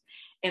slaves.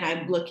 And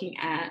I'm looking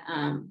at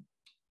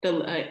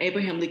the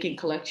Abraham Lincoln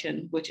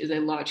Collection, which is a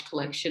large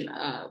collection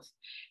of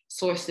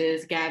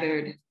sources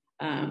gathered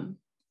of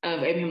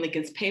Abraham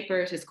Lincoln's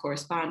papers, his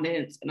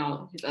correspondence, and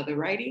all of his other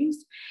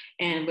writings.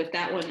 And with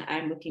that one,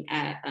 I'm looking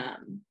at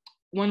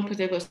one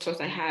particular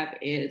source I have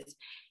is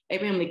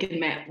Abraham Lincoln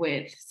met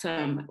with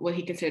some, what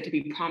he considered to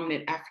be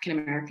prominent African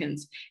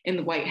Americans in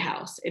the White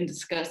House and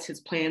discussed his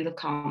plans of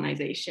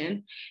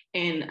colonization.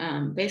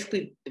 And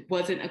basically, it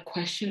wasn't a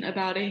question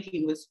about it.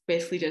 He was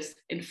basically just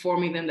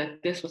informing them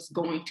that this was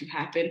going to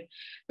happen,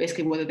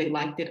 basically whether they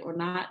liked it or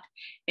not.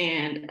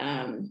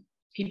 And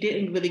he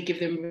didn't really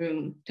give them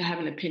room to have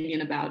an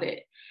opinion about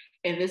it.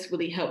 And this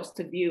really helps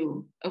to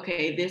view,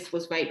 okay, this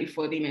was right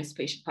before the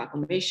Emancipation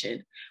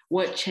Proclamation.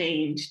 What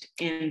changed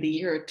in the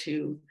year or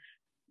two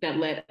that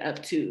led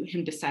up to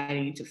him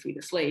deciding to free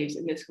the slaves?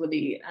 And this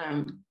really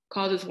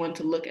causes one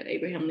to look at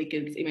Abraham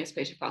Lincoln's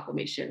Emancipation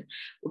Proclamation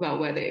about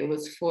whether it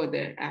was for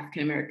the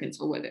African Americans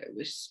or whether it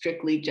was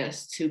strictly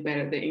just to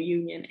better the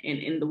Union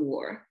and end the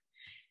war.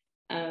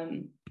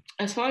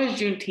 As far as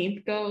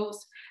Juneteenth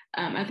goes,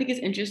 I think it's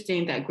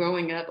interesting that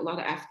growing up, a lot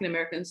of African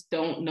Americans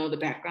don't know the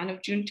background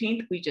of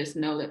Juneteenth. We just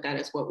know that that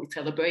is what we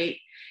celebrate,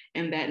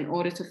 and that in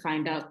order to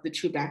find out the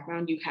true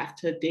background, you have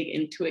to dig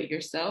into it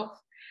yourself.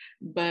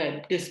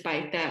 But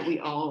despite that, we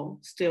all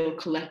still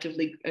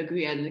collectively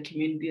agree as a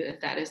community that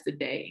that is the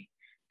day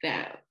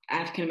that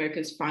African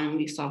Americans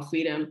finally saw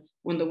freedom,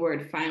 when the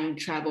word finally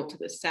traveled to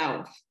the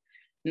South,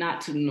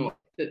 not to the North,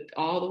 but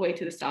all the way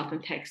to the South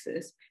in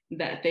Texas,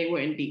 that they were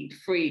indeed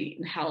free,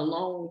 and how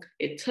long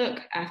it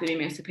took after the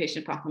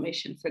Emancipation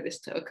Proclamation for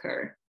this to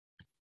occur.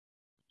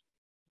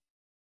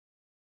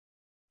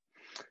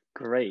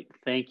 Great,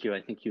 thank you.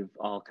 I think you've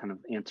all kind of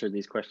answered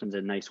these questions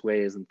in nice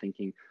ways and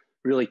thinking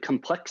really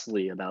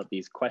complexly about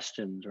these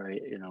questions,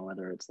 right? You know,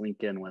 whether it's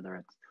Lincoln, whether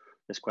it's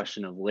this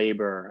question of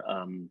labor,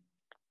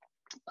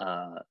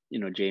 you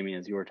know, Jaime,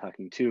 as you were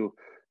talking too,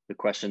 the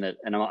question that,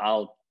 and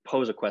I'll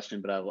pose a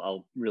question, but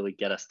I'll really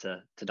get us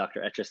to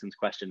Dr. Etchison's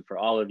question for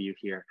all of you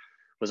here,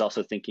 was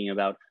also thinking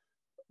about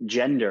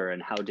gender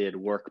and how did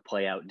work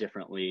play out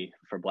differently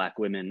for Black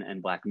women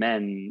and Black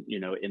men, you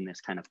know, in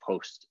this kind of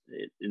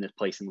in this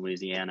place in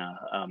Louisiana,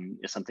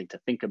 is something to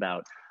think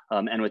about.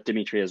 And with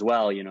Dimitri as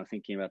well, you know,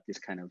 thinking about this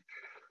kind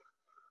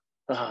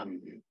of,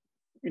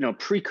 you know,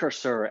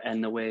 precursor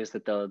and the ways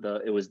that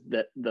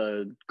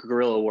the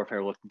guerrilla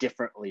warfare looked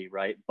differently,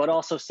 right? But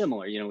also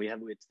similar, you know, we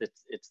have,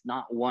 it's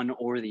not one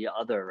or the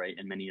other, right,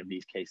 in many of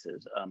these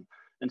cases.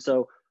 And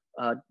so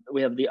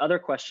we have the other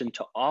question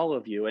to all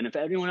of you. And if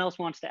anyone else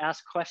wants to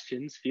ask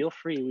questions, feel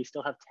free, we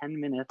still have 10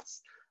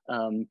 minutes.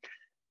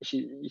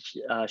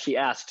 She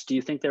asked, do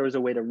you think there was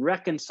a way to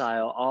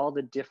reconcile all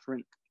the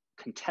different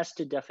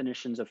contested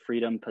definitions of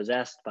freedom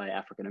possessed by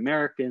African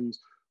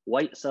Americans,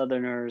 white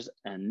Southerners,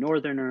 and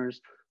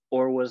Northerners,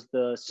 or was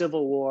the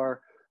Civil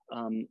War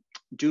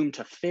doomed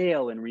to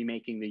fail in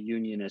remaking the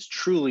Union as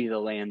truly the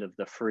land of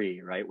the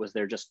free, right? Was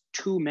there just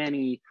too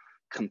many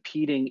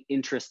competing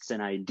interests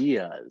and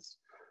ideas,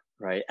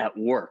 right, at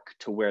work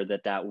to where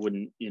that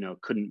wouldn't, you know,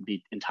 couldn't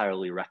be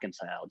entirely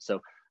reconciled?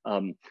 So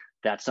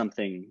that's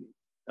something,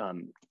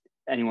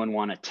 anyone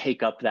want to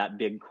take up that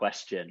big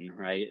question,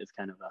 right? It's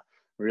kind of a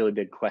really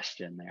big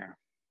question there.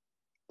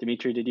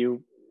 Dimitri, did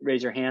you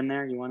raise your hand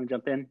there? You want to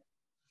jump in?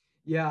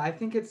 Yeah, I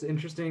think it's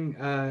interesting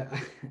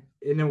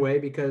in a way,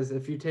 because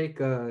if you take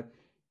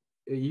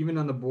even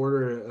on the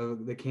border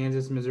of the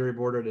Kansas-Missouri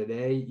border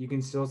today, you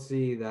can still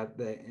see that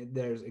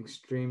there's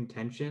extreme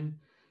tension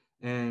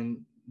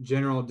and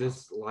general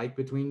dislike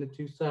between the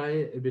two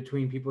sides,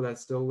 between people that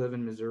still live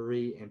in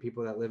Missouri and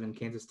people that live in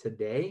Kansas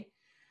today.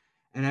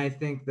 And I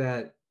think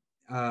that,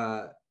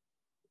 and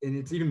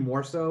it's even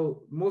more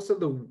so, most of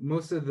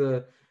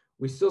the,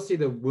 we still see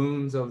the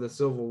wounds of the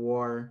Civil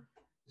War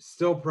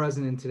still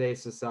present in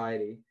today's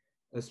society,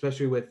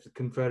 especially with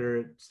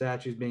Confederate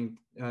statues being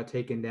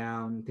taken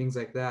down and things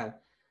like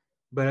that.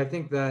 But I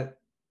think that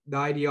the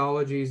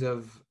ideologies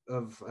of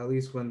at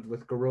least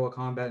with guerrilla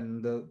combat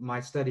and my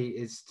study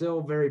is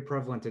still very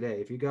prevalent today.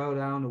 If you go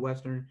down to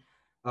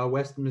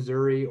West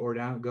Missouri, or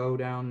go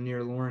down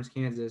near Lawrence,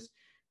 Kansas,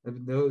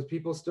 those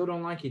people still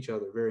don't like each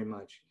other very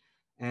much.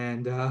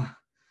 And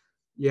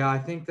yeah, I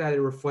think that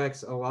it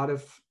reflects a lot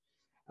of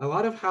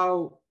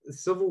how the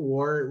Civil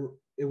War,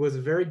 it was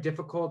very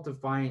difficult to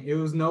find. It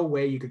was no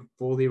way you could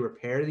fully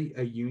repair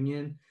a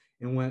union,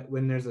 and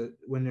when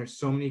there's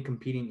so many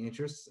competing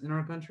interests in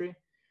our country.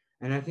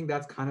 And I think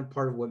that's kind of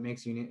part of what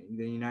makes the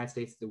United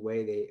States the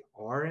way they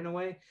are, in a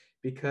way,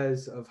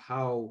 because of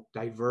how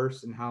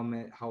diverse and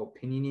how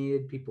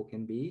opinionated people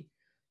can be.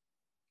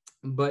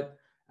 But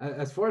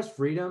as far as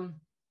freedom,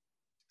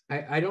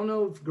 I don't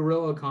know if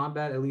guerrilla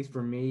combat, at least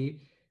for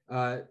me,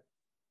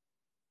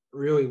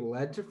 really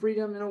led to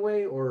freedom in a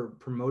way, or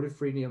promoted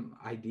freedom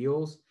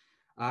ideals.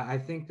 I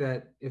think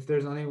that if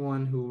there's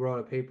anyone who wrote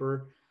a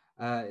paper,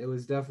 it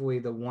was definitely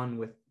the one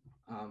with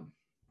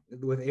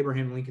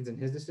Abraham Lincoln's and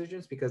his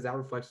decisions, because that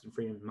reflects the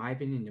freedom, in my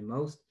opinion, the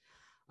most.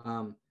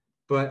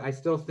 But I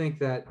still think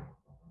that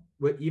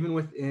even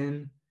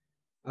within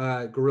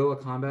guerrilla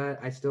combat,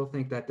 I still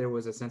think that there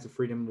was a sense of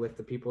freedom with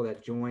the people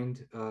that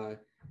joined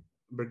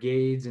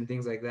brigades and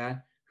things like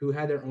that, who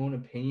had their own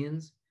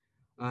opinions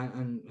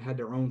and had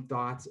their own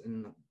thoughts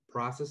and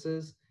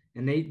processes.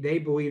 And they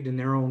believed in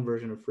their own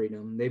version of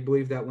freedom. They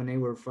believed that when they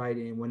were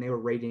fighting, when they were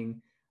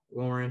raiding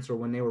Lawrence, or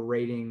when they were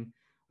raiding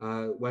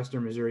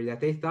Western Missouri, that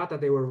they thought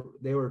that they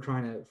were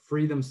trying to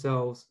free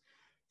themselves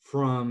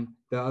from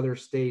the other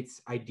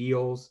states'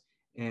 ideals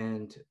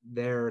and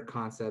their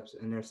concepts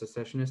and their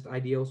secessionist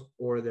ideals,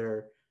 or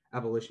their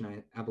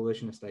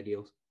abolitionist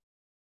ideals.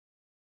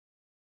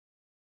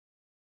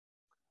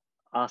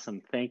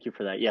 Awesome. Thank you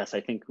for that. Yes,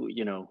 I think,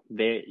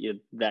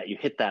 that you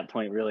hit that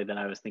point really that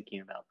I was thinking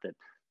about, that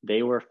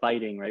they were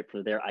fighting, right,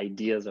 for their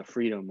ideas of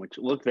freedom, which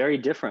look very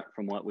different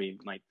from what we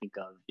might think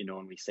of,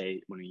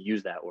 when we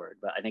use that word.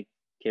 But I think,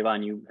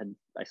 Kayvon,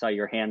 I saw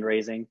your hand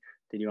raising.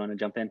 Did you want to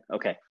jump in?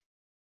 Okay.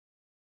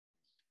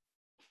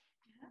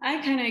 I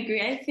kind of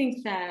agree. I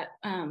think that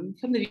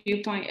from the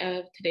viewpoint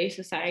of today's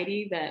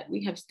society, that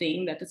we have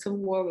seen that the Civil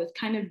War was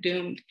kind of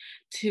doomed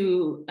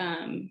to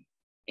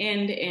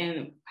end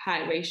in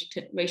high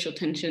racial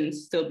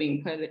tensions still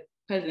being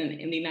present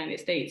in the United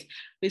States.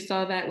 We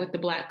saw that with the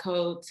Black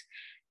Codes,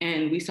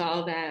 and we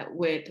saw that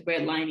with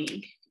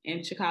redlining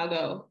in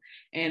Chicago,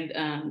 and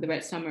the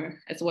Red Summer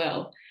as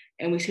well.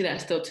 And we see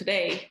that still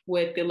today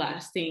with the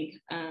lasting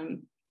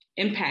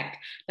impact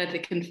that the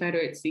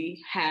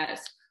Confederacy has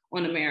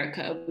on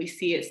America. We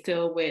see it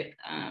still with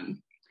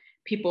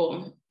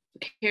people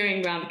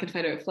carrying around the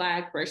Confederate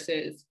flag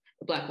versus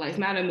the Black Lives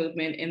Matter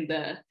movement, and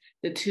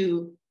the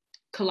two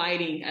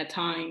colliding at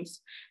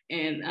times.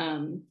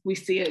 And we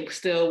see it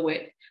still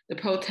with the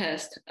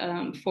protest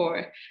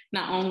for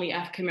not only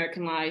African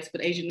American lives,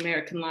 but Asian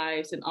American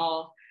lives, and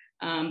all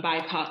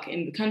BIPOC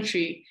in the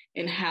country,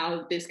 and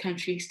how this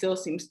country still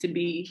seems to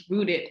be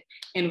rooted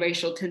in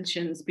racial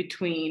tensions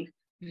between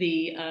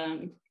the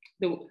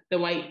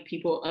white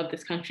people of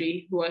this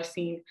country, who are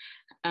seen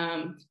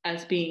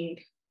as being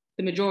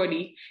the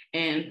majority,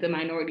 and the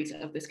minorities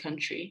of this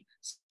country.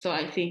 So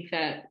I think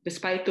that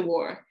despite the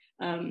war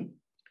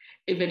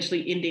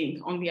eventually ending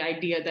on the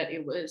idea that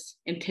it was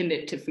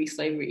intended to free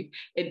slavery,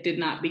 it did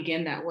not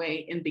begin that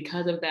way. And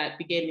because of that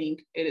beginning,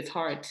 it is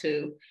hard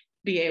to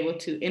be able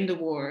to end the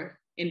war,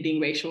 ending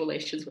racial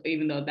relations,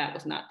 even though that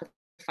was not the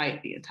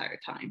fight the entire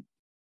time.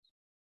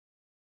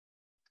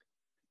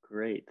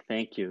 Great,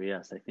 thank you.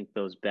 Yes, I think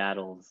those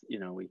battles,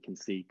 we can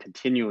see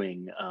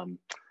continuing, and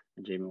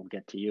Jaime, will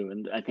get to you.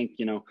 And I think,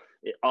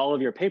 all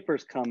of your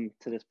papers come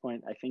to this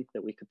point, I think,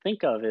 that we could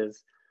think of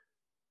is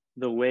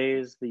the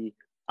ways the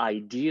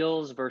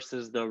ideals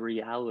versus the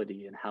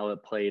reality, and how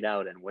it played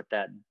out, and what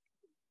that,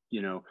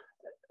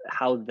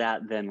 how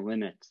that then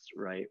limits,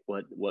 right,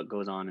 what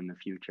goes on in the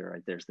future.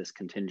 Right? There's this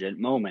contingent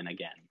moment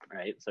again,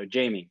 right? So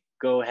Jaime,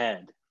 go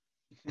ahead.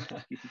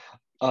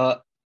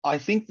 I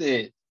think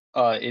that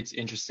it's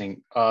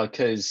interesting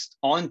because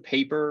on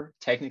paper,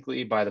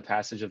 technically, by the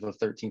passage of the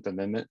 13th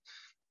Amendment,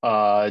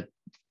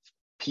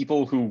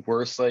 people who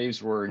were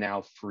slaves were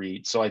now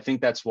freed. So I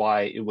think that's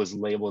why it was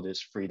labeled as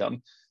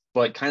freedom.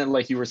 But kind of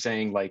like you were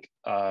saying, like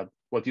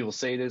what people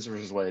say it is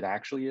versus what it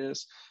actually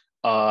is,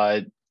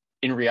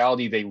 in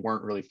reality, they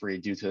weren't really free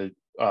due to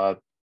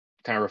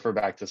kind of refer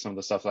back to some of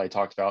the stuff that I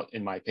talked about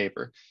in my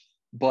paper.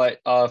 But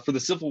for the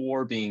Civil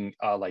War being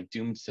like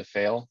doomed to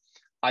fail,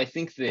 I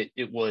think that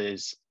it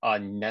was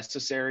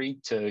necessary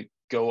to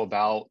go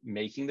about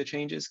making the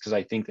changes, because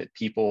I think that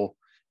people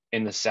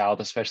in the South,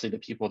 especially the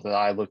people that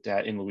I looked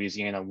at in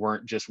Louisiana,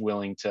 weren't just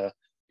willing to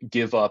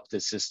give up the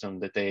system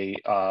that they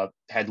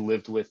had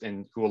lived with,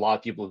 and who a lot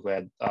of people who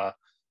had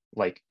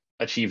like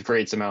achieved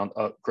great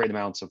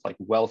amounts of like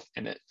wealth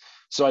in it.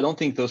 So I don't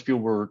think those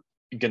people were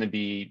going to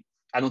be,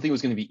 I don't think it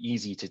was going to be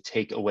easy to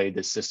take away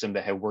the system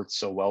that had worked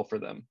so well for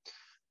them.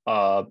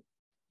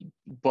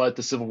 But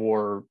the Civil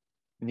War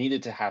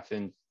needed to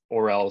happen,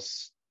 or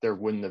else there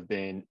wouldn't have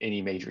been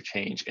any major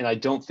change. And I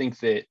don't think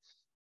that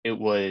it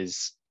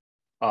was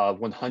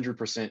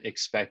 100%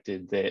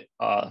 expected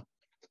that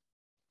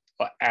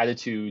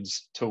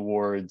attitudes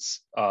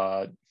towards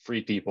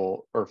free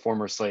people or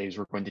former slaves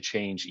were going to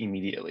change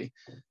immediately.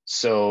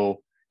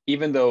 So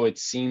even though it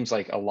seems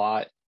like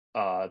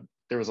there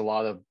was a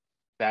lot of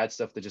bad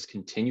stuff that just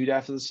continued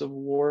after the Civil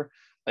War,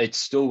 it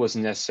still was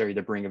necessary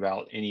to bring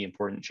about any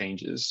important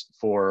changes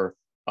for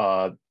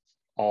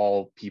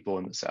all people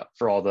in the South,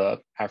 for all the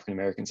African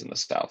Americans in the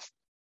South.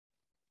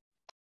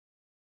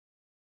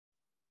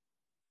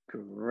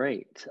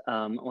 Great.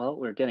 Well,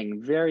 we're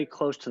getting very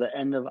close to the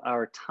end of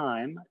our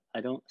time.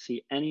 I don't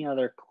see any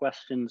other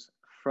questions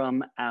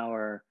from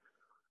our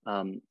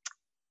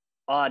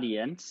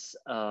audience.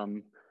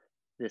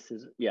 This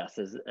is, yes,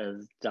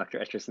 as Dr.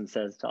 Etcherson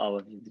says to all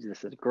of you,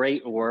 this is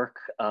great work.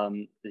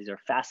 These are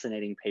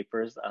fascinating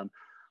papers.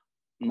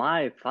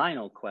 My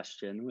final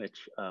question,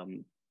 which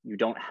you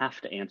don't have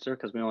to answer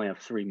because we only have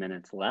 3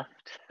 minutes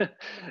left,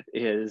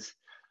 is,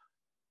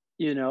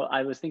 you know,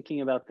 I was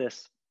thinking about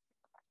this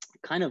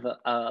kind of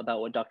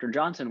about what Dr.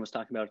 Johnson was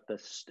talking about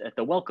at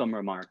the welcome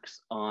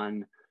remarks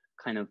on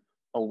kind of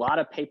a lot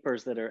of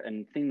papers that are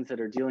and things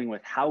that are dealing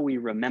with how we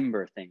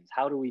remember things,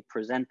 how do we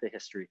present the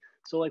history.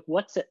 So like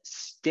what's at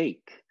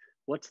stake?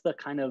 What's the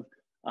kind of,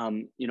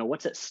 you know,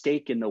 what's at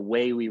stake in the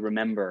way we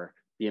remember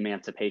the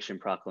Emancipation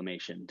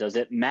Proclamation? Does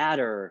it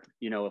matter,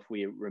 you know, if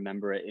we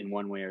remember it in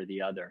one way or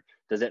the other?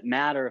 Does it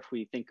matter if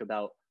we think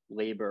about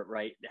labor,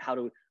 right? How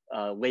do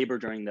labor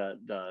during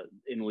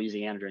in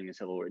Louisiana during the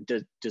Civil War,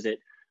 does it,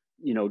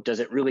 you know, does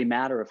it really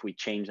matter if we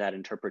change that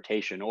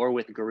interpretation? Or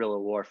with guerrilla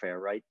warfare,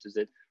 right? Does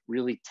it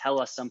really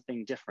tell us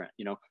something different?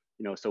 You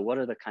know, so what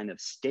are the kind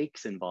of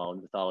stakes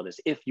involved with all of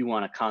this? If you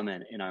want to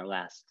comment in our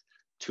last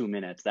 2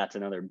 minutes, that's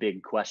another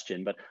big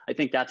question. But I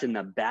think that's in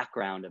the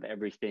background of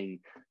everything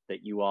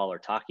that you all are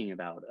talking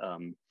about.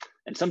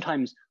 And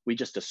sometimes we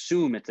just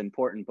assume it's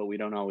important, but we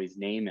don't always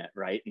name it,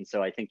 right? And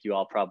so I think you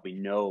all probably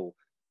know,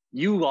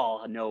 you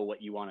all know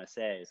what you want to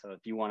say. So if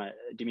you want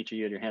to, Dimitri,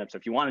 you had your hand up. So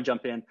if you want to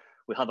jump in,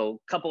 we'll have a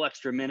couple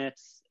extra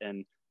minutes.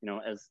 And, you know,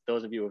 as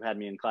those of you who've had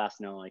me in class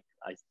know, like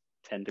I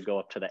tend to go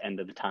up to the end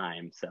of the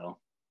time, so.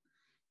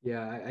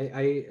 Yeah,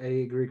 I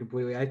agree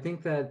completely. I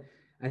think that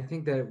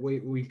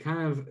we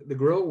kind of, the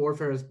guerrilla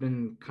warfare has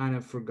been kind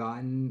of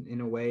forgotten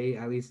in a way,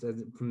 at least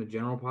from the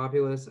general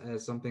populace,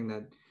 as something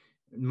that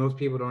most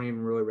people don't even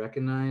really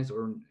recognize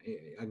or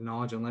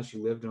acknowledge unless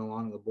you lived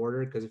along the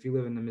border. Because if you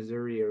live in the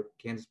Missouri or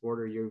Kansas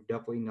border, you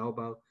definitely know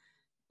about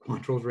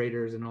Quantrill's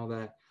Raiders and all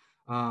that.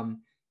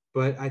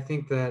 But I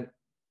think that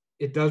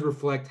it does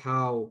reflect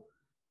how,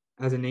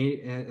 as a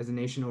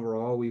nation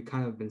overall, we've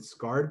kind of been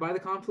scarred by the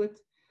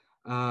conflict.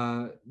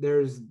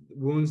 There's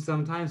wounds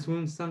sometimes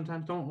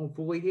don't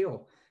fully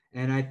heal.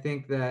 And I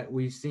think that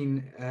we've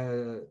seen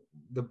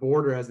the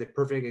border as the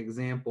perfect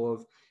example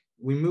of,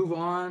 we move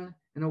on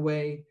in a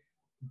way,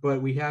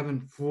 but we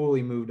haven't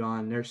fully moved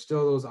on. There's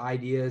still those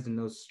ideas and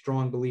those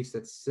strong beliefs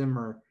that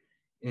simmer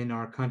in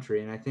our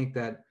country. And I think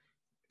that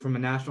from a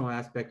national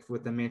aspect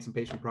with the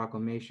Emancipation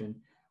Proclamation,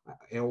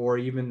 or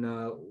even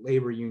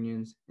labor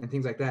unions and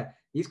things like that,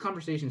 these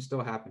conversations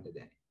still happen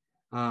today.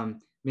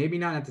 Maybe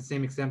not at the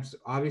same extent.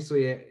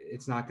 Obviously,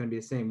 it's not going to be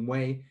the same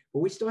way, but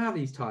we still have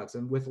these talks.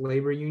 And with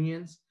labor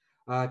unions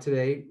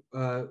today,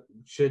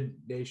 should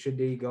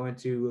they go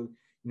into,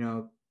 you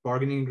know,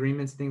 bargaining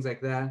agreements, things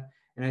like that?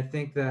 And I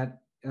think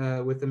that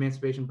with the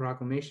Emancipation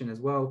Proclamation as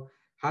well,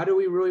 how do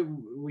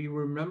we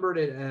remembered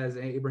it as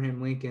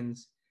Abraham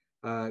Lincoln's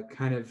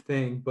kind of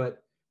thing,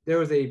 but there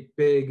was a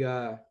big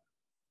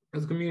it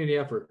was a community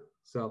effort.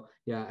 So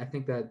yeah, I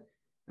think that,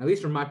 at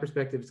least from my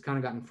perspective, it's kind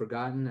of gotten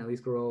forgotten, at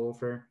least guerrilla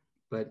warfare.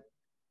 But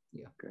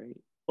yeah.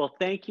 Great. Well,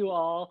 thank you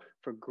all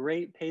for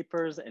great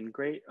papers and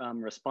great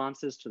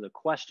responses to the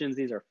questions.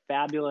 These are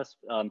fabulous.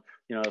 You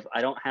know,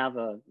 I don't have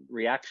a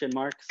reaction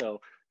mark, so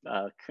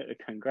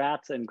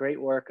congrats and great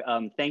work.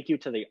 Thank you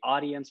to the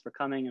audience for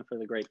coming and for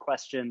the great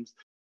questions.